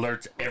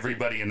alerts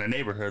everybody in the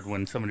neighborhood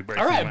when somebody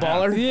breaks All right, into my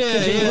house. baller. Yeah,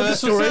 Continue with the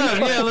that's what's story.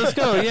 up. Yeah, let's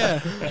go.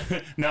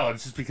 Yeah, No,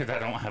 it's just because I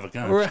don't have a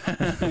gun. right.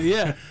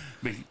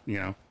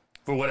 Yeah,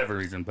 For whatever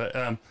reason.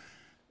 But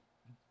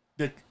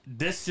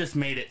this just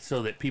made it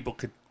so that people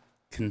could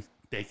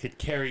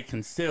carry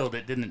concealed.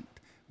 It didn't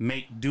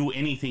do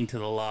anything to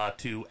the law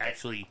to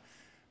actually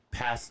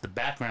pass the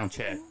background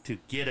check to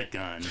get a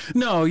gun.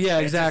 no, yeah,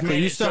 It just exactly. made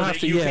You it still so have that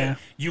to,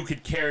 you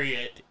could carry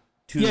it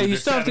to Yeah, you the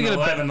still have to get a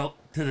 7-Eleven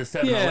to the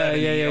 7-Eleven.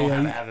 You don't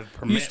have to have a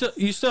permit.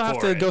 You still have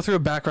for to it. go through a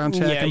background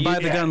check Yeah, and buy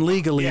the gun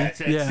legally. Yeah, it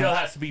still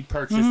has to be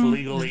purchased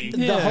legally.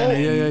 The whole-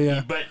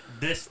 yeah. But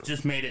this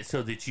just made it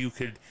so that you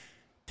could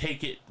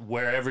take it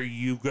wherever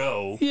you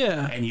go.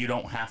 Yeah. And you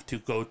don't have to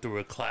go through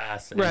a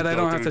class. And Right, I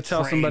go don't have through to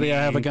tell somebody I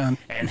have a training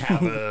gun. and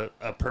have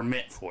a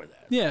permit for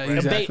that. Yeah, Right?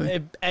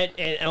 exactly. And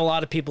a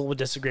lot of people would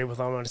disagree with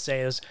what I'm going to say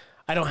is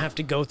I don't have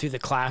to go through the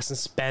class and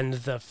spend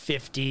the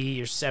 $50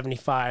 or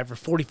 $75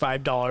 or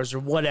 $45 or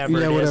whatever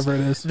whatever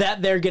it is.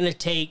 that they're going to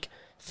take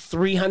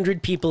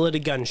 300 people at a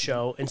gun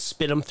show and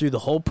spit them through the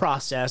whole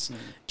process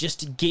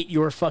just to get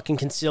your fucking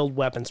concealed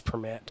weapons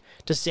permit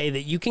to say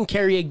that you can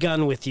carry a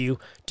gun with you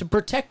to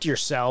protect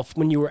yourself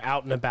when you were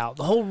out and about.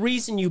 The whole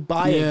reason you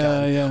buy a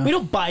gun, we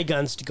don't buy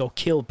guns to go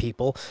kill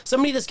people.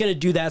 Somebody that's going to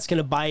do that's going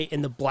to buy it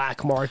in the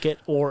black market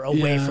or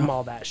away from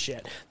all that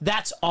shit.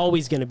 That's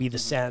always going to be the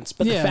sense.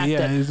 But the fact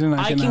that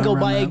I can go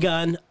buy a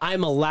gun,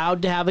 I'm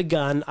allowed to have a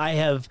gun, I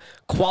have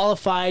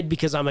qualified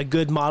because I'm a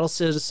good model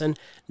citizen.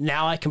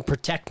 Now I can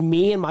protect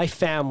me and my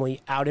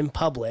family out in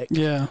public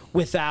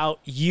without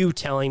you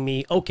telling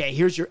me, okay,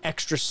 here's your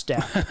extra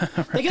step.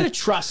 They got to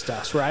trust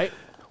us, right?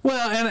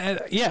 Well,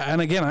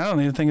 and again, I don't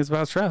even think it's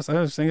about trust. I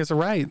just think it's a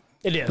right.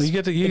 It is. You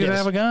get to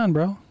have a gun,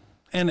 bro.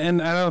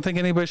 And I don't think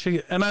anybody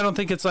should. And I don't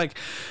think it's like,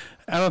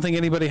 I don't think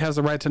anybody has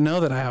the right to know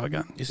that I have a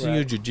gun. Isn't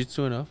your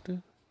jiu-jitsu enough,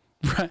 dude?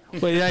 Right.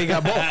 Well, yeah, you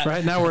got both,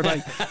 right? Now we're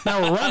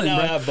running.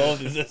 I have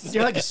both.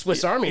 You're like a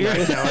Swiss Army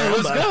knife now.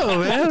 Let's go,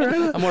 man.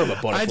 Right? I'm more of a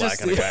butterfly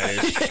kind of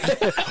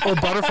guy. Or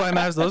butterfly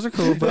knives. Those are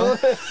cool, bro. I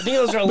think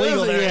those are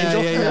illegal there,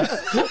 Angel. Yeah.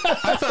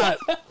 I thought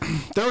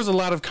there was a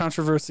lot of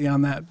controversy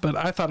on that, but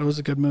I thought it was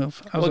a good move.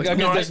 I was like, I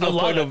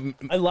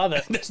love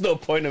it. There's no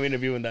point of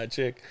interviewing that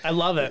chick. I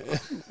love it.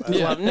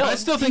 I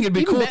still think it'd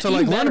be cool to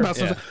like learn about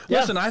something. Yeah.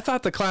 Listen, I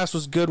thought the class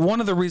was good. One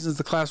of the reasons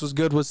the class was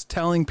good was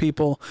telling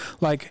people,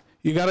 like,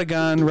 you got a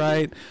gun,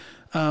 right?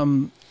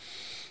 And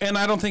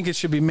I don't think it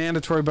should be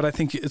mandatory, but I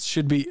think it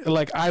should be,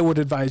 like, I would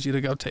advise you to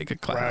go take a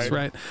class,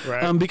 right?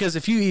 Because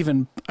if you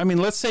even, I mean,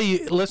 let's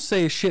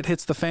say shit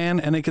hits the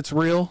fan and it gets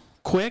real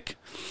quick.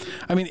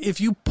 I mean,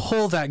 if you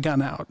pull that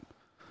gun out,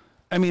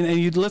 I mean,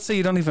 and let's say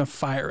you don't even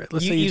fire it.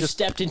 Let's say you just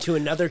stepped into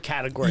another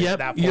category at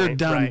that point. You're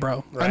done,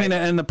 bro. Right. I mean,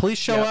 and the police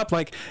show up,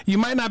 like, you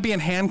might not be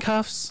in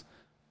handcuffs,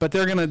 but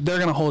they're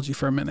gonna hold you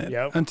for a minute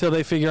until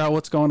they figure out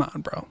what's going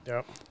on, bro.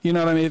 Yep. You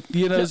know what I mean?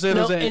 You know,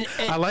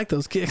 I like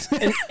those kicks.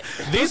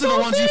 These are the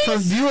ones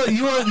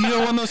you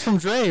won those from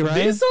Dre, right?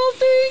 These old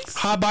things.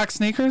 Hot box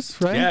sneakers,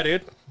 right? Yeah,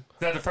 dude. Is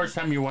that the first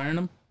time you're wearing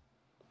them?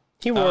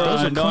 He wore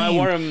those. No, I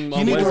wore them.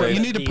 You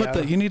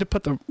need to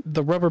put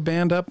the rubber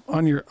band up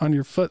on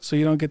your foot so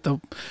you don't get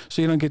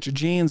your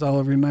jeans all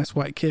over your nice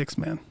white kicks,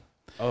 man.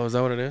 Oh, is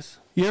that what it is?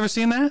 You ever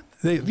seen that?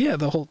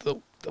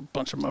 A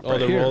bunch of them up right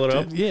they here. roll it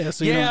up? Yeah.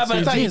 So but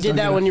I thought you did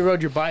that when you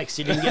rode your bike,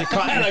 so you didn't get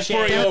caught in the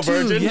chain. Like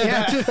virgin.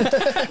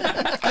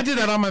 I did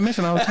that on my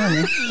mission all the time,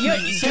 man.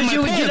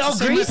 You would get all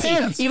greasy.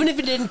 Even if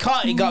it didn't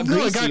caught, it got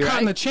greasy. I got caught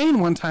in the chain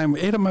one time.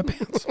 Ate up my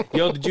pants.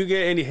 Yo, did you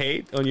get any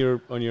hate on your?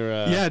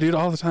 Yeah, dude,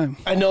 all the time.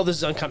 I know this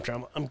is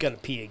uncomfortable. I'm gonna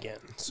pee again.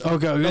 So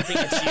go. I think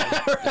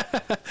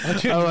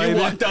it's you. You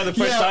walked out the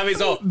first time. He's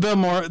all the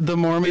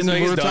Mormons.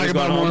 We were talking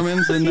about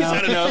Mormons, and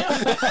I don't know.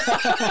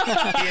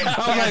 I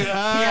was like,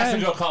 he has to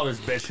go call his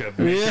bishop.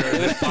 Make sure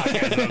this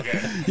podcast is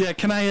okay. Yeah,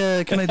 can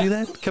I do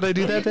that? Can I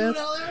do that, Dad?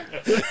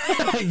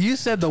 You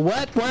said the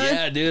what word?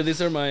 Yeah, dude. These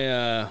are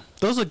my.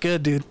 Those look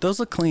good, dude. Those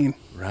look clean.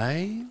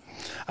 Right.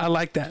 I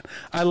like that.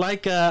 I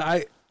like.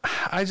 I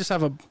just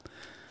have a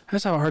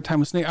hard time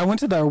with sneakers. I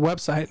went to their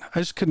website. I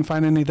just couldn't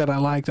find any that I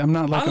liked. I'm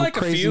not like, a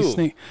crazy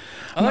sneaker.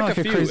 I like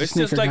a few. It's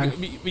just like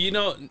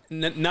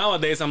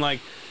nowadays I'm like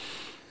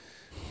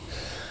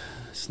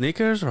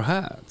sneakers or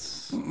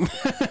hats.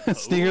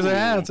 Sneakers or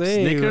hats.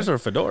 Hey, sneakers or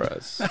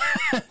fedoras.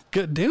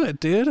 Good, do it,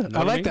 dude.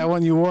 I like that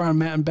one you wore on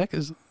Matt and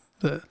Becca's.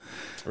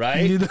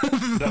 Right?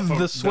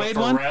 The suede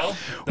one?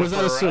 Was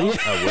that a suede?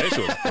 I wish it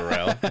was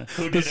Pharrell.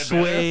 Who did The it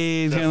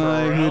suede.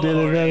 better? Who did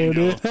it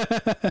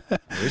better,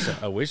 Angel?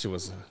 I wish it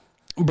was.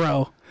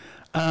 Bro,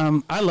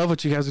 I love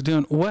what you guys are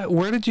doing.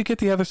 Where did you get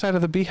the other side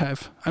of the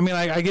beehive? I mean,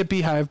 I get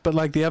beehive, but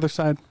like the other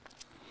side.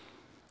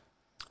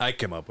 I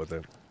came up with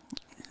it.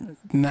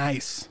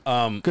 Nice.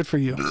 Good for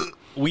you.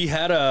 We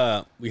had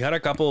a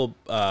couple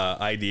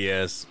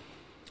ideas.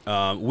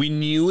 We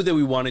knew that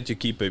we wanted to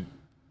keep it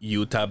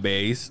Utah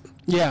based.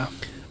 Yeah.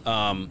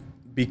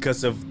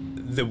 Because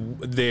of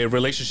the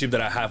relationship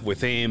that I have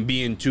with him,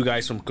 being two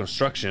guys from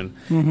construction,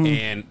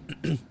 and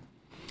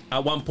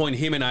at one point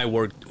him and I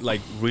worked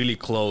like really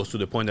close to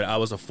the point that I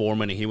was a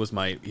foreman and he was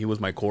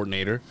my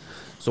coordinator.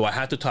 So I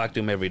had to talk to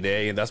him every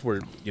day, and that's where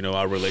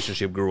our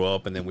relationship grew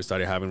up, and then we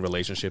started having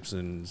relationships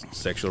and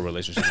sexual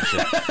relationships and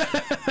shit.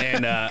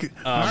 And all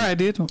right,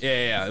 dude.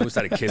 Yeah. We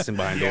started kissing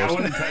behind doors. I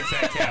wouldn't touch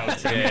that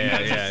couch.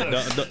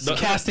 Yeah. Don't,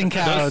 casting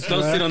couch.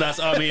 Don't sit on that.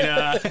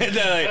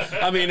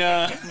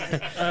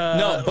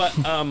 No, but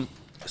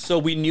so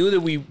we knew that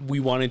we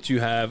wanted to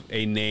have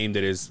a name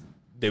that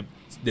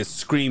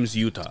screams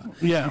Utah.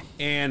 Yeah.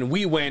 And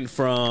we went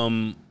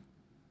from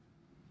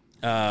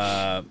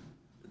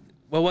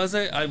what was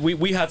it?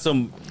 We had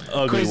some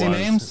ugly crazy ones.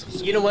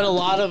 names. You know what? A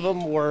lot of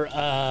them were.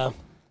 I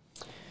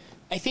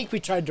think we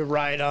tried to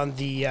ride on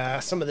the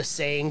some of the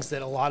sayings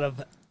that a lot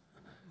of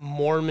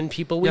Mormon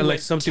people. Like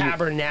something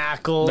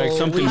tabernacle, like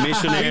something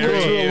missionary. We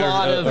went to a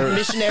lot of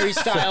missionary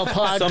style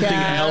podcasts. Something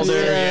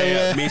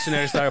elder,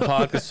 missionary style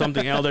podcast.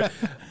 Something elder.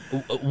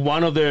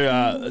 one of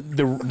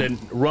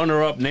the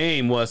runner-up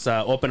name was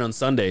Open on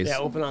Sundays. Yeah,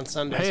 Open on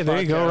Sundays. Hey,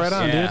 there you go, right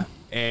on, Yeah,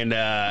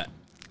 dude.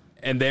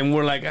 and then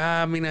we're like,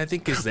 I mean, I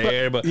think it's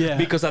there, but Yeah.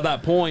 because at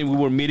that point we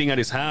were meeting at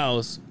his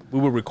house, we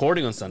were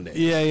recording on Sundays.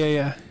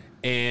 Yeah.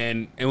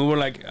 And we were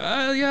like,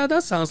 yeah,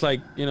 that sounds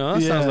like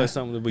sounds like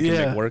something that we can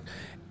make work.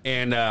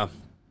 And and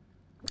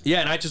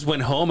I just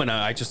went home and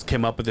I just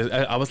came up with this.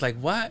 I was like,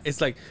 what?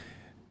 It's like,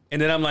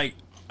 and then I'm like,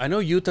 I know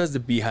Utah's the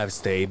Beehive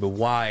state, but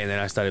why? And then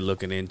I started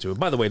looking into it.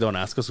 By the way, don't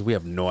ask us. We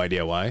have no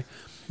idea why.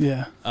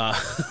 Yeah.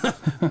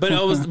 But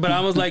I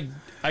was like,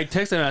 I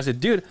texted him and I said,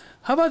 dude,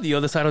 how about the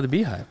other side of the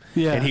Beehive?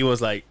 Yeah. And he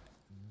was like,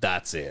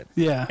 that's it.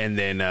 Yeah. And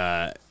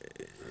then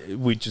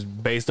we just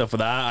based off of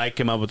that, I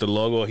came up with the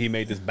logo. He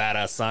made this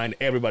badass sign.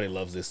 Everybody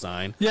loves this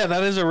sign. Yeah,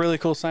 that is a really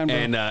cool sign, bro.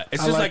 And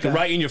it's I just like that.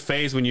 right in your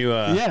face when you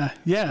yeah,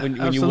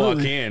 when you walk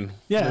in.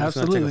 Yeah, He's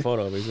absolutely. gonna take a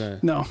photo, but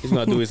he's No.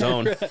 gonna do his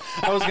own.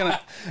 I was gonna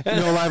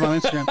go live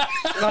on Instagram.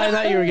 I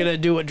thought you were gonna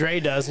do what Dre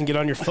does and get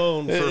on your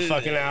phone for a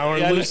fucking hour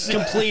and lose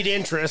complete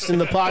interest in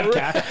the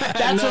podcast.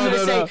 That's what I'm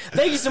gonna say.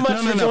 Thank you so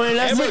much for joining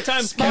us. Every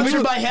time-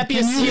 Sponsored by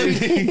Happiest.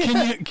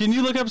 Can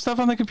you look up stuff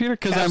on the computer?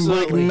 Because I'm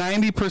like Absolutely.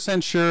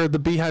 90% sure the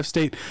Beehive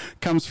State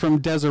comes from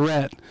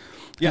Deseret.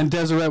 And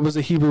Deseret was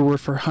a Hebrew word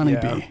for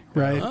honeybee,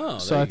 right? Oh,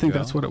 so there I you think go.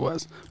 that's what it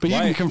was. But you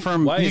can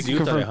confirm. Why you is can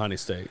Utah confirm. a honey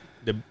state?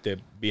 The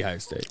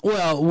Beehive state.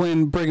 Well,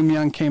 when Brigham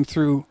Young came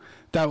through,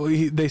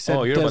 they said.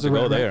 Oh, you're about to Deseret,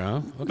 go right? there,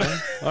 huh? Okay.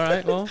 All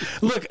right. Well,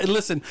 Look,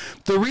 listen.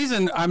 The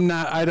reason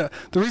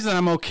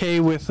I'm okay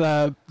with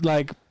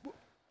like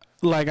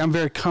I'm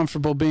very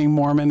comfortable being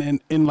Mormon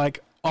in like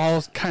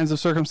all kinds of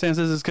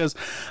circumstances is because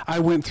I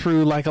went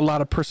through like a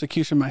lot of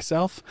persecution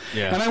myself.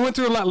 Yeah. And I went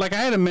through a lot. Like I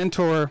had a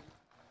mentor.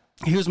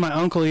 He was my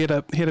uncle. He had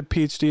a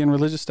PhD in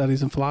religious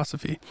studies and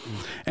philosophy,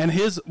 and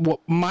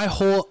my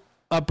whole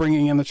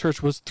upbringing in the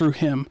church was through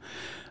him.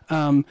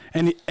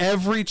 And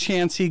every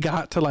chance he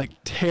got to like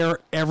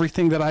tear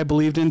everything that I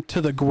believed in to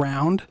the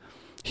ground,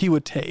 he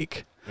would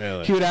take.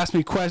 Really? He would ask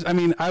me questions. I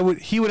mean,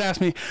 he would ask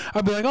me.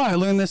 I'd be like, "Oh, I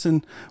learned this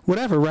and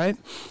whatever, right?"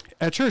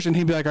 At church, and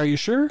he'd be like, "Are you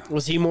sure?"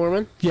 Was he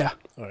Mormon? Yeah.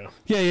 Oh,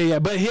 yeah. Yeah.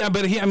 But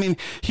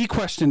he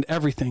questioned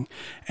everything,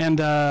 and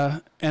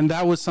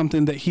that was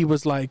something that he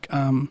was like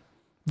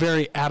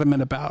very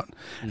adamant about.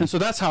 And so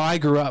that's how I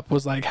grew up,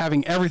 was like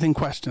having everything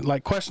questioned,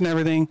 like question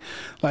everything,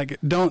 like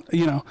don't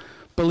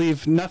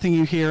believe nothing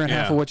you hear and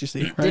half of what you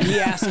see. Right? Did he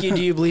ask you,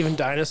 do you believe in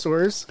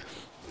dinosaurs?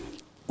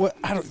 What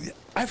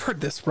I've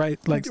heard this, right?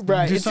 Like,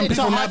 Right. do It's some a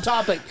people hot not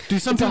topic. do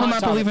some It's a people hot not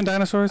topic. believe in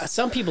dinosaurs?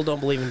 Some people don't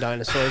believe in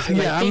dinosaurs. And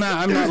Yeah, I think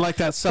I'm not like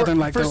that southern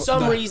like for the,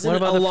 some the, reason,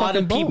 What a about the lot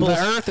fucking of bones? people. the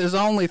Earth is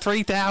only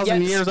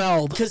 3,000 years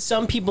old. Because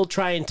some people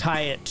try and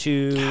tie it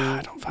to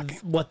don't fucking-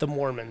 what the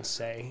Mormons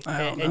say,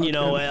 don't and you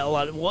know, know, a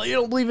lot of, well, you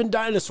don't believe in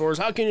dinosaurs.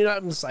 How can you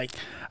not? It's like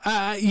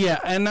Yeah,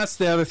 and that's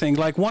the other thing.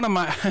 Like one of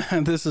my,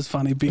 this is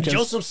funny because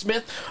Joseph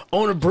Smith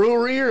owned a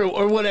brewery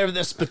or whatever,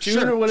 the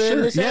spittoon or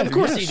whatever. They say. Yeah, of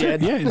course he sure.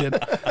 did. Yeah, he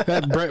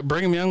did.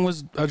 Brigham Young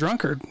was a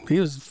drunkard. He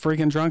was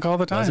freaking drunk all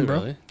the time, he bro.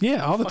 really?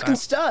 Yeah, all the Fucking time.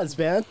 studs,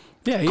 man.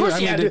 Yeah, Of course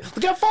he had to. dude,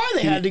 Look how far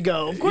they had to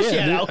go. Of course he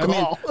had dude,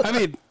 alcohol. I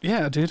mean,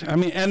 yeah, dude. I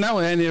mean,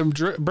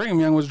 Brigham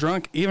Young was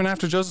drunk even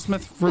after Joseph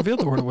Smith revealed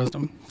the word of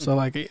wisdom. So,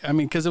 like, I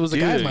mean, because it was a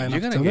dude, guideline. you're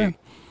up gonna till then.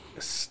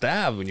 get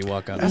stabbed when you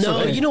walk out. no,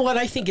 okay. you know what?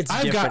 I think it's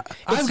different.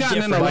 I've gotten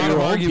in a different. lot your of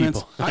own arguments.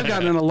 people. I've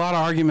gotten in a lot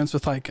of arguments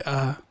with like,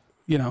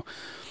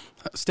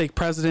 stake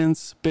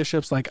presidents,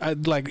 bishops,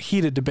 like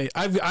heated debate.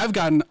 I've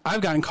gotten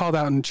called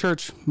out in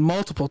church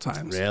multiple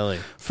times. Really?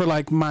 For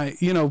like my,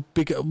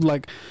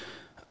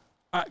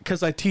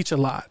 because I teach a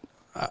lot.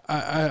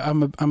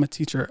 I'm a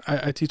teacher.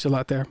 I teach a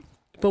lot there.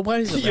 But why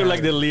does it matter? You're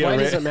like the Leah Why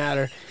Ray- does it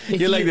matter?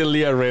 If You're like the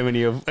Leah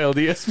Remini of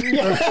LDS.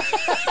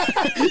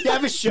 You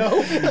have a show.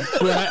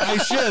 Well, I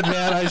should,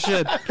 man. I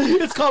should.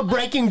 It's called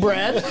Breaking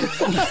Bread.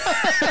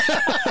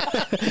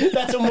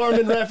 That's a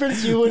Mormon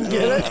reference. You wouldn't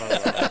get it.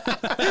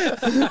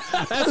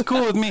 That's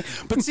cool with me.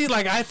 But see,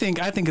 like I think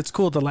it's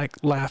cool to like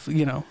laugh,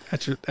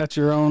 at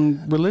your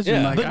own religion.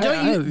 Yeah. Like, But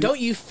don't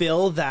you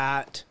feel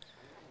that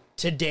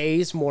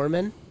today's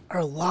Mormon are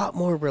a lot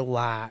more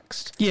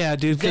relaxed Yeah,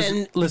 dude.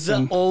 than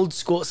Listen, the old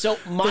school? So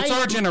it's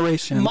our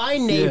generation. My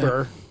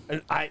neighbor.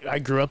 And I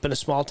grew up in a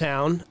small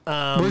town.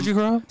 Where'd you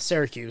grow up?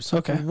 Syracuse.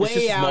 Okay. Way It's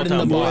just out small in town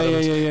the boy. bottom. Yeah.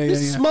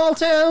 This small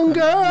town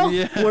girl.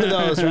 Yeah. One of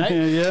those, right?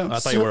 Yeah. I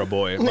thought you were a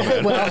boy. My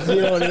bad. Well,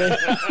 you know what I mean.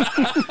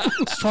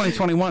 It's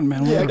 2021,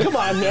 man. Yeah, come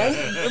on,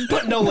 man.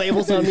 Put no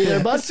labels on me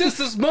there, bud. It's just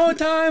a small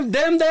time,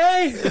 damn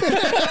day.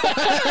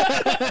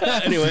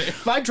 Anyway,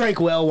 If I drank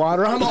well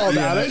water, I'm all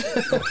about it.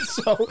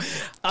 So,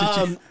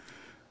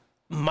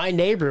 my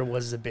neighbor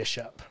was the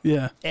bishop,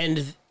 Yeah.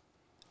 and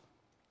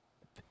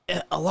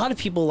a lot of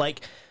people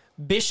like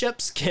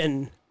bishops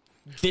can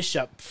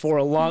bishop for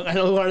a long. I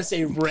don't want to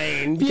say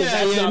reign because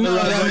that's not the no,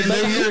 right I word, mean, but-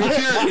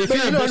 if but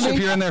you're you a know what I bishop,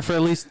 mean? you're in there for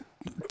at least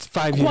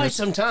 5 years. Quite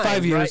some time,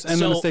 5 years, right?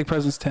 and then the So, stake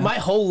president's 10. My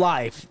whole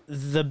life,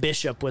 the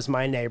bishop was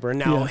my neighbor.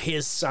 Now, Yeah.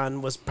 his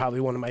son was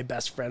probably one of my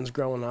best friends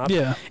growing up.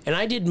 Yeah. And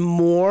I did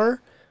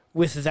more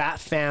with that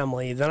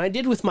family than I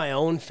did with my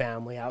own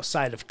family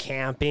outside of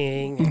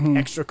camping and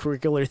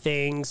extracurricular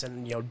things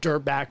and, dirt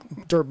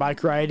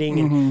bike riding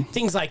and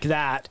things like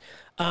that.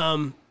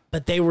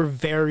 But they were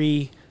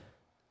very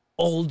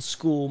old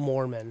school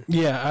Mormon.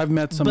 Yeah, I've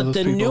met some of those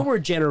people. But the newer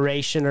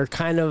generation are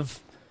kind of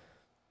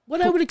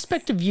what I would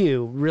expect of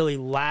you. Really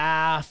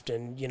laughed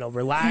and,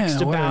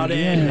 relaxed about it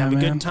and have a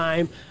good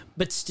time,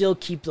 but still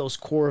keep those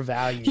core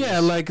values. Yeah,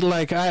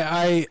 like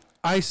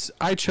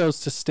I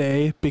chose to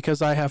stay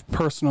because I have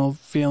personal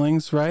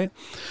feelings, right?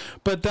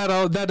 But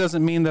that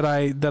doesn't mean that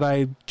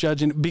I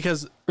judge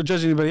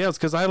anybody else,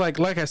 because I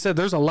like I said,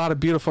 there's a lot of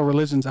beautiful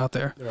religions out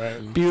there,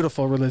 right?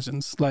 Beautiful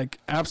religions, like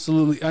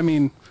absolutely. I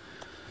mean,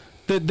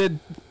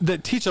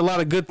 that teach a lot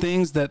of good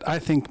things that I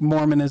think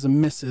Mormonism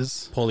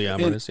misses.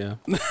 Polyamorous,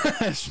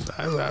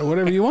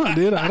 Whatever you want,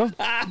 dude.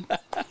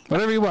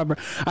 Whatever you want, bro.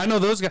 I know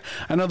those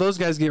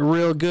guys get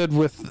real good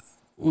with.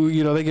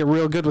 They get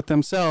real good with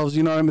themselves.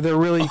 You know what I mean? They're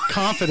really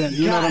confident.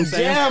 You know what I'm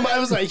saying? Damn, I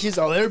was like,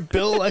 they're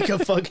built like a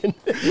fucking.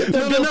 No,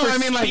 I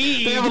mean, like,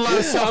 they have a lot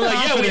of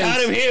self-confidence. I'm like, we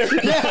got him here.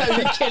 Yeah,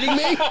 are you kidding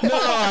me? No,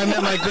 I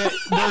meant like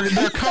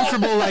they're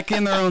comfortable, like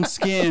in their own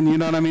skin. You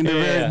know what I mean?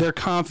 They're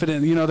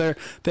confident.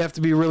 They have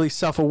to be really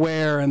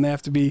self-aware, and they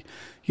have to be,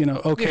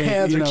 okay. Your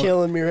hands are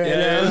killing me right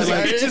now.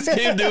 Like, just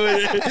keep doing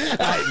it.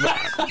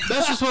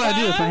 That's just what I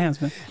do with my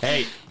hands, man.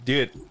 Hey,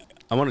 dude,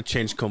 I want to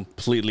change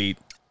completely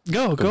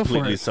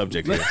for it.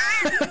 Subject here.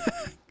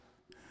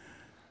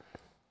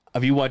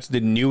 Have you watched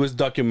the newest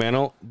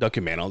documentary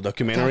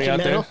out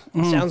there?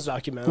 Sounds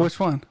documental. Which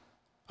one?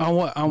 On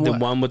what? The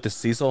one with the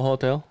Cecil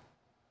Hotel?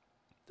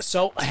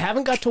 So I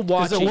haven't got to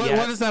watch it yet.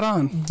 What is that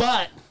on?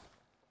 But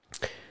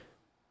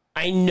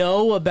I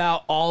know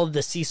about all of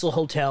the Cecil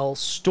Hotel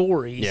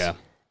stories. Yeah.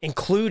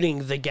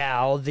 Including the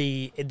gal,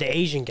 the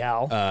Asian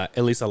gal.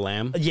 Elisa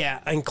Lam. Yeah,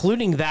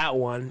 including that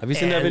one. Have you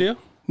seen that video?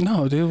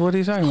 No, dude. What are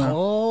you talking about?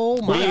 Oh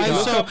my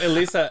God!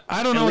 Elisa.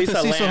 I don't know what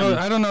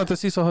the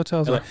Cecil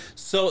Hotels are.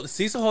 So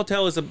Cecil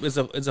Hotel is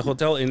a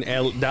hotel in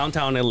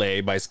downtown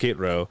LA by Skid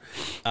Row.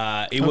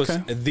 It was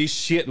this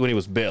shit when it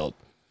was built.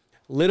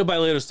 Little by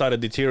little,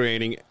 started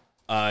deteriorating.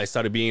 It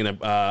started being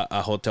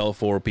a hotel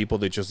for people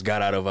that just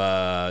got out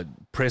of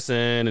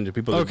prison and the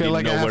people that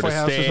didn't know where to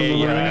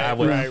stay.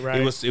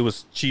 Right. It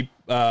was cheap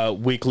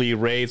weekly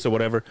rates or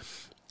whatever,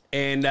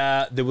 and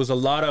there was a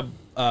lot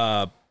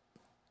of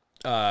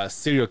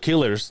serial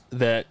killers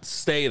that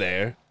stay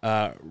there.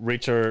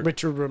 Richard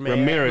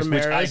Ramirez,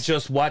 which I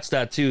just watched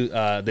that too.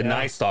 The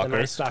Night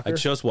Stalker. I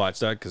just watched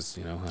that because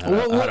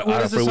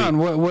what is this on?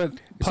 What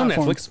it's on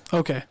Netflix.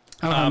 Okay,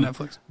 I don't have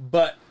Netflix.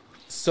 But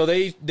so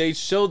they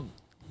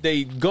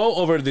go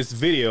over this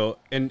video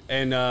and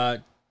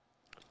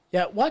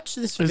watch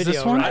this Is video.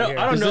 this one? Right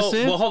I don't know.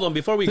 Well, hold on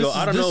before we go.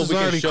 I don't know if we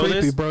can show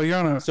creepy, this, bro. You're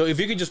on a. So if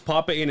you could just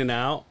pop it in and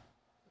out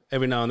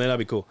every now and then, that'd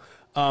be cool.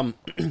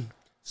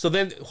 So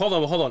then, hold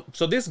on.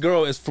 So this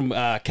girl is from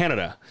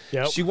Canada.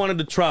 Yep. She wanted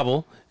to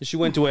travel, and she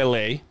went to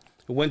LA,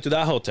 went to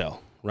that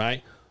hotel,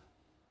 right?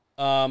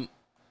 So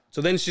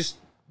then this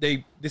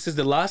is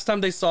the last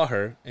time they saw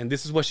her, and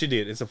this is what she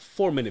did. It's a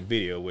 4-minute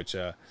video, which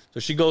so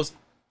she goes.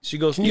 You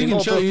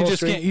can show.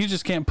 You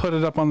just can't put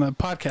it up on the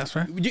podcast,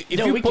 right?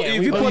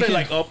 If you put it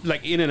like up,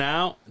 like in and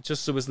out,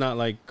 just so it's not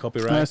like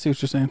copyright. I see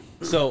what you're saying.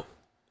 So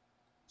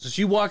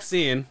she walks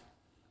in,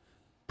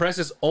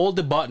 presses all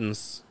the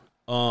buttons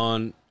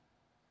on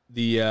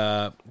the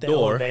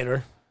door.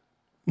 Elevator.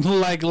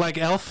 Like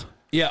Elf.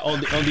 Yeah,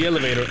 on the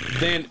elevator.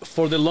 Then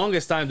for the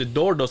longest time, the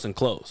door doesn't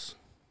close.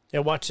 Yeah,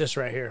 watch this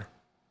right here.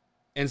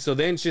 And so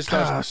then she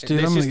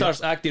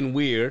starts acting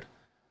weird,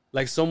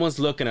 like someone's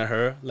looking at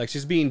her, like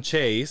she's being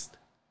chased.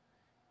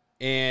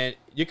 And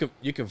you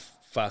can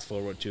fast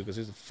forward too, because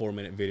it's a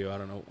 4-minute video. I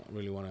don't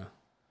really want to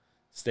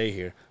stay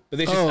here. But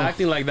then she's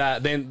acting like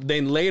that.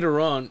 Then later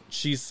on,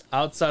 she's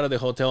outside of the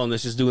hotel and then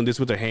she's doing this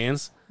with her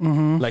hands,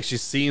 like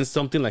she's seeing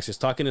something, like she's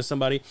talking to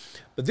somebody.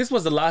 But this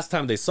was the last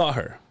time they saw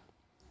her.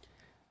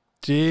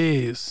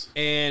 Jeez.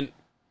 And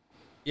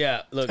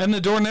yeah, look. And the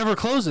door never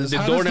closes.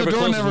 The door never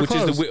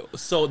closes,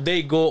 so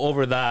they go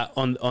over that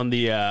on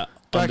the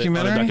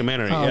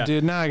documentary. Oh, yeah.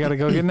 Dude, now I gotta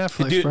go get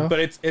Netflix, dude, bro.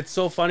 But it's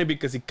so funny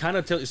because it kind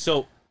of tells.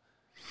 So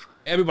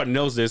everybody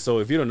knows this. So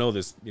if you don't know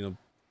this,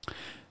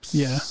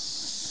 yeah,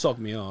 suck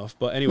me off.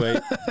 But anyway,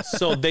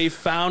 so they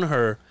found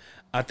her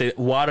at the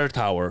water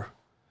tower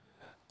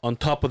on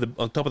top of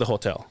the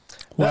hotel.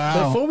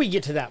 Wow. Before we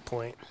get to that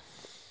point,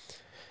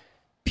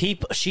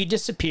 she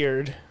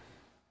disappeared.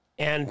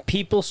 And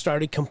people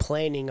started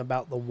complaining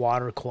about the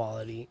water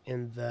quality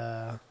in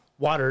the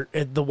water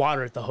at the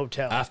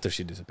hotel After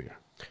she disappeared.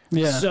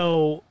 Yeah.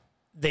 So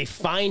they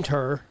find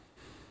her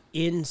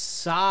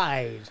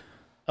inside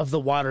of the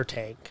water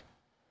tank.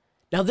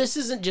 Now this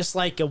isn't just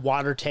like a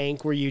water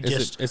tank where you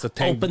it's a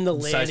tank open the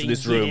lid and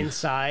this get room.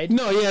 inside.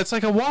 No, yeah, it's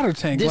like a water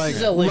tank. This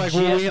is a legit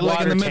like in the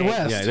water tank.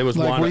 Midwest. Yeah, there was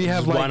like one. Where you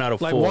have one out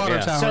of like 4. water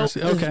Yeah. towers.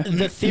 So Okay.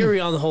 the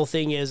theory on the whole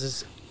thing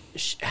is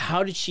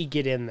how did she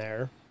get in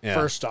there? Yeah.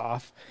 First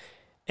off,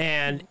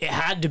 And it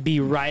had to be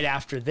right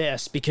after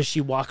this because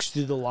she walks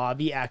through the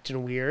lobby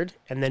acting weird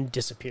and then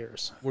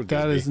disappears.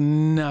 That is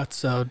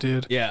nutso,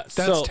 dude. Yeah,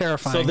 That's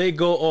terrifying. So they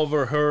go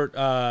over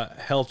her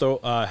health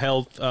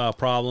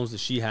problems that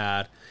she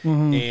had,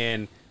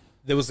 and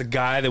there was a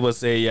guy that was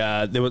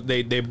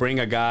they bring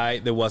a guy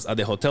that was at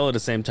the hotel at the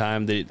same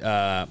time.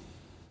 That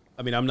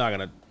I mean, I'm not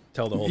gonna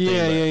tell the whole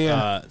thing.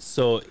 But,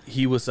 so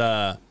he was.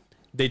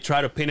 They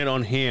try to pin it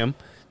on him,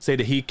 say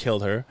that he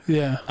killed her.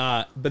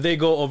 Yeah. But they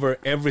go over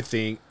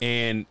everything,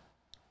 and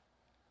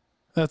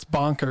That's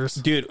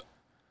bonkers. dude,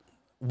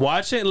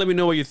 watch it and let me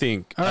know what you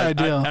think. All right,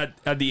 deal.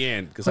 At the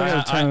end, because I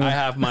I gotta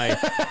have my,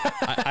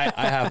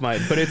 I have my,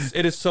 but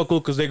it is so cool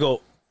because they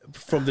go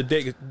from the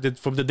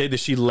day that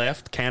she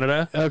left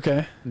Canada,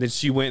 Okay. and then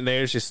she went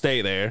there, she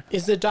stayed there.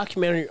 Is the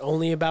documentary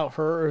only about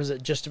her, or is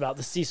it just about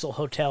the Cecil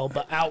Hotel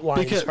but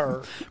outlines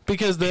her?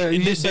 Because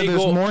you They said there's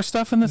go- more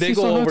stuff in the They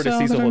Cecil go over Hotel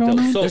the Cecil that are going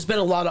Hotel. on? So There's been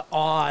a lot of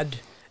odd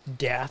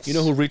deaths. you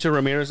know who Richard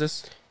Ramirez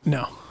is?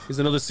 No. He's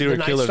another serial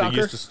Night killer that Stalker?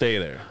 used to stay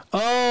there.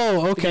 Oh,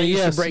 The guy okay. used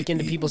Yes. to break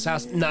into people's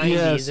house 90s.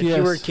 Yes, If yes.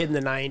 you were a kid in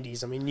the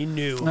 90s, I mean, you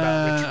knew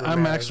about Richard Ramirez,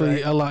 I'm actually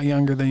right? a lot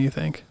younger than you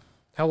think.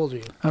 How old are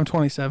you? I'm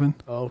 27.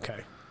 Oh,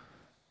 okay.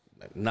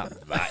 Not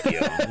that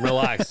young.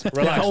 Relax,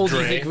 How old do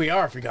you Dre. think we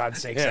are, for God's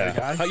sakes, Yeah,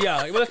 guy?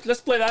 yeah. Let's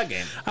play that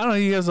game. I don't know.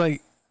 You guys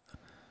like?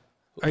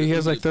 Are you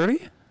guys like 30?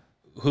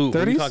 Who are you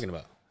 30s? talking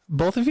about?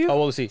 Both of you? How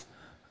old is he?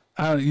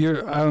 I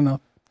don't know.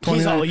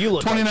 He's all, you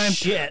look 29, like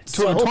shit. tw-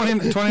 So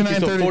 20, 29,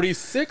 He's 30,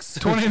 46.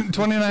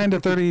 29 to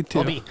 32.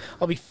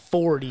 I'll be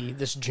 40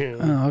 this June.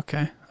 Oh,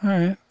 okay. All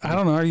right. I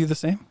don't know. Are you the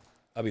same?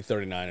 I'll be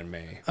 39 in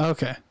May.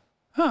 Okay.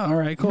 Oh, all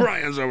right. Cool.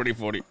 Brian's already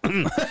 40.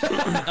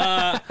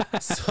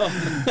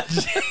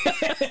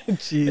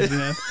 Jeez,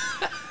 man.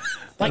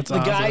 Like That's the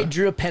guy awesome.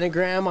 drew a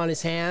pentagram on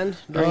his hand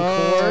during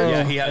Oh. court.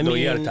 Yeah, he had I a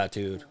mean,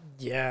 tattooed.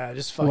 Yeah,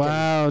 just fucking.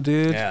 Wow,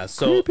 dude. Yeah,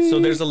 so Creepy.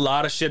 there's a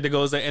lot of shit that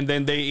goes there, and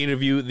then they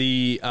interview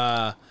the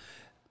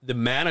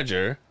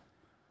manager,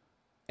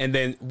 and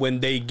then when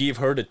they give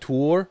her the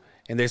tour,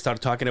 and they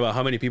start talking about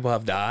how many people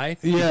have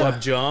died, people Yeah. have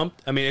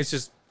jumped. I mean, it's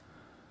just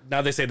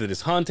now they say that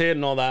it's haunted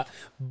and all that,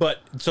 but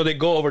so they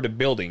go over the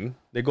building,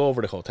 they go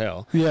over the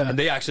hotel, Yeah. and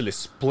they actually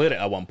split it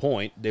at one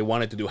point. They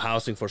wanted to do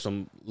housing for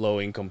some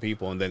low income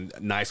people, and then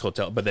nice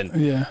hotel, but then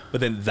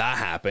that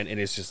happened, and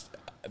it's just.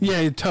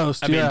 Yeah, you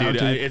toast. I mean, yeah,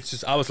 dude, it's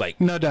just I was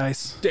like, no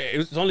dice. it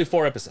was only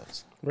 4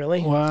 episodes.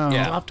 Really? Wow.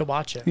 Yeah. I'll have to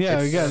watch it. Yeah,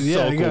 It's you got so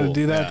you got to cool.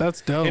 do that. Yeah.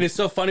 That's dope. And it's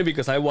so funny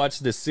because I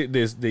watched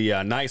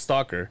the Night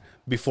Stalker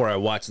before I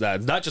watched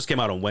that. That just came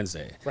out on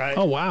Wednesday, Right.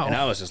 Oh wow. and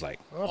I was just like,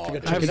 I'll have to go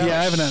dude, check it I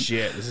out. haven't had,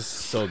 shit, this is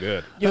so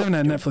good. I haven't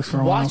had Netflix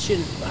for a while.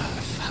 Watching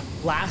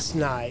last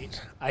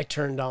night, I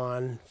turned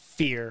on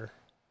Fear.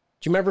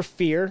 Do you remember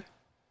Fear?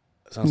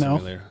 Sounds No.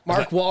 familiar.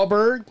 Mark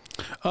Wahlberg,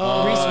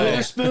 Reese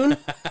Witherspoon.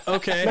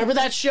 Okay. Remember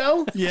that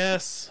show?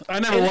 Yes,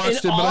 I never And watched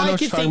it, but all I know I what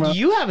could you're talking think, about.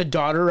 you have a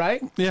daughter,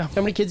 right? Yeah,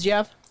 How many kids do you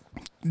have?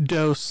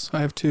 Dose. I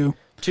have 2.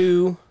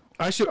 2.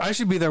 I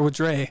should be there with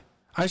Dre.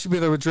 I should be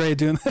there with Dre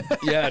doing that.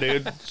 Yeah,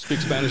 dude, speak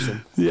Spanish. To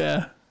him.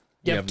 Yeah.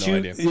 You have no 2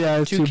 idea. Yeah, I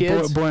have 2 2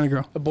 kids? boy and a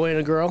girl. A boy and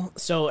a girl.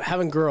 So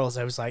having girls,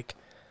 I was like,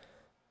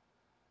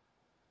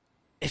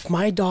 if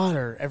my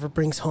daughter ever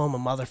brings home a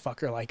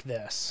motherfucker like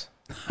this,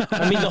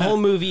 I mean, the whole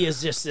movie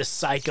is just this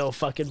psycho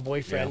fucking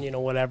boyfriend,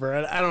 whatever.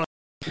 I don't know.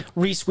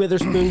 Reese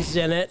Witherspoon's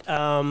in it.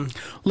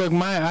 Look,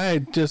 I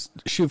just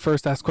shoot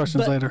first, ask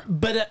questions later.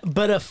 But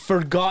a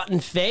forgotten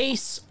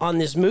face on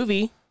this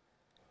movie,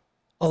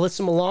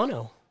 Alyssa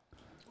Milano.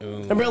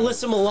 Remember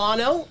Alyssa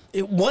Milano?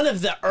 One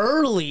of the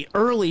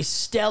early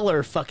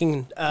stellar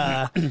fucking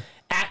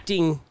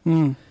acting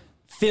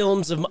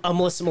films of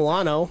Melissa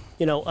Milano.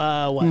 You know,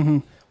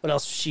 what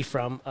else was she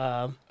from?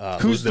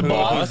 Who's the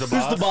boss? Who's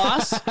the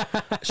boss?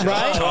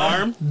 Right?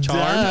 Charm.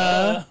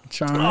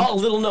 Charm. Oh,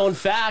 little known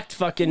fact,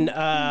 fucking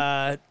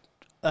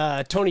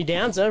Tony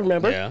Danza,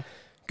 remember? Yeah.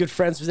 Good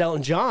friends with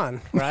Elton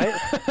John, right?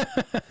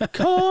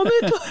 Come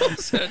and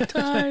closer,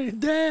 tiny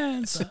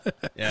dance.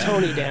 Yeah.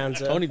 Tony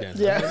Danza. Tony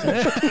Danza. Yeah.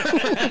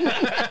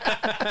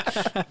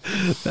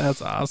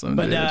 That's awesome,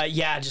 But dude.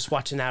 yeah, just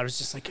watching that, I was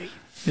just like, hey,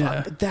 fuck,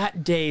 Yeah. but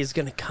that day is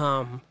going to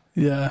come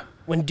Yeah.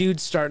 when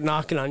dudes start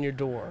knocking on your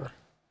door.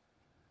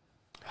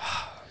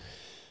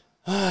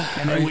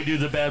 And then we do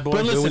the bad boys. But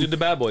Then we listen, did the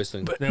bad boys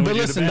thing. Then we But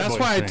do the listen, bad that's boys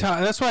why thing.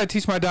 that's why I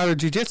teach my daughter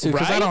jujitsu,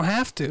 because I Right? don't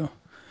have to.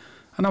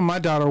 I know my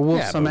daughter whoops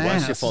yeah, some but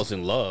once ass. she falls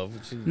in love,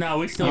 No,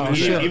 we still Oh, do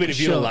shit. that. even if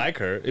you She'll- don't like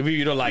her, if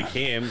you don't like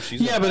him,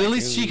 she's Yeah, not but at like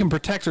least him. she can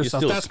protect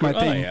herself. still That's my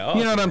screw- oh, thing. yeah,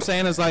 You know what I'm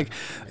saying? Is like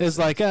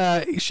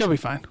she'll be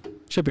fine.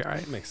 She'll be all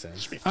right. Makes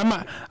sense.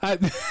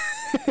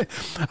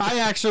 I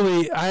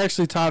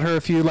actually taught her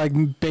a few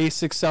like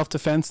basic self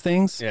defense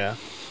things, Yeah.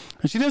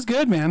 and she does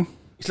good, man.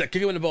 He's like,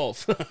 kick him in the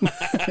balls.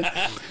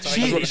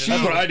 She That's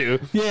what I do.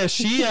 yeah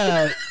she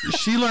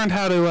learned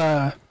how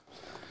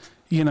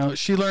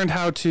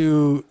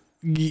to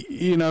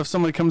if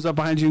somebody comes up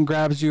behind you and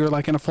grabs you or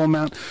like in a full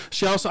mount.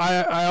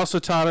 I also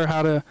taught her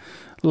how to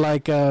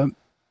like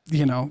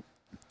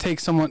take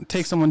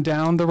someone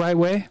down the right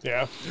way.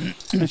 Yeah.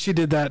 And she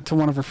did that to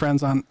one of her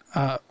friends on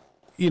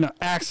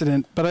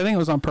accident, but I think it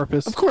was on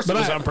purpose. Of course, it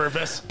was on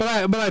purpose.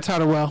 But I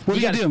taught her well. What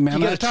do you do,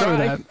 man? I taught her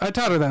that. I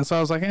taught her that. So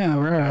I was like, yeah,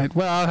 all right.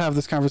 Well, I'll have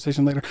this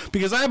conversation later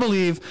because I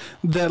believe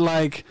that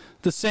like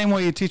the same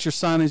way you teach your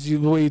son is the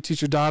way you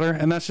teach your daughter,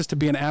 and that's just to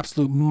be an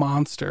absolute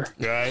monster.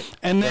 Right.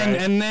 And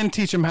then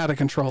teach him how to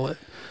control it.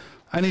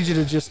 I need you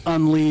to just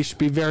unleash,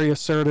 be very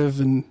assertive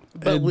and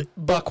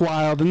buck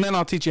wild, and then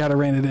I'll teach you how to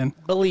rein it in.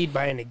 But lead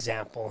by an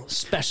example,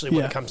 especially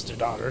when it comes to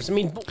daughters. I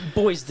mean,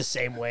 boys the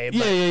same way. But,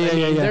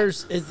 Yeah.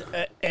 There's,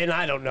 and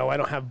I don't know. I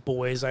don't have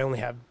boys. I only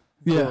have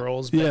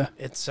girls. But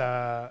it's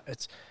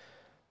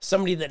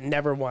somebody that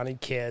never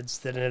wanted kids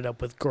that ended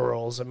up with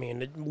girls. I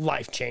mean,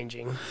 life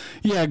changing.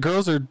 Yeah,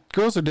 girls are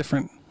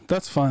different.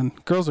 That's fun.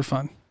 Girls are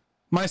fun.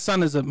 My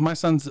son's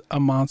a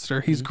monster.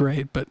 He's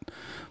great, but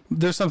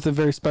there's something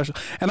very special.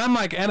 And I'm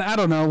like, and I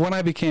don't know, when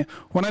I became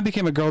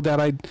a girl dad,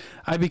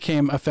 I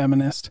became a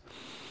feminist.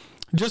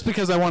 Just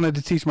because I wanted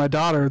to teach my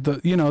daughter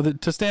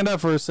to stand up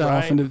for herself,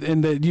 right.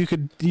 and that you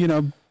could,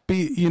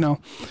 be,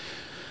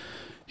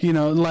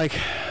 like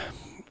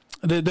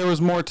there was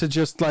more to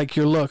just like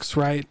your looks,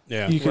 right?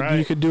 Yeah.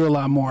 You could do a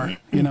lot more,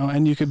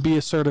 and you could be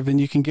assertive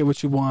and you can get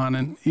what you want,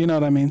 and you know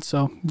what I mean?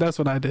 So that's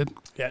what I did.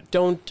 Yeah.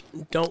 Don't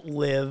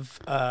live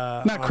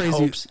Not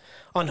crazy.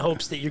 On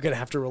hopes that you're going to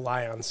have to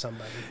rely on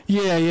somebody.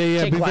 Yeah.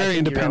 Take Be life very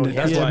into your own independent.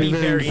 hands. Yeah, Be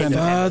very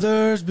independent.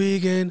 Fathers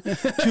begin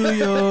to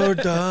your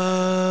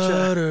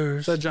daughters.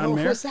 Is that John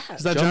Mayer? Who's that?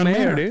 Is that John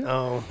Mayer, dude?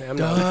 Oh, I'm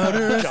not.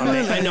 John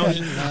Mayer. I know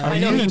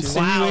he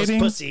plows insinuating?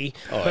 pussy,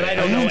 but I Are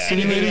don't you know anything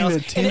insinuating else.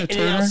 that Tina And an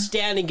Turner?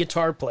 outstanding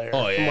guitar player,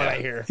 Oh, yeah. from what I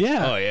hear.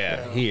 Yeah. Oh,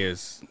 yeah. He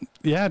is.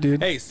 Yeah,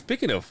 dude. Hey,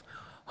 speaking of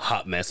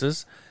hot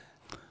messes,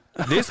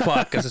 this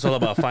podcast is all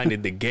about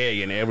finding the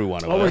gay in every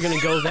one of us. We're going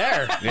to go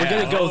there. We're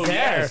going to go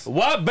there. Yes.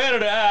 What better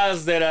to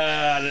ask than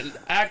an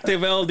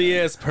active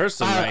LDS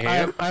person right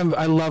here?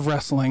 I love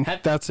wrestling.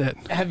 That's it.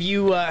 Have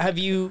you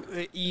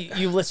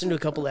listened to a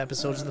couple of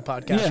episodes of the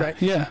podcast, Yeah, right?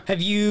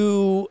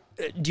 yeah.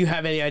 Do you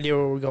have any idea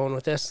where we're going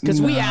with this? Because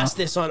we No. ask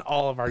this on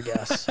all of our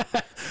guests.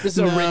 This is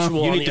a No.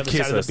 ritual You on need the to other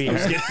kiss side of the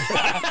us.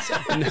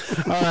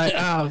 beam. All right.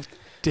 Oh,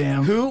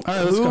 damn. Who All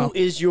right, let's go.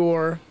 is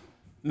your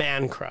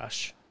man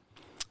crush?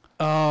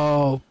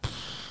 Oh,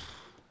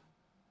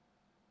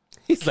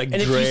 He's like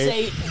And Dre.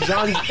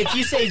 if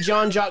you say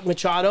John Jacques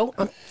Machado,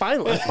 I'm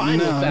fine with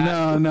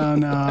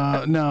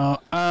that.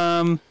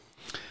 no.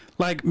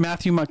 Like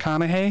Matthew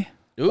McConaughey.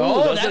 Ooh,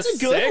 Oh, that's that's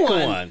the a good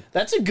second one.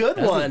 That's a good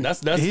one.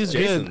 That's He's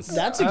Jason's. good.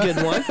 That's a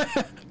good one.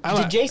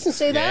 Did Jason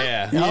say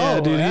that? Yeah. Yeah,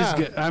 Oh, dude. yeah.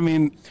 He's good. I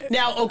mean,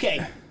 Now,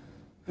 okay.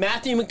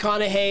 Matthew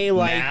McConaughey,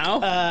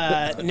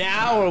 like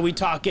now, or are we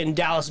talking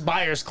Dallas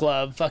Buyers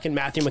Club? Fucking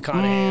Matthew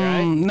McConaughey,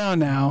 right?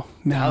 no.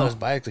 Dallas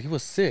Bikes, he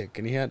was sick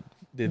and he had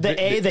The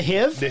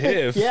HIV. The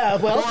HIV. Yeah,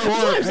 well,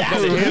 sometimes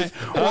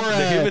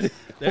acid.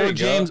 There you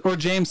go.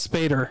 James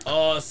Spader.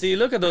 Oh, see,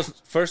 look at those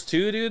first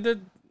two,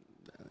 dude.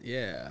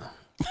 Yeah.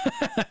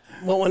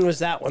 What one was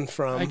that one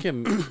from?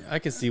 I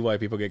can see why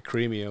people get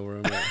creamy over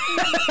him.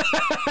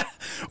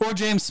 Or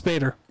James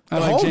Spader. I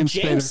like James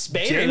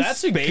Spader. James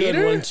That's a good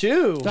Spader? one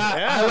too.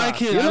 I like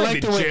his. You're I like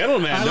like the the way.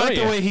 gentleman, I don't like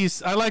the you? way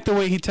I like the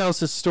way he tells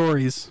his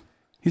stories.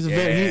 He's a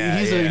very.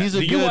 He's a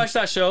Do good. you watch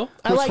that show?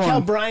 I like how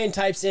one? Brian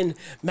types in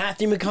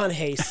Matthew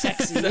McConaughey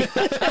sexy instead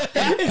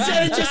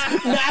of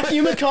just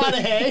Matthew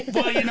McConaughey.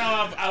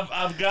 Well,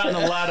 I've gotten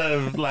a lot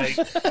of like,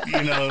 they look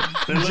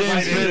like they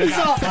Spader. just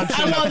got punched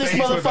in I'm the on this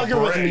face with a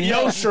motherfucker with brick.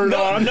 no shirt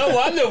on. No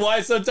wonder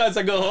why sometimes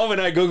I go home and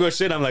I Google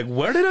shit. I'm like,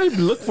 where did I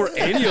look for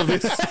any of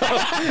this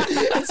stuff?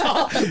 It's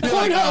all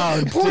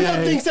oh, Pornhub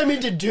dang. thinks I'm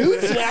into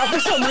dudes now for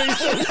some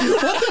reason.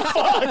 What the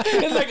fuck?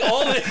 It's like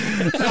all the,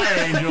 Sorry,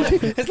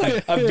 Angel. it's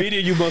like a video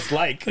you must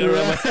like.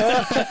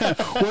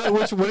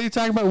 What are you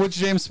talking about? Which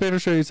James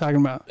Spader show are you talking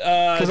about?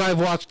 Because I've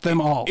watched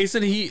them all.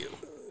 Isn't he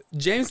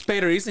James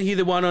Spader? Isn't he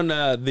the one on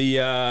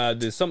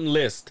the something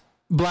list?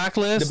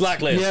 Blacklist. The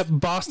Blacklist. Yep.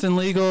 Boston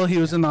Legal. He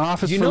was in the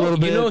office for a little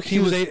bit. he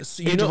was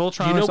Age of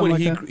Ultron you or know something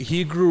when like that.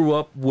 he grew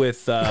up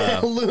with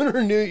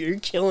Lunar New Year, you're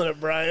killing it,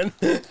 Brian.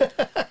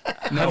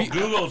 No,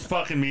 Google's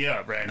fucking me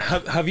up right now.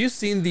 have you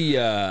seen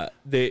the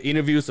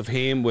interviews of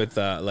him with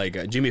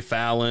Jimmy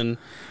Fallon?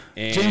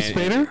 And, James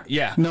Spader?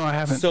 Yeah. No, I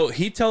haven't. So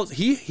he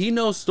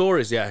knows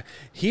stories. Yeah,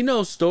 he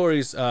knows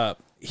stories.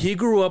 He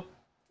grew up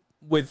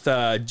with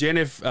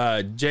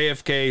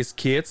JFK's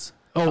kids.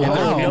 Oh, in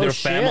wow. their Oh, shit.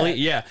 family.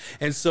 Yeah,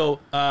 and so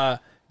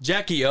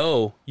Jackie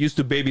O used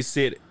to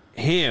babysit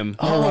him.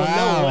 Oh,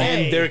 no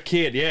way. And their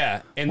kid,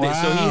 yeah, and so he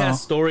Wow.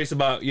 has stories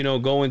about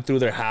going through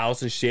their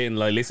house and shit, and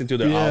like listening to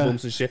their Yeah.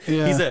 albums and shit.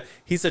 Yeah.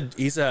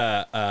 He's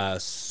a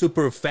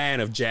super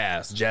fan of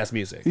jazz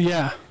music.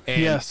 Yeah.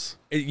 And- Yes.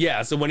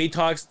 Yeah, so when he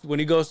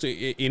goes to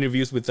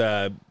interviews with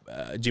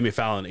Jimmy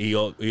Fallon,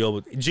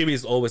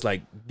 Jimmy's always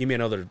like, "Give me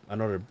another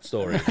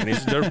story," and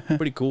they're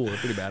pretty cool, they're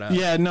pretty badass.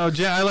 Yeah. No.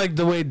 I like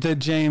the way that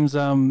James,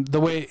 the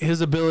way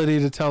his ability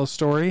to tell a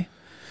story.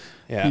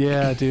 yeah,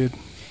 Yeah, dude.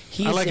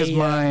 He's I like his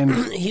mind.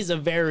 He's a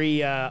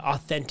very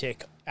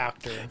authentic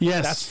actor.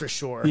 Yes. That's for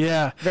sure.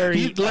 Yeah. Very,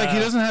 he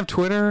doesn't have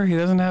Twitter. He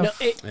doesn't have.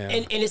 No,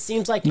 and it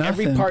seems like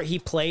every Nothing. part he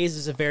plays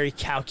is a very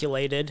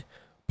calculated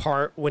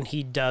part when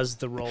he does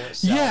the roll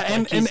itself.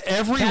 Yeah, and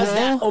every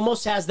roll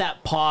almost has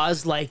that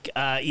pause like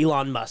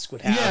Elon Musk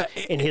would have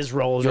in his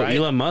rolls, right?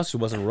 Elon Musk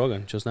wasn't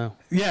Rogan just now.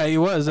 Yeah, he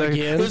was.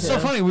 Again, it was so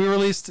funny. We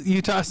released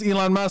Utah's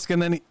Elon Musk,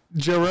 and then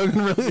Joe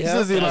Rogan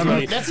releases Elon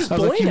Musk. That's his I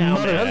was boy like, now,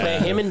 mother-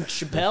 man. Him and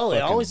Chappelle, they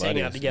always hang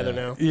out buddies, together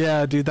yeah. now.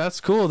 Yeah, dude,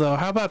 that's cool though.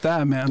 How about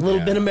that, man? A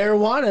little bit of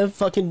marijuana,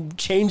 fucking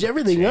change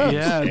everything up.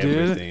 Yeah,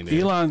 everything, dude.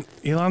 dude.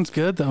 Elon's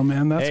good though,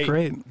 man. That's Hey,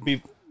 great.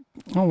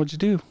 Oh, what'd you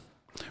do,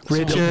 Beer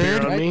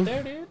Richard? on me.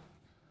 there, dude.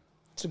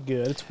 It's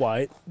good. It's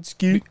white. It's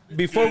cute.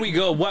 Before we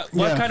go, what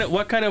Yeah. kind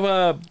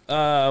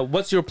of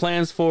what's your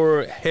plans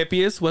for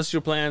Happiest? What's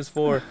your plans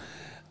for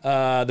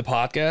the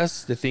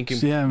podcast, the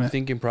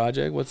thinking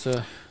project? What's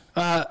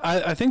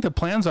I think the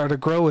plans are to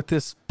grow with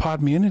this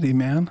Podmunity,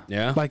 man.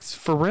 Yeah? like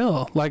for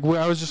real. Like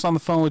I was just on the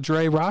phone with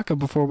Dre Rocca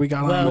before we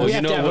got Well, on. we, you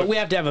have know to have what- we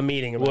have to have a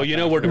meeting. About well, you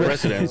know we're the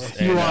presidents,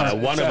 and are.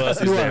 one of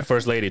us is You the are.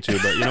 first lady too.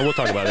 But we'll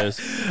talk about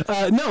this.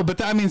 No, but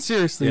I mean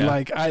seriously, Yeah.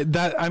 like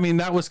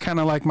that was kind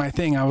of like my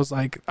thing. I was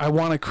like, I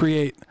want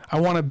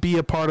to be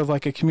a part of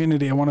like a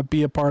community. I want to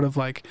be a part of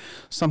like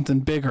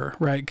something bigger,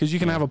 right? Because you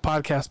can have a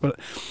podcast, but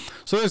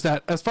so there's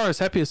that. As far as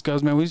Happiest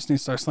goes, man, we just need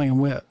to start slinging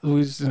wit.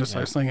 We just need to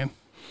start slinging,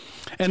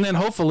 and then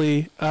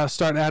hopefully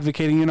start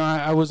advocating. You know,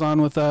 I was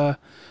on with I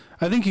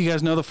think you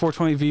guys know the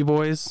 420V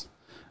boys.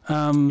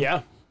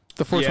 Yeah.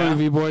 The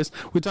 420V boys.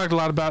 We talked a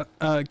lot about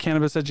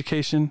cannabis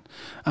education.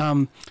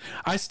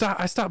 I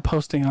stopped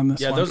posting on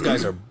this. Yeah, one. those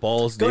guys are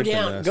balls. Go deep in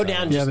down. that Go stuff.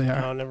 down. Yeah, Just, they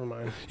are. Oh, never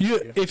mind.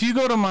 If you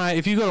go to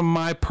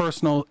my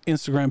personal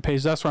Instagram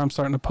page, that's where I'm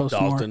starting to post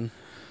more. Dalton.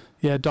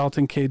 Yeah,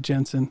 Dalton K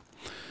Jensen.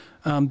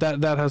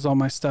 That has all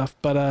my stuff.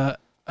 But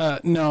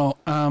no.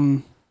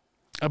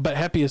 But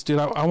Happiest, dude,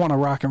 I want to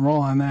rock and roll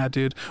on that,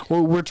 dude.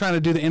 We're trying to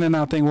do the in and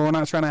out thing where we're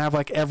not trying to have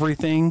like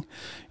everything,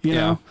 you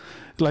know,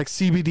 like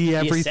CBD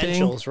everything.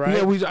 essentials, right?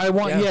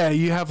 Yeah,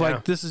 you have like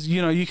Yeah. this is,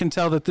 you know, you can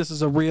tell that this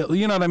is a real,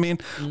 you know what I mean?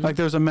 Like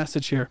there's a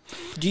message here.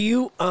 Do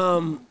you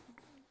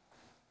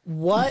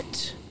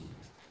what?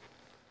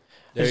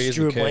 There he Just is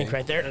drew a with K. blank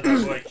right there.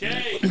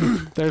 Okay.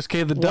 There's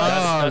K the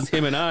dog. That's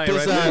him and I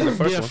right there. The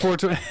first yeah, one.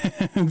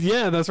 420.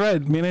 Yeah, that's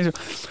right. Me and Angel.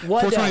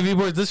 What, 420 V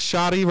boys. This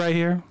shoddy right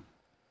here.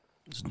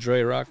 It's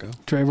Dre Rocco.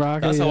 Dre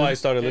Rock. That's how I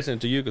started listening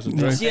to you because of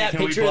Dre. See that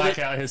Can we picture? Of black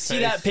out the, his see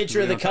face? that picture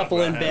We of the don't talk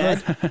couple in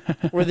about bed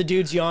where the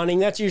dude's yawning?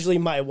 That's usually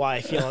my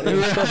wife yawning.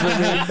 But,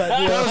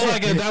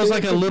 That was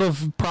like a little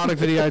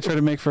product video I tried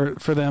to make for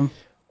them.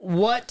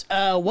 what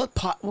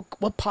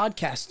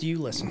podcast do you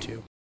listen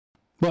to?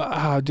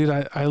 Well, dude,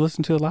 I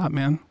listen to a lot,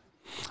 man.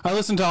 I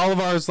listen to all of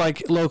ours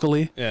like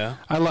locally. Yeah.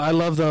 I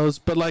love those,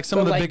 but like some So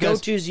of the like big guys.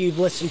 go-tos you've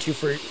listened to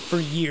for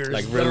years,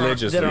 Like that are-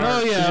 religiously. that are-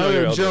 Oh Your yeah,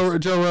 elders.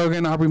 Joe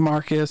Rogan, Aubrey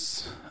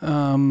Marcus.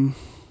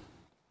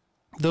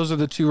 Those are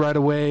the two right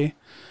away.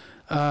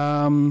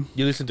 You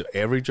listen to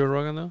every Joe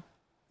Rogan though?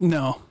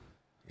 No,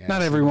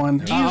 not everyone.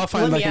 Do you, I'll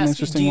find let like me an ask you,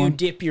 interesting do you one.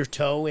 dip your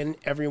toe in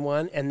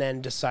everyone and then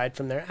decide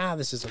from there?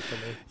 This isn't for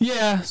me.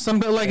 Yeah,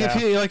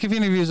 if he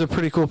interviews a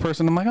pretty cool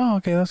person, I'm like, oh,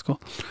 okay, that's cool.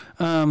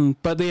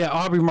 But yeah,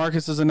 Aubrey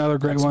Marcus is another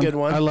great That's a one. good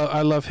one.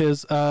 I love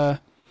his. I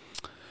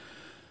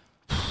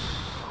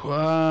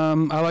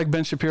like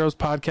Ben Shapiro's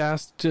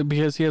podcast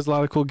because he has a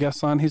lot of cool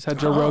guests on. He's had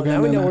Joe Rogan.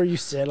 Now we and, know where you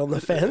sit on the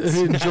fence.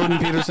 Jordan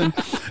Peterson.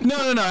 No.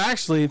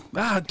 Actually,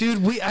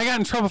 dude, I got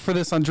in trouble for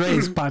this on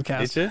Dre's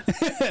podcast. Did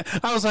you?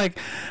 I was like,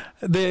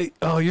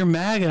 you're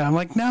MAGA. I'm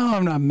like, no,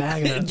 I'm not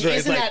MAGA.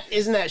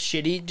 Isn't that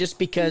shitty? Just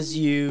because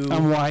you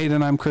I'm white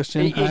and I'm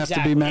Christian. I have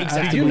to be MAGA.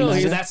 Exactly. I have to be So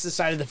MAGA. that's the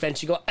side of the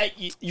fence. You go.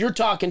 You're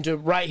talking to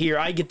right here.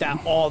 I get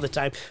that all the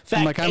time. In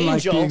fact, I'm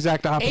like the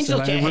exact opposite.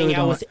 Angel I can't really hang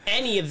out don't with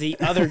any of the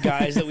other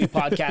guys that we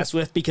podcast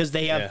with because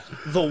they have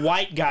the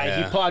white guy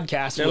Yeah. he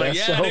podcasts They're with. like,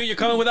 yeah, so, dude, you're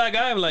coming with that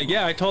guy. I'm like,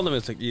 yeah, I told them.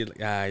 It's like, you're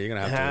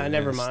gonna have to.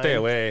 never mind. Stay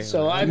away.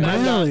 So I'm not.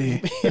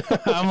 Really?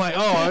 I'm like,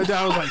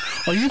 I was like,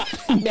 are you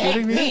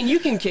kidding me? Man, you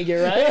can kick it,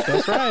 right?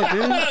 That's right,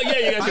 dude. Oh yeah,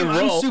 you guys can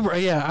I'm roll. super.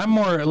 Yeah, I'm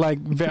more like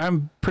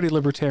I'm pretty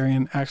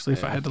libertarian. Actually,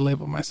 if I had to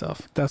label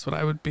myself, that's what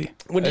I would be.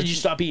 When did you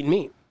stop eating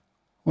meat?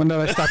 When did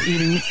I stop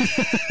eating meat?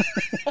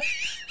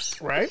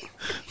 Right?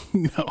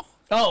 No.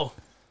 Oh,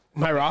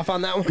 am I off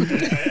on that one? I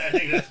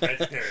think that's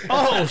vegetarian.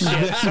 Oh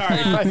shit!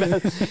 Sorry, my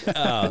bad.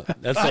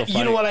 That's so funny.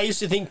 You know what? I used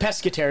to think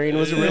pescatarian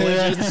was a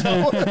religion.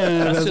 So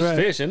That's just right.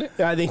 fish, isn't it?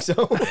 I think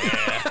so.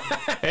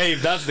 Hey,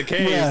 if that's the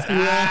case,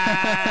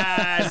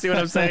 see what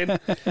I'm saying?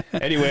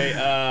 Anyway, is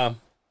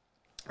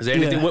there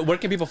anything? Yeah. Where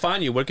can people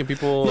find you? Where can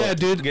people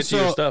Dude. get so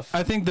to your stuff?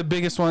 I think the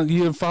biggest one,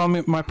 you can follow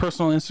me my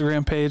personal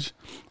Instagram page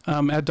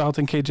at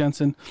Dalton K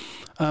Jensen.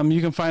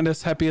 You can find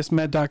us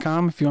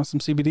happiestmed.com if you want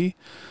some CBD.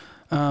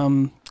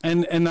 And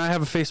I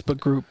have a Facebook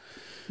group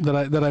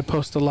that I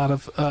post a lot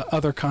of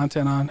other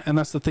content on, and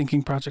that's the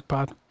Thinking Project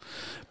Pod.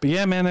 But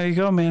yeah, man, there you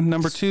go, man.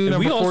 Number 2, And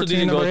number we also 14,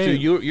 didn't number go 8.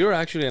 to. You're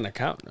actually an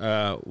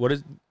accountant. What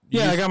is?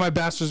 Yeah, I got my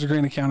bachelor's degree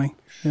in accounting.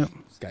 Yep.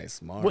 This guy's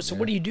smart. So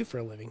what do you do for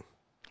a living?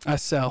 I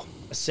sell.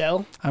 A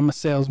sell? I'm a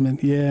salesman.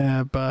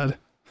 Yeah, bud.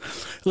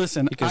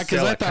 Listen, You can because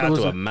sell I a thought cat it was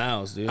to a a,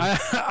 mouse, dude.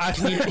 What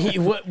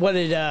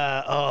did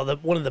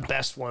one of the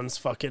best ones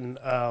fucking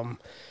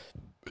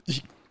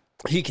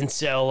He can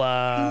sell.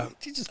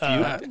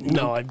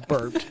 No, I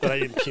burped, but I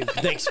didn't puke.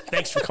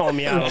 Thanks for calling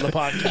me out on the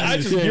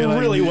podcast. You're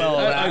really well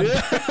at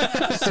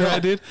that. So I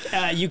did.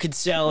 You could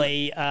sell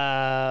a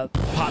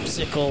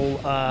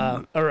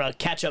popsicle or a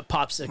ketchup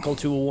popsicle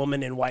to a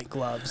woman in white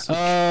gloves.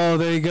 Oh,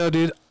 there you go,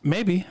 dude.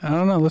 Maybe. I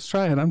don't know. Let's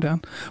try it. I'm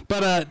down.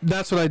 But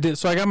that's what I did.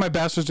 So I got my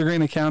bachelor's degree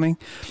in accounting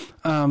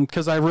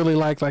because I really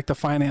like the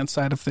finance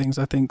side of things.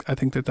 I think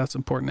that's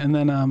important. And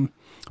then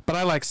but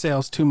I like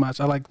sales too much.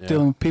 I like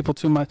dealing with people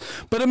too much.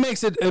 But it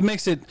makes it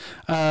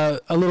a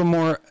little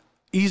more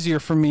easier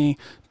for me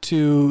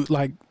to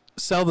like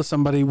sell to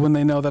somebody when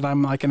they know that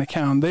I'm like an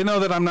accountant. They know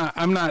that I'm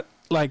not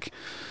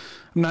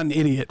an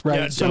idiot, right?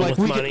 Yeah,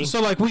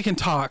 so we can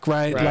talk,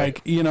 right?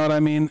 Like, you know what I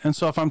mean? And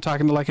so if I'm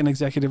talking to like an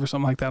executive or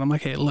something like that, I'm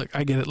like, hey, look,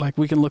 I get it. Like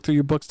we can look through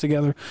your books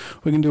together.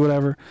 We can do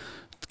whatever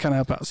to kind of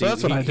help out. So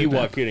that's what I did. He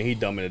walked in and he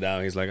dumbed it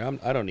down. He's like,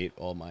 I don't need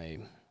all my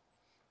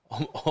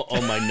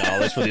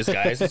knowledge for these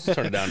guys. Let's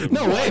turn it down to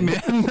no one. way,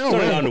 man. No turn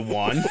way. it down to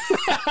one.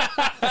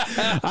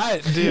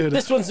 Dude.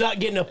 This one's not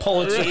getting a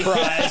Pulitzer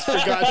Prize, for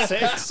God's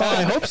sakes. Oh,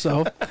 I hope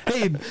so.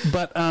 Hey,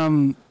 but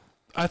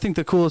I think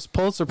the coolest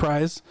Pulitzer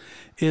Prize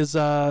is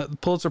the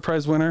Pulitzer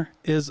Prize winner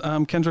is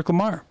Kendrick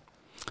Lamar.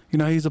 You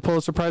know, he's a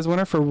Pulitzer Prize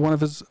winner for one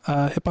of his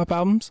hip hop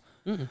albums.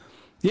 Mm-mm.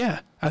 Yeah,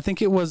 I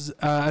think it was.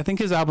 I think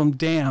his album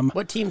 "Damn."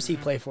 What teams he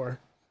play for?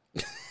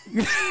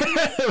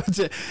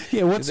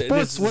 Yeah, what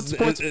sports? What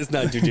sports? It's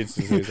not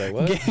jujitsu. So he's like,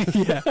 what?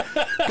 Yeah,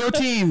 go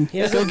team,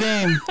 go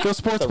game, go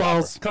sports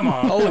balls. Come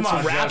on. Oh, come it's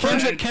on, a rapper?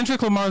 Justin.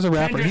 Kendrick Lamar's a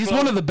rapper. Kendrick He's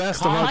one of the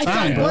best of all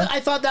time. I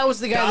thought that was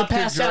the guy that Dr.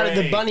 passed out at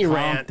the Dre, Bunny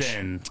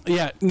Compton. Ranch.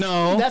 Yeah,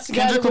 no. That's the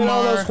guy Kendrick that went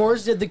all Lamar. those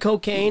whores, did the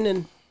cocaine,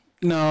 and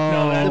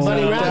No, that's The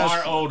Bunny Lamar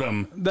Ranch.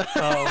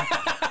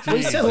 Odom. when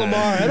he said Lamar,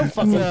 I don't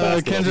fucking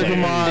know. Kendrick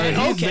Lamar.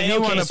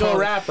 Okay, so a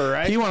rapper,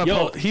 right? He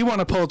won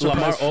a Pulitzer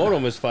Lamar Prize.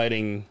 Odom is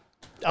fighting.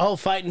 Oh,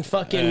 fighting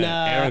fucking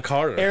Aaron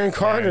Carter. Aaron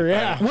Carter,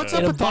 yeah. What's In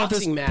up a with all this?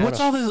 boxing match.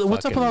 What's up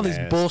with all these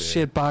Fucking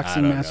bullshit mess,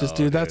 boxing dude. I don't matches, know,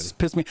 dude? That's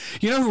pissed me.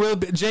 You know who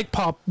really? Jake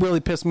Paul really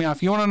pissed me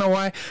off. You want to know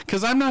why?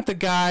 Because I'm not the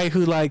guy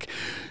who like.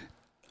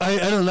 I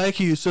don't like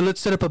you, so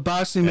let's set up a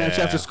boxing match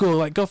after school.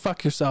 Like, go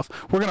fuck yourself.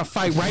 We're gonna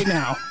fight right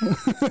now.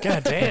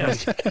 God damn.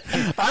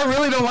 I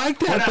really don't like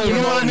that. Though, you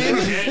know what I mean?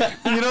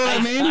 You know what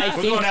I mean?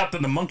 We're going out to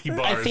the monkey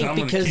bars. I think I'm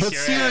gonna because- kick But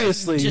your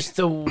seriously, Just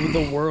the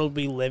world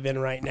we live in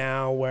right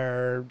now,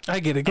 where I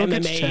get it. Go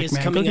get your MMA check, is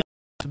man. coming Go up.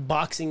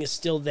 Boxing is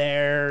still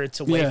there. It's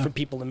a way Yeah. for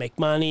people to make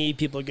money.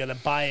 People are going to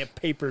buy a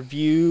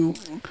pay-per-view.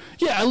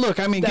 Yeah, look,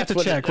 I mean, get That's the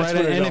what check, that's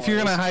right? what it And if you're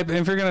all gonna is. hype,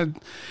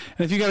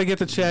 if you got to get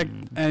the check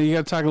and you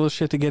got to talk a little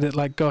shit to get it,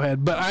 like, go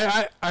ahead. But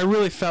I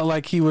really felt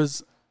like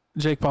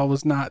Jake Paul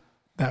was not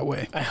that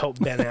way. I hope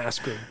Ben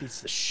Askren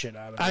beats the shit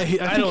out of him. I think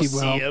don't he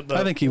see will. it, but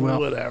I think he will.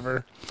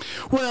 Whatever.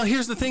 Well,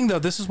 here's the thing, though.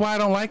 This is why I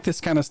don't like this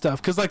kind of stuff.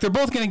 Because, like, they're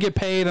both going to get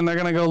paid and they're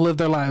going to go live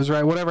their lives,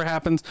 right? Whatever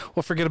happens,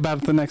 we'll forget about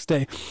it the next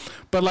day.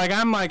 But,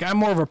 I'm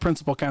more of a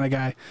principle kind of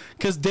guy.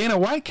 Because Dana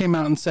White came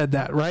out and said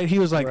that, right? He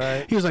was like,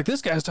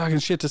 this guy's talking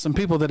shit to some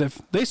people that if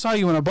they saw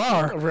you in a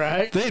bar,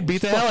 Right. they'd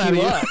beat the Fuck hell out of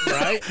you. up,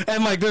 right?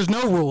 And, there's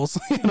no rules.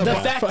 The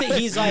fact that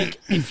he's like,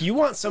 if you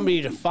want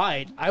somebody to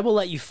fight, I will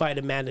let you fight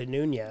Amanda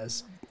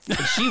Nunes. And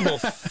she will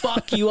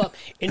fuck you up.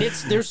 And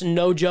there's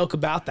no joke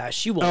about that.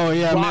 She will rock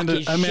his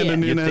Amanda shit.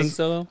 Nunes. You think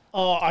so, though?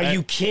 Oh, are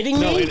you kidding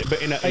me? No,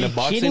 but in Are a you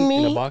boxing, kidding me?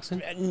 in a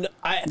boxing. No,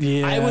 I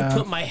Yeah. would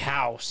put my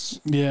house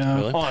Yeah.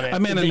 Really? on it.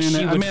 Amanda that Nunes-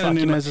 she would Amanda fuck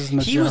him Nunes up. isn't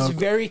a He was joke.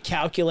 very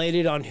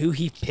calculated on who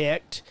he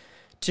picked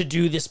to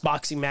do this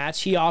boxing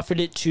match. He offered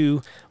it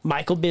to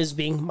Michael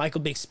Bisping.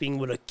 Michael Bisping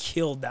would have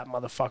killed that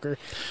motherfucker.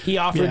 He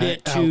offered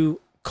it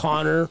to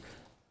Connor.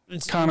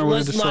 Conor would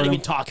have Let's not destroyed even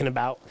him. talking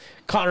about.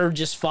 Connor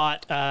just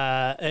fought.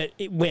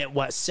 It went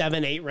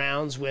 7-8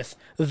 rounds with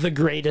the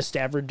greatest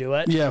ever do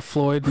it. Yeah,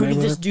 Floyd. Who did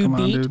Mayweather. this dude Come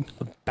on, beat? dude.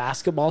 A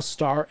basketball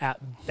star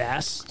at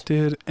best.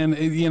 Dude, and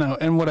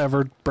and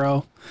whatever,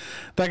 bro.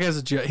 That guy's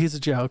a joke. He's a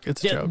joke.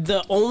 It's a joke.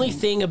 The only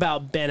thing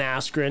about Ben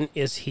Askren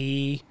is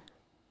he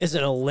is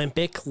an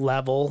Olympic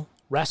level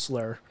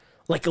wrestler,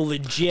 like a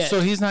legit,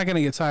 So he's not going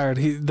to get tired.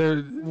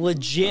 They're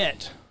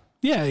legit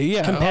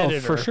yeah, competitor. oh,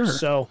 for sure.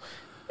 So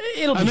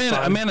it'll be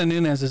fun. Amanda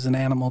Nunes is an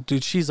animal,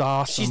 dude. She's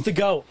awesome. She's the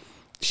GOAT.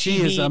 She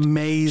is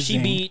amazing.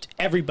 She beat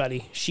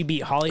everybody. She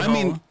beat Holly Holm. I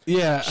mean,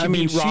 yeah. She I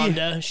mean, beat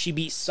Ronda. She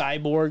beat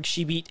Cyborg.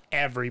 She beat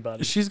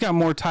everybody. she's got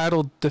more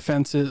title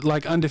defenses,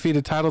 like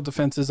undefeated title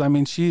defenses. I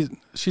mean, she's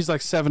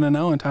like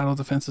 7-0 in title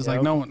defenses. Yep.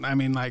 Like no one. I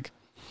mean, I'm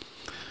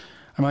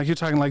like you're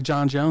talking like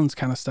John Jones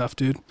kind of stuff,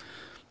 dude.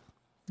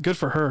 Good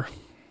for her.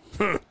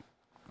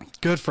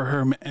 Good for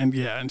her, and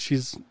yeah, and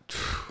she's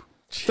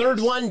Third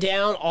one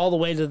down, all the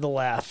way to the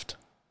left.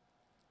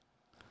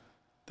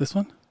 this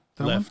one.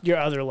 That Left. one? Your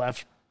other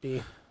left,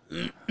 B.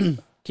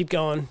 Keep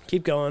going.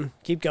 Keep going.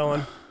 Keep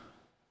going.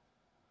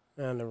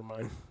 Oh, never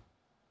mind.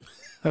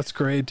 That's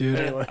great, dude.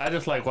 Anyway. I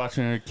just like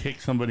watching her kick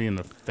somebody in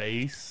the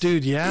face.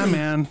 Dude, yeah,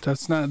 man.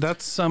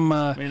 That's some.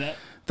 I mean,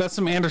 That's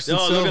some Anderson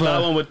No, Silva. look at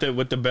that one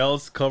with the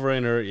bells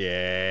covering her.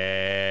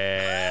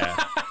 Yeah.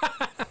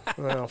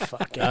 Oh,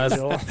 fuck, That's,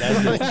 Angel.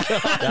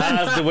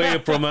 that's the way to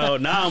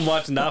promote. Now I'm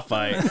watching that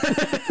fight.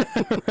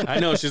 I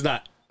know she's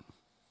not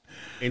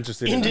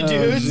interested Into in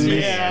dudes? man,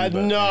 Yeah,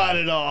 but- not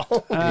at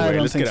all. I Anyway,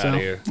 don't let's think get so. out of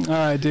here. All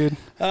right, dude.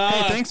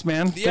 Hey, thanks,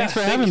 man. Thanks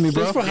for having me,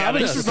 bro. Thanks for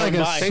having this us. is like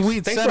a Bye.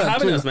 sweet Thanks setup, for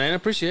having too. us, man. I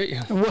appreciate you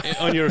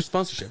on your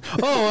sponsorship.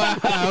 Oh,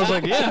 I was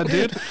like, yeah,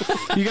 dude.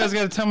 You guys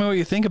got to tell me what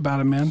you think about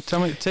it, man. Tell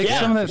me, take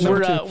some of that we're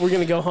number 2. we're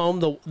gonna go home.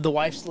 The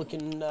wife's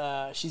looking.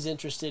 She's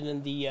interested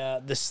in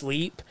the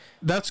sleep.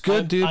 That's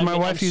good, dude. My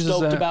wife I'm uses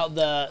stoked that. about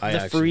the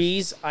actually-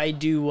 freeze. I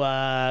do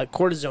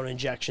cortisone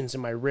injections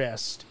in my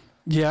wrist,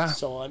 Yeah,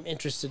 so I'm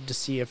interested to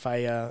see if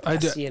I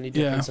do- see any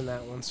difference in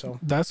that one. So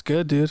that's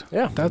good, dude.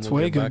 yeah, That's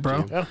We'll way get good, back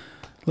to bro. you. yeah.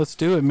 Let's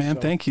do it, man.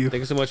 Thank you. Thank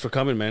you so much for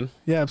coming, man.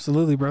 Yeah,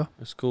 absolutely, bro.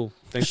 It's cool.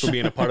 Thanks for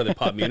being a part of the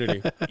pop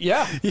community.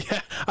 Yeah.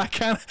 Yeah,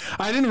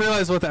 I didn't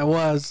realize what that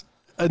was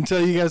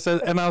until you guys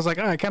said, and I was like,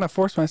 I kind of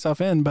forced myself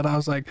in, but I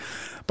was like,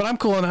 but I'm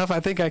cool enough. I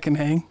think I can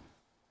hang.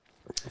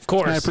 Of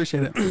course. I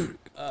appreciate it.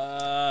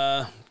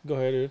 Go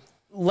ahead, dude.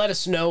 Let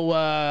us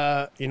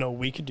know.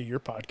 We could do your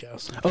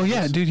podcast. Oh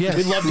yeah, dude. Yes,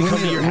 We'd love to come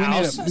to your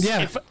house.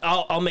 Yeah, If,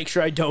 I'll make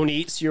sure I don't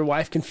eat so your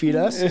wife can feed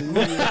us.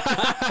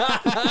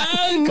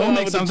 go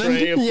make something.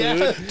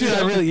 Yeah. Dude,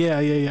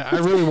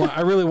 I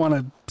really want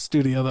a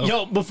studio though.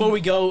 Yo, before we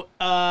go,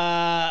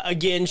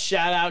 again,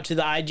 shout out to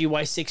the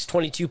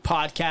IGY622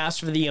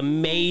 podcast for the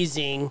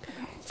amazing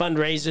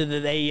fundraiser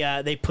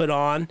that they put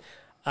on.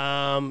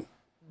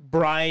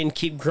 Brian,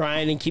 keep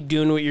grinding, keep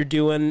doing what you're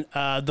doing.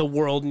 The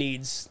world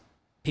needs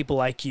people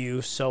like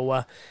you,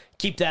 so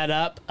keep that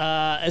up.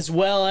 As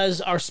well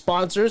as our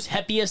sponsors,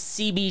 Happiest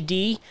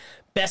CBD,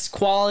 best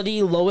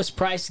quality, lowest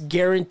price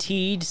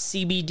guaranteed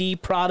CBD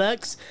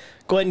products.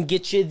 Go ahead and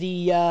get you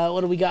the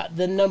what do we got?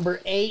 The number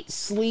 8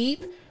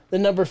 sleep, the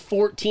number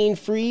 14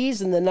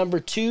 freeze, and the number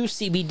 2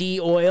 CBD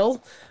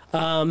oil.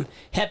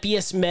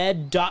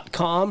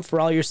 Happiestmed.com for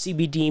all your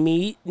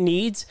CBD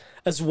needs,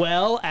 as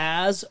well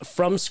as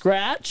From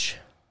Scratch.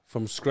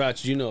 From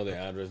scratch, you know the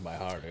address by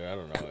heart. Dude. I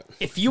don't know it.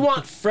 If you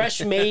want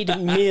fresh made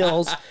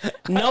meals,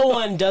 no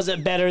one does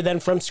it better than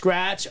From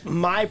Scratch.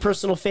 My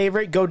personal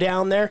favorite, go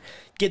down there,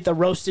 get the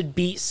roasted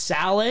beet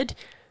salad,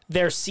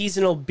 their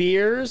seasonal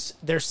beers,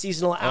 their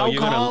seasonal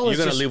alcohol. You're is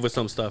gonna just leave with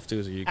some stuff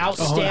too. So you can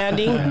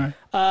outstanding.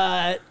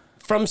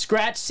 From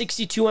Scratch,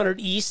 6200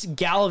 East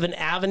Gallivan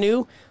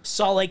Avenue,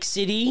 Salt Lake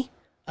City.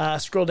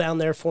 Scroll down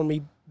there for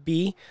me,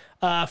 B.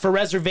 For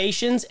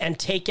reservations and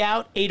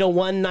takeout,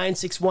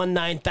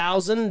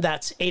 801-961-9000.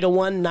 That's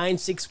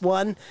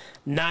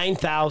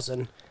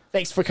 801-961-9000.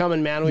 Thanks for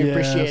coming, man. We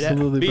appreciate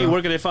absolutely, it. B, bro.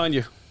 where can they find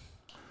you?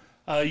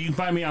 You can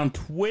find me on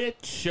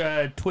Twitch,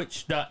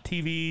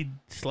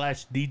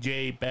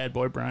 twitch.tv/DJ Bad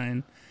Boy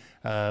Brian,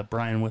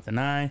 Brian with an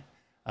I.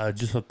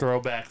 Just a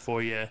throwback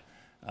for you.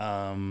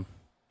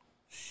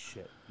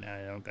 Shit, now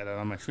I don't got it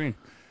on my screen.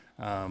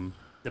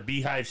 The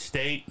Beehive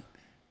State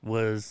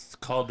was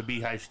called the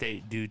Beehive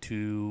State due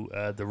to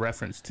the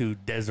reference to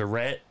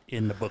Deseret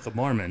in the Book of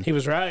Mormon. He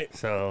was right.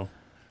 So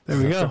There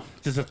we go.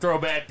 just a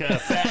throwback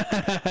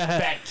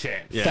fact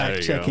check. Yeah, there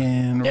Fact you go.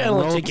 checking. Yeah,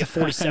 it'll Roll take you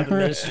 47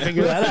 minutes to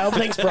figure that out.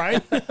 Thanks,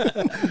 Brian.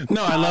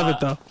 No, I love it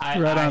though.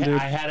 Right on, dude.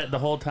 I had it the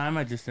whole time.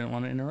 I just didn't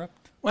want to interrupt.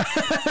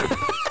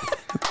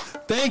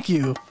 Thank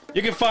you.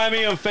 You can find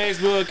me on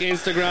Facebook,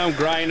 Instagram,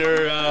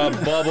 Grindr,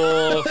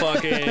 Bubble,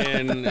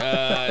 fucking,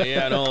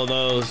 and all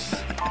those.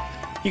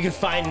 You can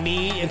find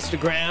me,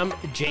 Instagram,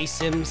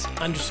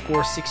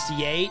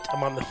 jsims_68.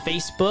 I'm on the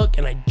Facebook,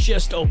 and I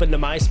just opened a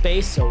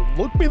MySpace, so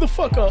look me the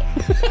fuck up.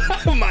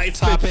 My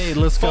Top 8.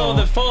 Let's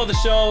go. Follow the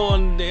show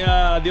on the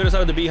other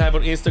side of the Beehive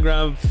on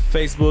Instagram,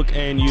 Facebook,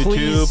 and Please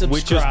YouTube. We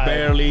just subscribe.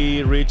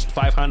 barely reached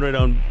 500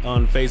 on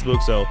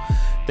Facebook, so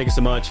thank you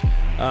so much.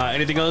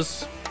 Anything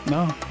else?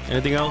 No.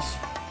 Anything else?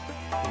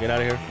 Get out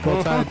of here.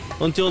 Roll Tide.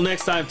 Until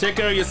next time, take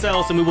care of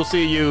yourselves, and we will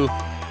see you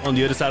on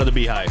the other side of the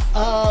Beehive.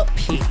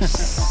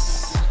 Peace.